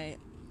my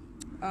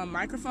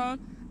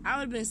microphone,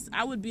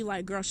 I would be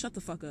like, girl, shut the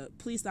fuck up.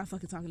 Please stop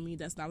fucking talking to me.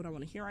 That's not what I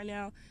want to hear right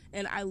now.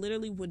 And I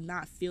literally would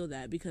not feel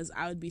that because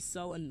I would be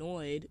so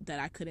annoyed that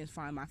I couldn't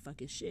find my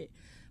fucking shit.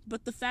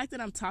 But the fact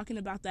that I'm talking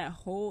about that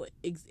whole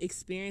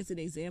experience and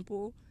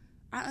example,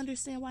 I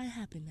understand why it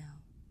happened now.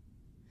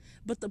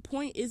 But the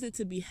point isn't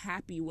to be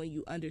happy when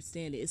you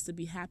understand it. It's to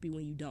be happy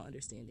when you don't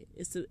understand it.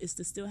 It's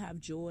to still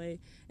have joy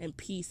and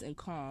peace and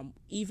calm,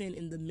 even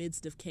in the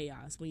midst of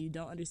chaos. When you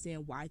don't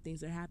understand why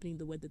things are happening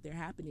the way that they're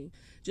happening,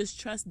 just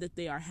trust that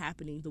they are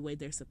happening the way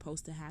they're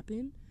supposed to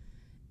happen,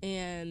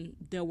 and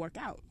they'll work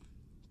out.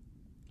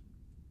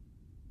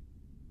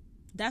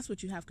 That's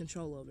what you have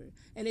control over.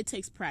 And it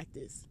takes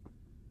practice.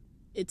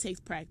 It takes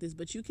practice,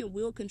 but you can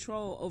will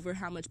control over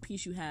how much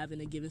peace you have in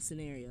a given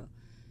scenario.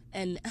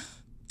 And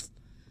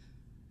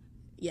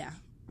yeah.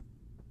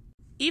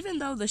 Even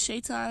though the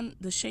shaitan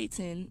is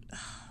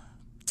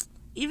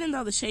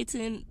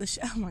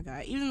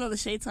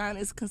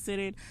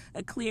considered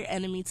a clear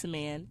enemy to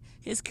man,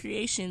 his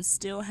creation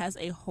still has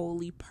a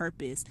holy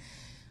purpose.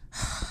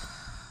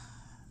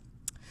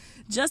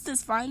 Just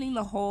as finding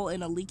the hole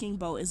in a leaking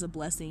boat is a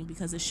blessing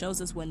because it shows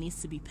us what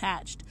needs to be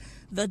patched,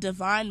 the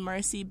divine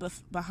mercy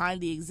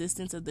behind the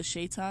existence of the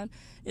shaitan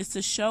is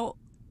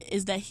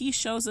that he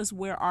shows us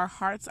where our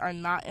hearts are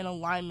not in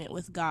alignment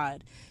with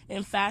God.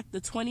 In fact,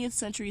 the 20th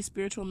century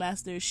spiritual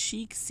master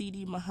Sheikh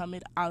Sidi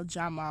Muhammad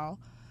al-Jamal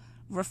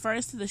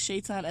refers to the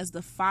shaitan as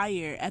the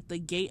fire at the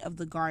gate of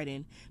the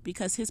garden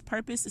because his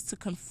purpose is to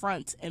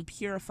confront and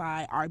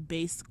purify our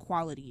base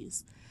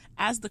qualities.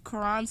 As the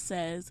Quran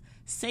says,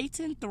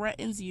 Satan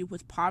threatens you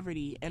with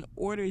poverty and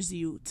orders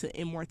you to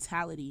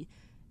immorality,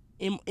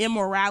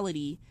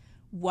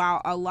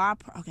 while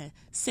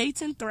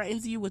Satan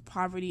threatens you with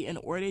poverty and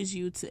orders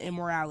you to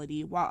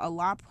immorality, while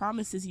Allah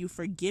promises you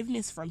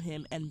forgiveness from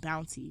him and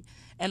bounty.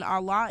 And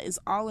Allah is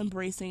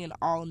all-embracing and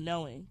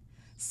all-knowing.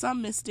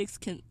 Some mystics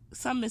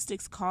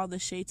call the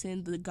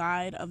shaitan the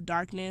guide of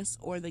darkness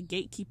or the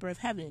gatekeeper of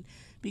heaven,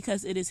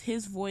 because it is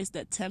his voice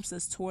that tempts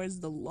us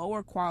towards the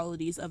lower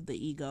qualities of the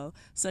ego,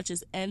 such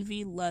as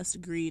envy, lust,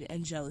 greed,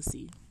 and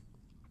jealousy.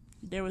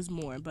 There was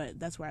more, but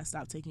that's where I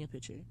stopped taking a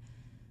picture.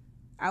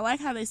 I like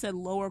how they said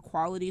lower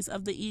qualities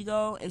of the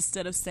ego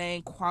instead of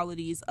saying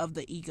qualities of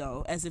the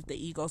ego, as if the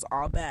ego's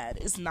all bad.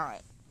 It's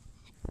not.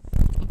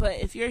 But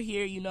if you're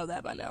here, you know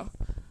that by now.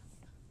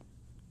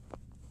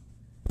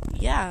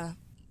 Yeah.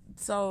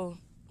 So,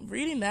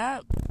 reading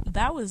that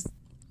was,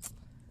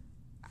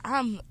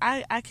 I'm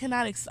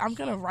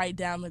gonna write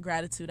down the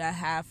gratitude I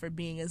have for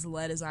being as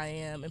led as I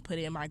am and put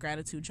it in my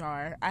gratitude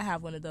jar. I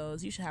have one of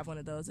those. You should have one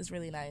of those. It's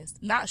really nice.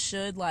 Not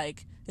should,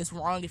 like, it's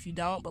wrong if you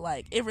don't, but,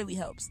 like, it really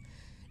helps.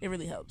 It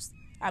really helps.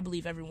 I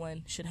believe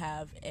everyone should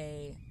have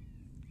a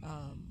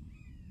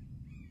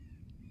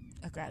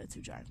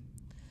gratitude jar.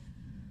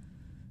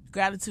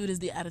 Gratitude is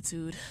the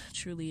attitude. It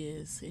truly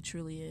is. It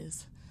truly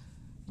is.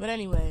 But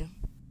anyway,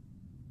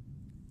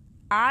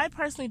 I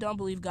personally don't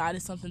believe God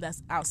is something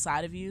that's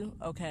outside of you,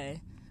 okay?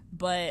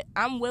 But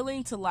I'm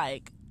willing to,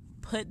 like,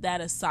 put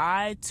that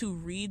aside to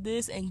read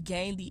this and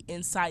gain the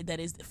insight that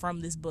is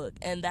from this book.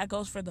 And that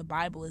goes for the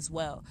Bible as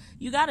well.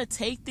 You gotta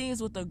take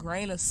things with a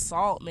grain of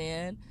salt,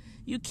 man.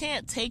 You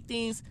can't take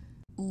things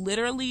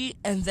literally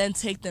and then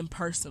take them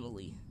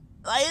personally.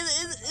 Like,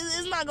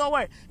 it's not gonna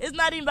work. It's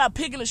not even about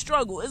picking a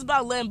struggle. It's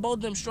about letting both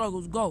them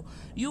struggles go.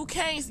 You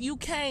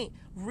can't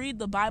read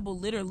the Bible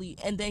literally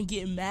and then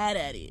get mad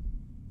at it.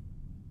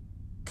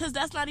 because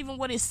that's not even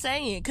what it's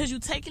saying, because you're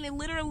taking it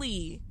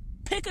literally.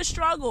 Pick a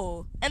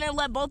struggle and then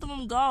let both of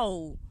them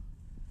go.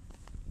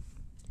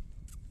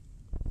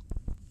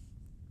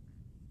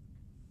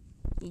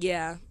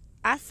 Yeah,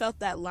 I felt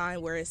that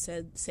line where it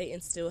said Satan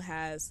still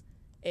has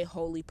a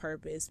holy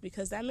purpose,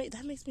 because that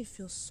makes me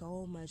feel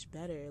so much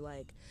better.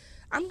 Like,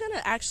 I'm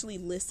gonna actually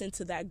listen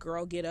to that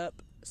Girl Get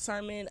Up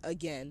sermon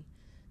again,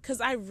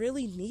 because I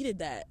really needed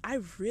that. I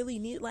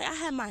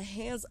had my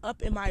hands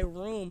up in my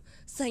room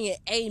saying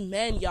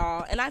amen,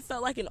 y'all, and I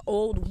felt like an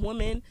old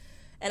woman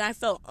and I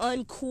felt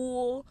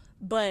uncool.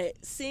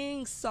 But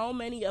seeing so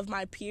many of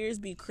my peers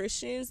be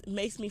Christians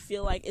makes me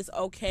feel like it's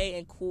okay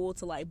and cool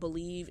to like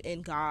believe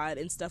in God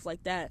and stuff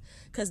like that,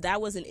 because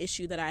that was an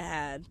issue that I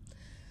had.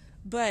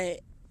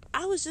 But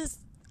I was just,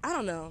 I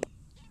don't know.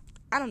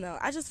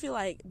 I just feel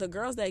like the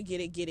girls that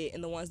get it,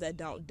 and the ones that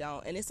don't.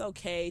 And it's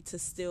okay to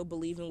still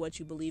believe in what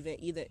you believe in.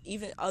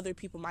 Even other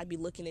people might be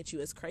looking at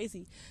you as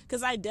crazy.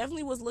 Because I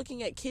definitely was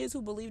looking at kids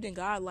who believed in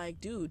God like,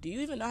 dude, do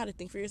you even know how to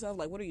think for yourself?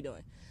 Like, what are you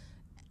doing?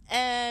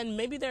 And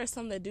maybe there are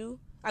some that do.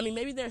 I mean,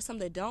 maybe there are some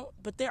that don't,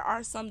 but there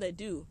are some that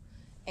do.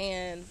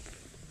 And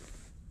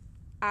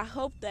I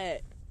hope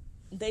that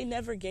they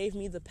never gave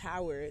me the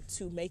power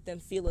to make them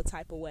feel a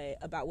type of way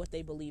about what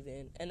they believe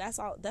in. And that's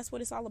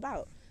what it's all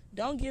about.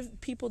 Don't give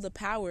people the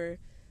power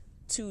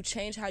to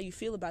change how you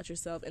feel about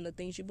yourself and the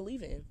things you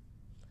believe in.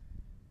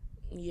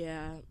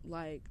 Yeah,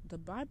 like the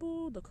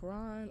Bible, the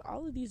Quran,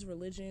 all of these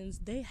religions,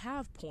 they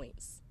have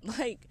points.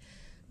 Like,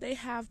 they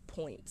have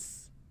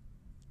points.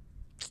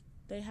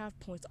 They have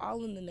points,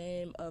 all in the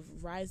name of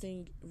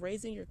raising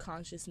your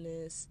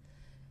consciousness,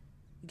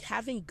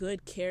 having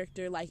good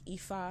character, like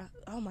Ifa.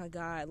 Oh my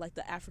God, like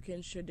the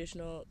African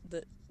traditional,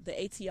 the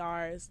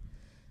ATRs.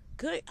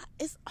 Good.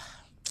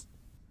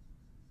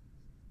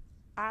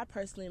 I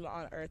personally am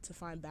on earth to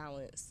find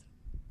balance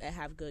and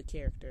have good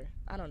character.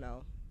 I don't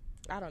know.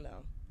 I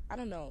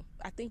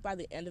think by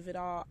the end of it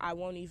all, I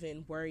won't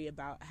even worry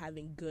about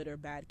having good or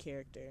bad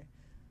character.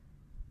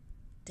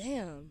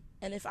 Damn.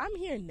 And if I'm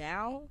here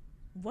now,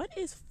 what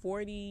is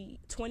 20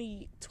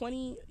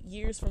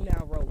 years from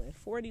now Roland,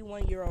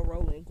 41-year-old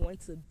Roland, going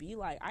to be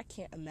like? I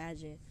can't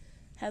imagine.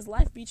 Has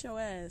life beat your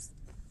ass?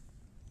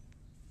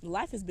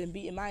 Life has been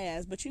beating my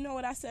ass. But you know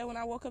what I said when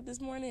I woke up this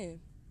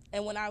morning?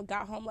 And when I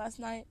got home last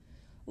night?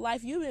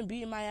 Life, you've been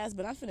beating my ass,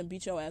 but I'm finna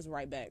beat your ass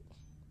right back.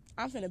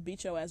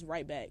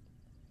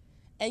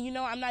 And you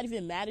know, I'm not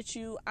even mad at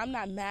you. I'm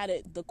not mad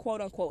at the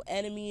quote-unquote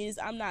enemies.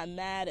 I'm not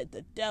mad at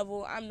the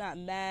devil. I'm not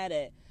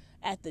mad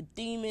at the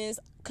demons,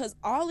 because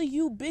all of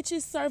you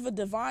bitches serve a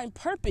divine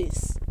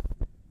purpose.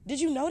 Did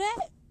you know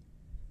that?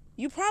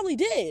 You probably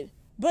did.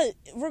 But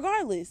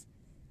regardless,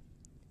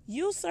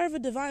 you serve a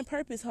divine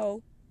purpose,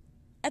 ho.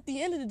 At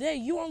the end of the day,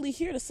 you only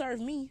here to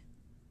serve me.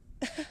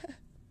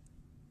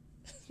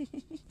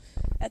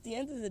 At the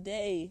end of the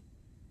day,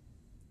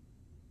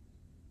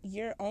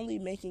 you're only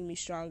making me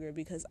stronger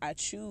because I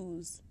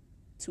choose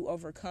to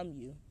overcome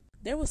you.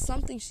 There was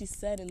something she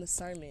said in the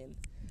sermon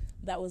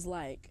that was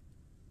like,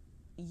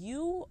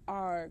 you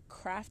are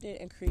crafted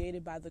and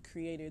created by the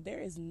Creator. There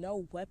is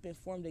no weapon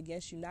formed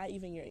against you, not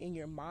even in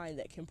your mind,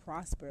 that can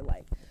prosper.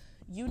 Like,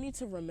 you need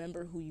to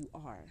remember who you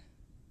are.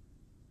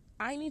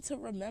 I need to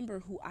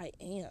remember who I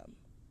am.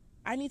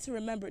 I need to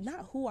remember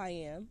not who I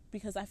am,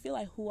 because I feel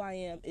like who I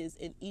am is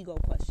an ego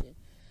question.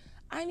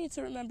 I need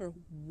to remember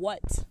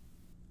what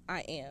I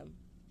am.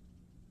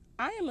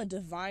 I am a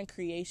divine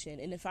creation,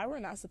 and if I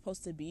were not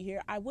supposed to be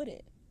here, I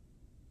wouldn't.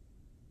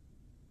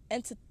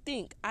 And to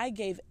think I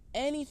gave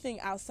anything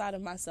outside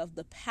of myself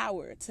the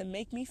power to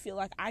make me feel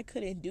like I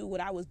couldn't do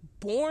what I was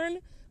born,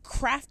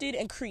 crafted,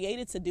 and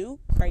created to do.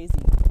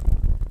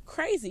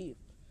 Crazy.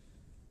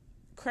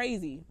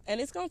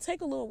 And it's going to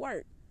take a little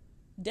work.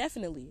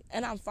 Definitely.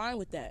 And I'm fine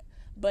with that.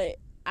 But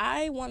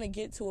I want to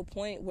get to a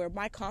point where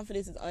my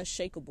confidence is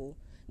unshakable.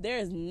 There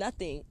is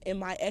nothing in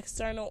my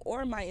external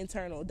or my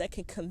internal that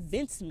can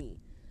convince me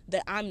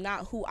that I'm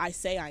not who I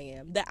say I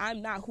am, that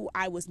I'm not who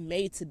I was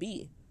made to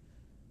be.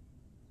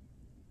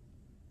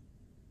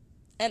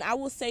 And I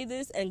will say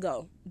this and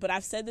go, but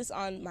I've said this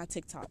on my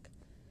TikTok.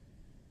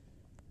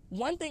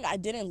 One thing I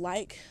didn't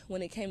like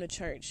when it came to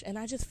church, and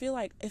I just feel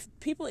like if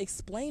people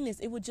explain this,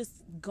 it would just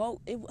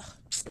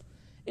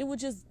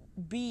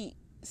be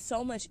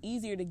so much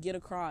easier to get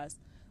across.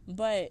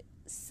 But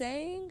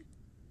saying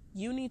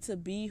you need to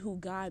be who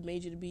God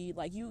made you to be,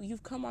 like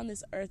you've come on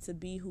this earth to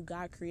be who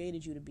God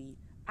created you to be.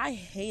 I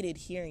hated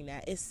hearing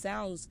that. It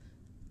sounds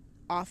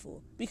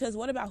awful, because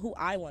what about who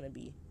I want to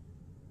be?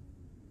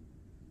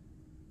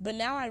 But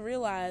now I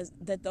realize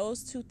that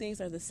those two things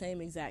are the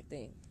same exact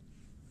thing.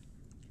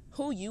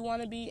 Who you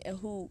want to be and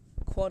who,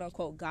 quote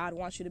unquote, God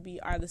wants you to be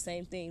are the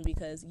same thing,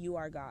 because you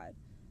are God.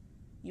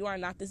 You are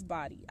not this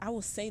body. I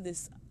will say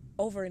this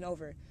over and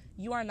over.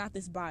 You are not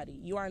this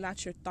body. You are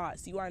not your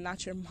thoughts. You are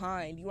not your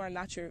mind. You are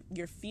not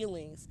your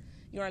feelings.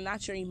 You are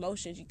not your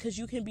emotions, because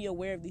you can be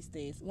aware of these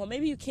things. Well,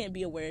 maybe you can't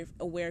be aware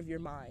of your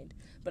mind,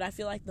 but I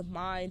feel like the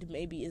mind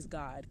maybe is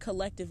God.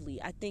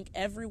 Collectively, I think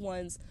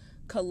everyone's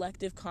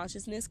collective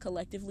consciousness,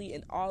 collectively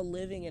in all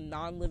living and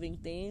non-living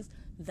things,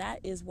 That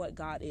is what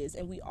God is.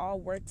 And we all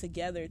work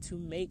together to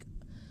make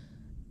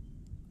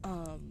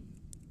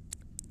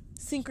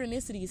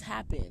synchronicities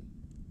happen.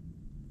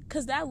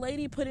 Because that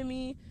lady putting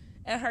me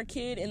and her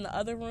kid in the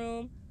other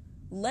room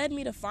led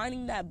me to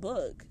finding that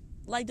book.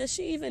 Like, does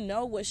she even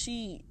know what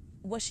she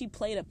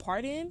played a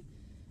part in?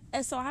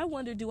 And so I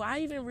wonder, do I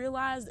even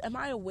realize, am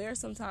I aware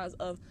sometimes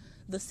of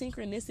the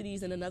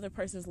synchronicities in another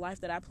person's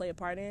life that I play a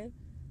part in?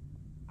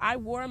 I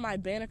wore my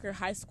Banneker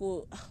High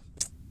School,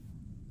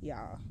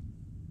 y'all.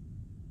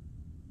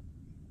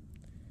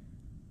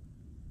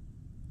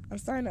 I'm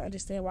starting to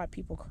understand why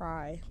people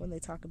cry when they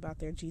talk about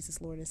their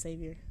Jesus, Lord, and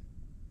Savior,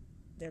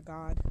 their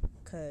God,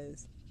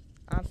 because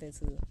I'm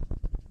finna.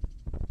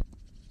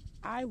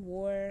 I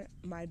wore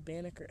my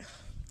Banneker,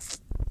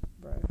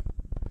 bro.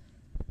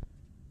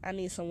 I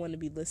need someone to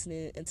be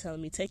listening and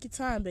telling me, take your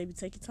time, baby,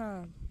 take your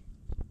time.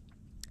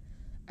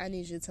 I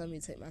need you to tell me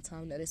to take my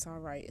time, that it's all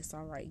right,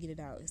 get it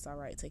out, it's all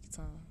right, take your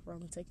time.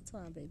 Roland, take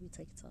your time, baby,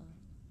 take your time.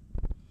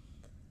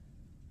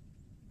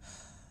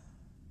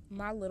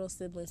 My little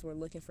siblings were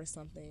looking for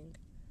something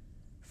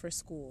for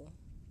school,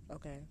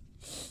 okay?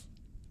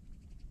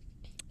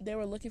 They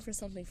were looking for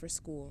something for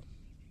school.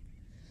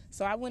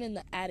 So I went in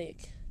the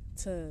attic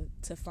to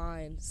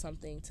find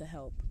something to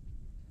help.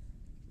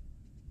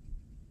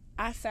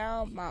 I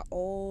found my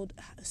old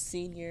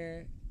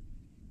senior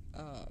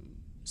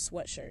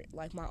sweatshirt,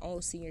 like my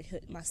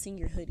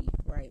senior hoodie,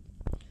 right?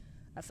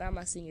 I found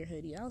my senior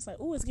hoodie. I was like,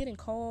 "Ooh, it's getting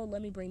cold.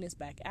 Let me bring this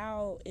back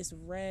out. It's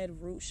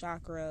red, root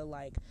chakra.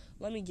 Like,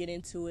 let me get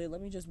into it.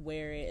 Let me just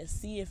wear it and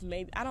see if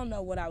maybe," I don't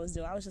know what I was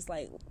doing. I was just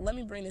like, let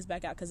me bring this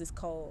back out because it's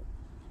cold.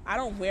 I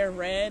don't wear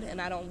red and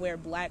I don't wear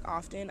black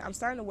often. I'm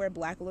starting to wear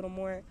black a little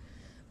more,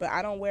 but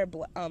I don't wear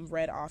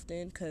red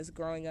often because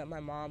growing up, my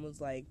mom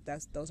was like,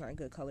 those aren't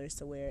good colors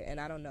to wear.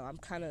 And I don't know. I'm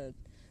kind of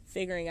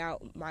figuring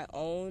out my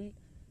own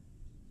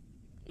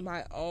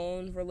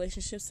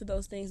relationships to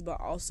those things, but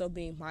also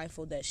being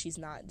mindful that she's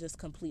not just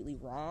completely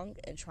wrong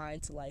and trying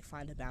to like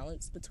find a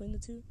balance between the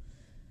two.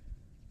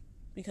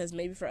 Because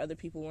maybe for other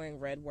people wearing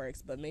red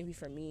works, but maybe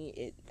for me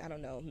it, I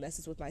don't know,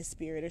 messes with my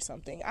spirit or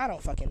something. I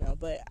don't fucking know,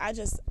 but I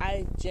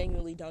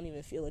genuinely don't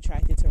even feel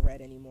attracted to red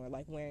anymore,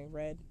 like wearing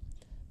red.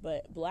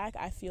 But black,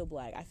 I feel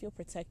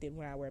protected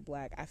when I wear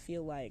black. I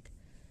feel like,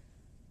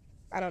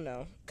 I don't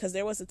know, because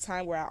there was a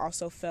time where I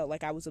also felt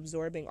like I was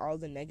absorbing all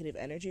the negative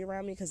energy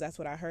around me because that's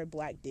what I heard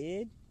black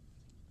did.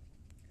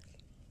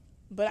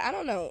 But I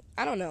don't know.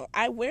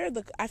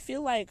 I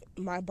feel like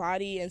my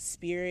body and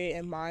spirit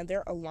and mind,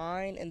 they're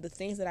aligned, and the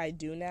things that I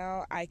do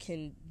now, I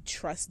can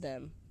trust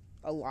them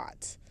a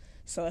lot.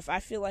 So if I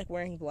feel like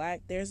wearing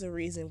black, there's a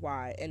reason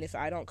why. And if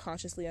I don't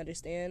consciously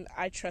understand,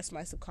 I trust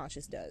my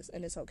subconscious does.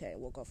 And it's okay.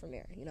 We'll go from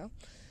there, you know?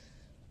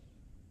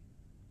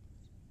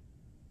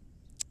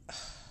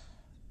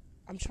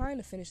 I'm trying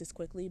to finish this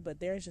quickly, but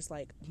there's just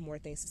like more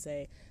things to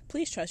say.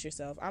 Please trust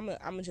yourself. I'm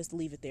gonna just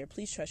leave it there.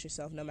 Please trust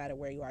yourself no matter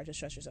where you are. Just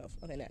trust yourself.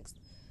 Okay, next.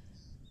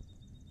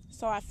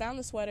 So I found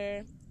the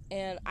sweater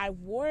and I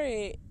wore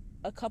it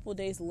a couple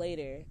days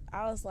later.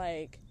 I was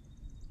like,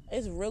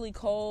 it's really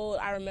cold.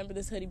 I remember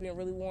this hoodie being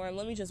really warm.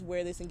 Let me just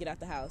wear this and get out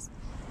the house.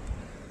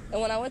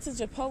 And when I went to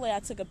Chipotle,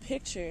 I took a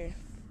picture.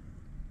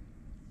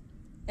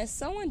 And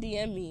someone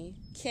DM'd me,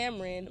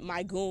 Cameron,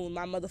 my goon,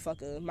 my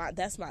motherfucker,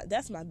 that's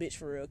my bitch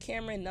for real.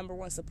 Cameron,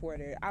 #1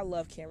 supporter. I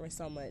love Cameron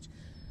so much.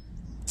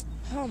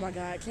 Oh my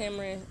God,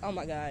 Cameron. Oh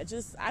my God.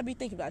 Just, I be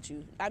thinking about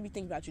you.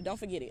 Don't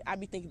forget it. I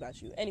be thinking about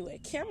you. Anyway,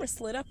 Cameron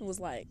slid up and was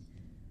like,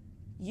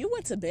 "You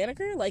went to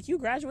Banneker? Like, you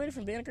graduated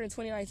from Banneker in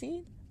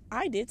 2019?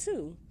 I did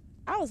too."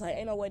 I was like,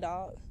 ain't no way,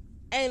 dog.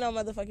 Ain't no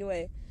motherfucking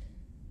way.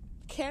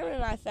 Cameron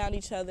and I found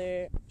each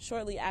other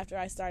shortly after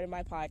I started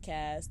my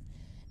podcast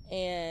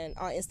and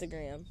on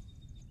Instagram.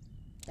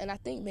 And I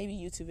think maybe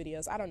YouTube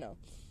videos. I don't know.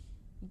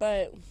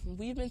 But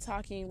we've been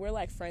talking. We're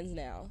like friends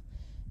now.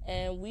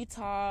 And we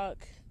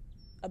talk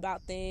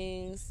about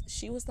things.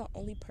 She was the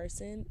only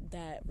person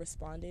that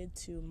responded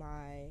to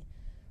my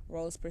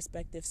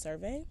Rolandesperspective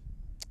survey.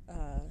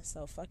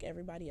 So fuck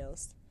everybody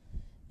else.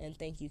 And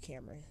thank you,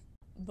 Cameron.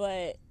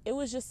 But it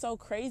was just so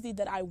crazy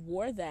that I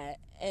wore that.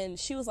 And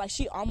she was like,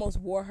 she almost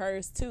wore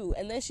hers too.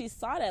 And then she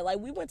saw that. Like,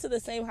 we went to the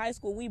same high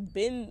school. We've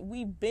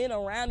been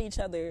around each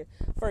other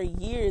for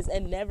years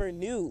and never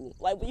knew.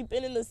 Like, we've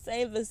been in the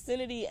same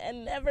vicinity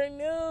and never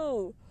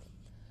knew.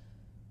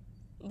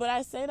 But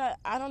I say that,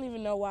 I don't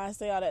even know why I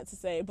say all that to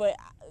say. But,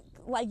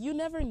 like, you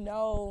never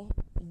know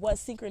what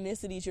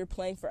synchronicities you're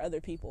playing for other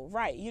people.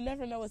 Right. You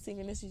never know what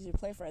synchronicities you're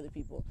playing for other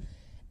people.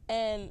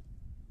 And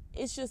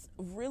it's just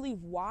really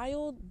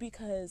wild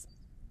because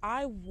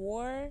I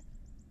wore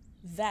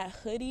that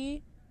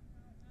hoodie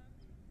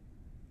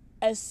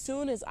as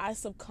soon as I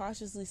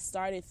subconsciously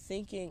started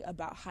thinking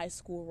about high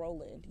school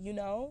Roland, you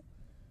know?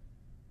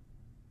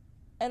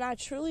 And I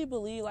truly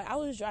believe, like, I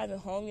was driving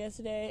home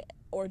yesterday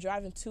or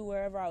driving to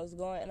wherever I was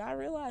going, and I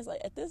realized,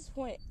 like, at this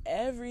point,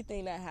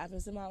 everything that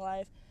happens in my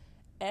life,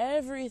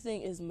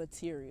 everything is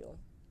material.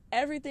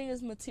 Everything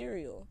is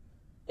material.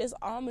 It's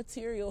all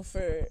material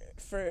for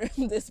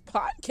this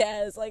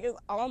podcast. Like, it's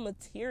all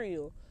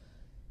material.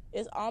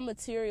 It's all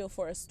material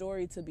for a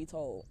story to be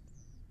told.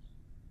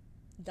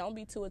 Don't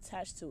be too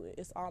attached to it.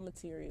 It's all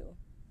material.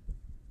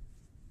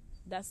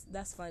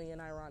 That's funny and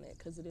ironic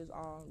because it is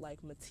all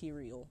like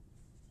material,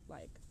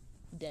 like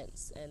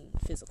dense and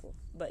physical.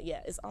 But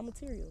yeah, it's all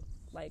material,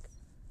 like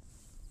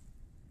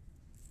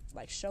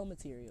show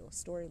material,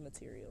 story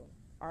material,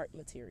 art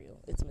material.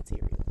 It's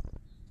material.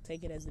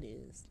 Take it as it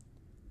is.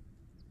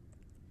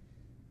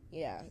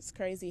 Yeah, it's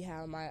crazy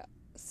how my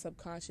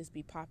subconscious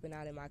be popping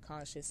out in my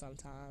conscious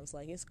sometimes.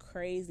 Like, it's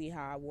crazy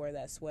how I wore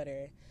that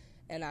sweater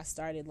and I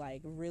started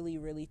like really,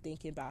 really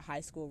thinking about high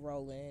school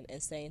Roland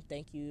and saying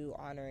thank you,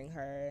 honoring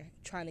her,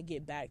 trying to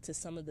get back to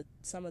some of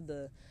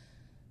the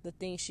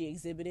things she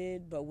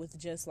exhibited, but with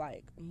just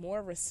like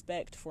more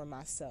respect for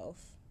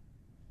myself.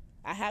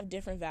 I have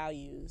different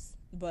values,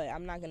 but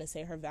I'm not going to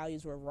say her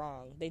values were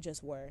wrong. They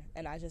just were,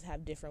 and I just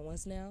have different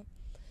ones now.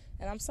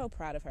 And I'm so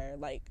proud of her.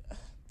 Like,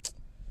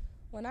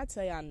 when I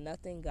tell y'all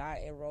nothing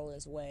got in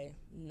Roland's way,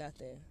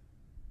 nothing.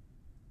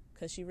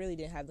 Because she really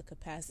didn't have the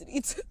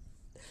capacity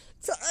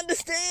to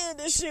understand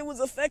this shit was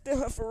affecting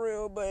her for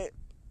real, but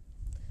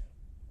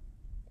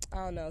I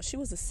don't know. She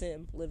was a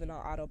sim living on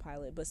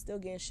autopilot, but still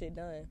getting shit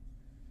done.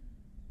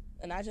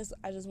 And I just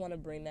want to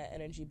bring that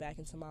energy back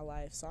into my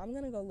life. So I'm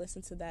going to go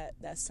listen to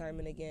that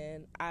sermon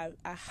again. I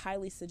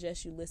highly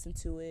suggest you listen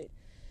to it.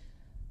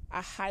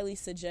 I highly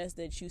suggest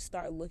that you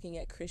start looking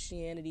at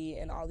Christianity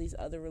and all these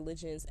other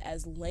religions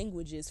as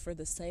languages for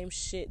the same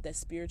shit that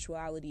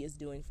spirituality is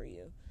doing for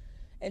you.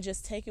 And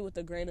just take it with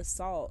a grain of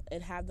salt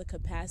and have the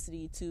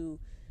capacity to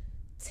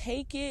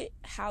take it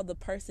how the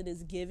person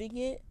is giving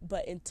it,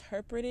 but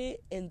interpret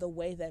it in the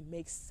way that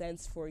makes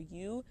sense for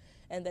you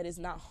and that is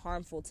not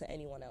harmful to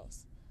anyone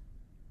else.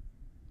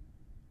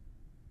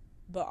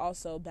 But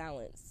also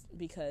balance,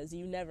 because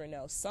you never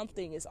know.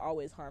 Something is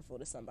always harmful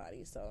to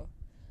somebody, so.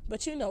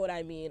 But you know what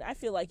I mean. I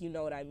feel like you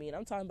know what I mean.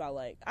 I'm talking about,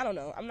 like, I don't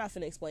know. I'm not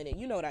finna explain it.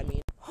 You know what I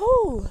mean.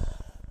 Whew.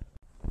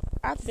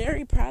 I'm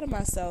very proud of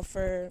myself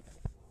for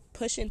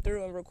pushing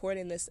through and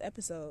recording this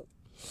episode.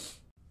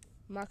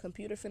 My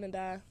computer finna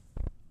die.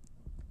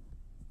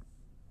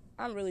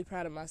 I'm really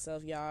proud of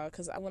myself, y'all,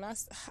 because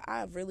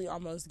I really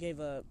almost gave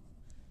up.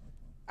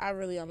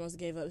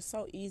 It's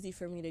so easy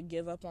for me to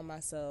give up on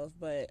myself,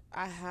 but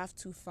I have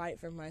to fight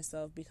for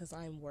myself because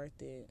I'm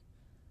worth it.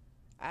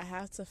 I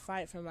have to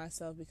fight for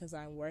myself because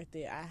I'm worth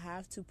it. I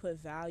have to put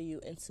value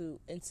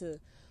into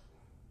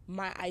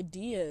my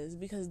ideas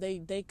because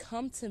they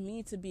come to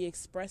me to be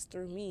expressed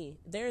through me.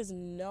 It's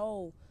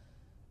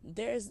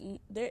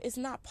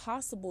not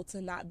possible to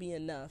not be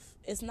enough.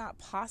 It's not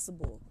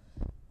possible.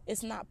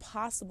 It's not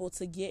possible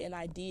to get an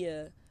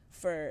idea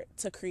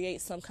to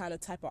create some kind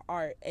of type of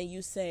art and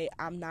you say,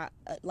 I'm not,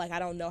 I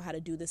don't know how to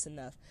do this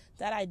enough.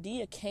 That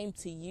idea came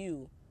to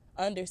you,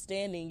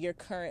 understanding your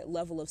current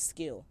level of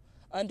skill,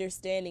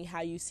 understanding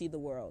how you see the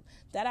world.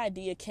 That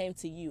idea came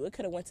to you. It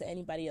could have went to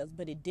anybody else,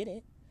 but it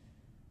didn't.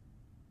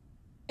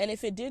 And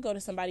if it did go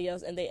to somebody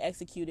else and they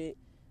execute it,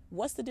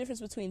 what's the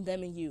difference between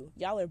them and you?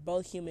 Y'all are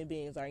both human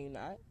beings, are you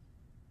not?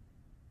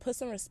 Put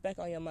some respect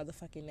on your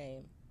motherfucking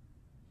name.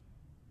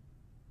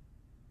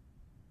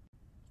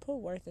 Put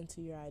worth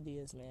into your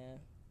ideas, man.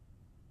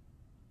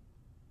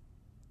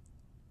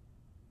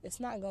 It's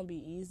not going to be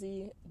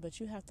easy,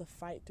 but you have to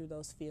fight through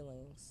those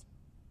feelings.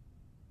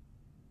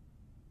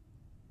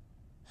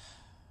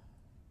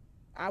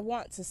 I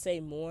want to say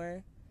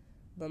more,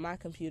 but my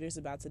computer's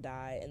about to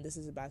die, and this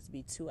is about to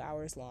be 2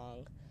 hours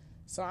long.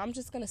 So I'm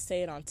just going to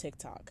say it on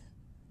TikTok.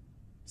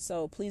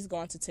 So please go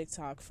onto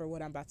TikTok for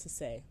what I'm about to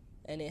say.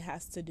 And it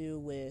has to do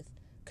with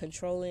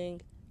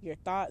controlling your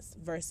thoughts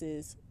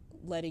versus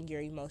letting your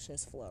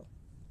emotions flow.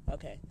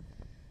 Okay.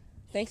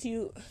 Thank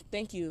you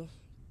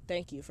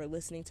for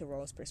listening to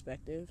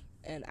Rolandesperspective,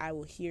 and I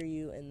will hear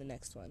you in the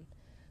next one.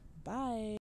 Bye.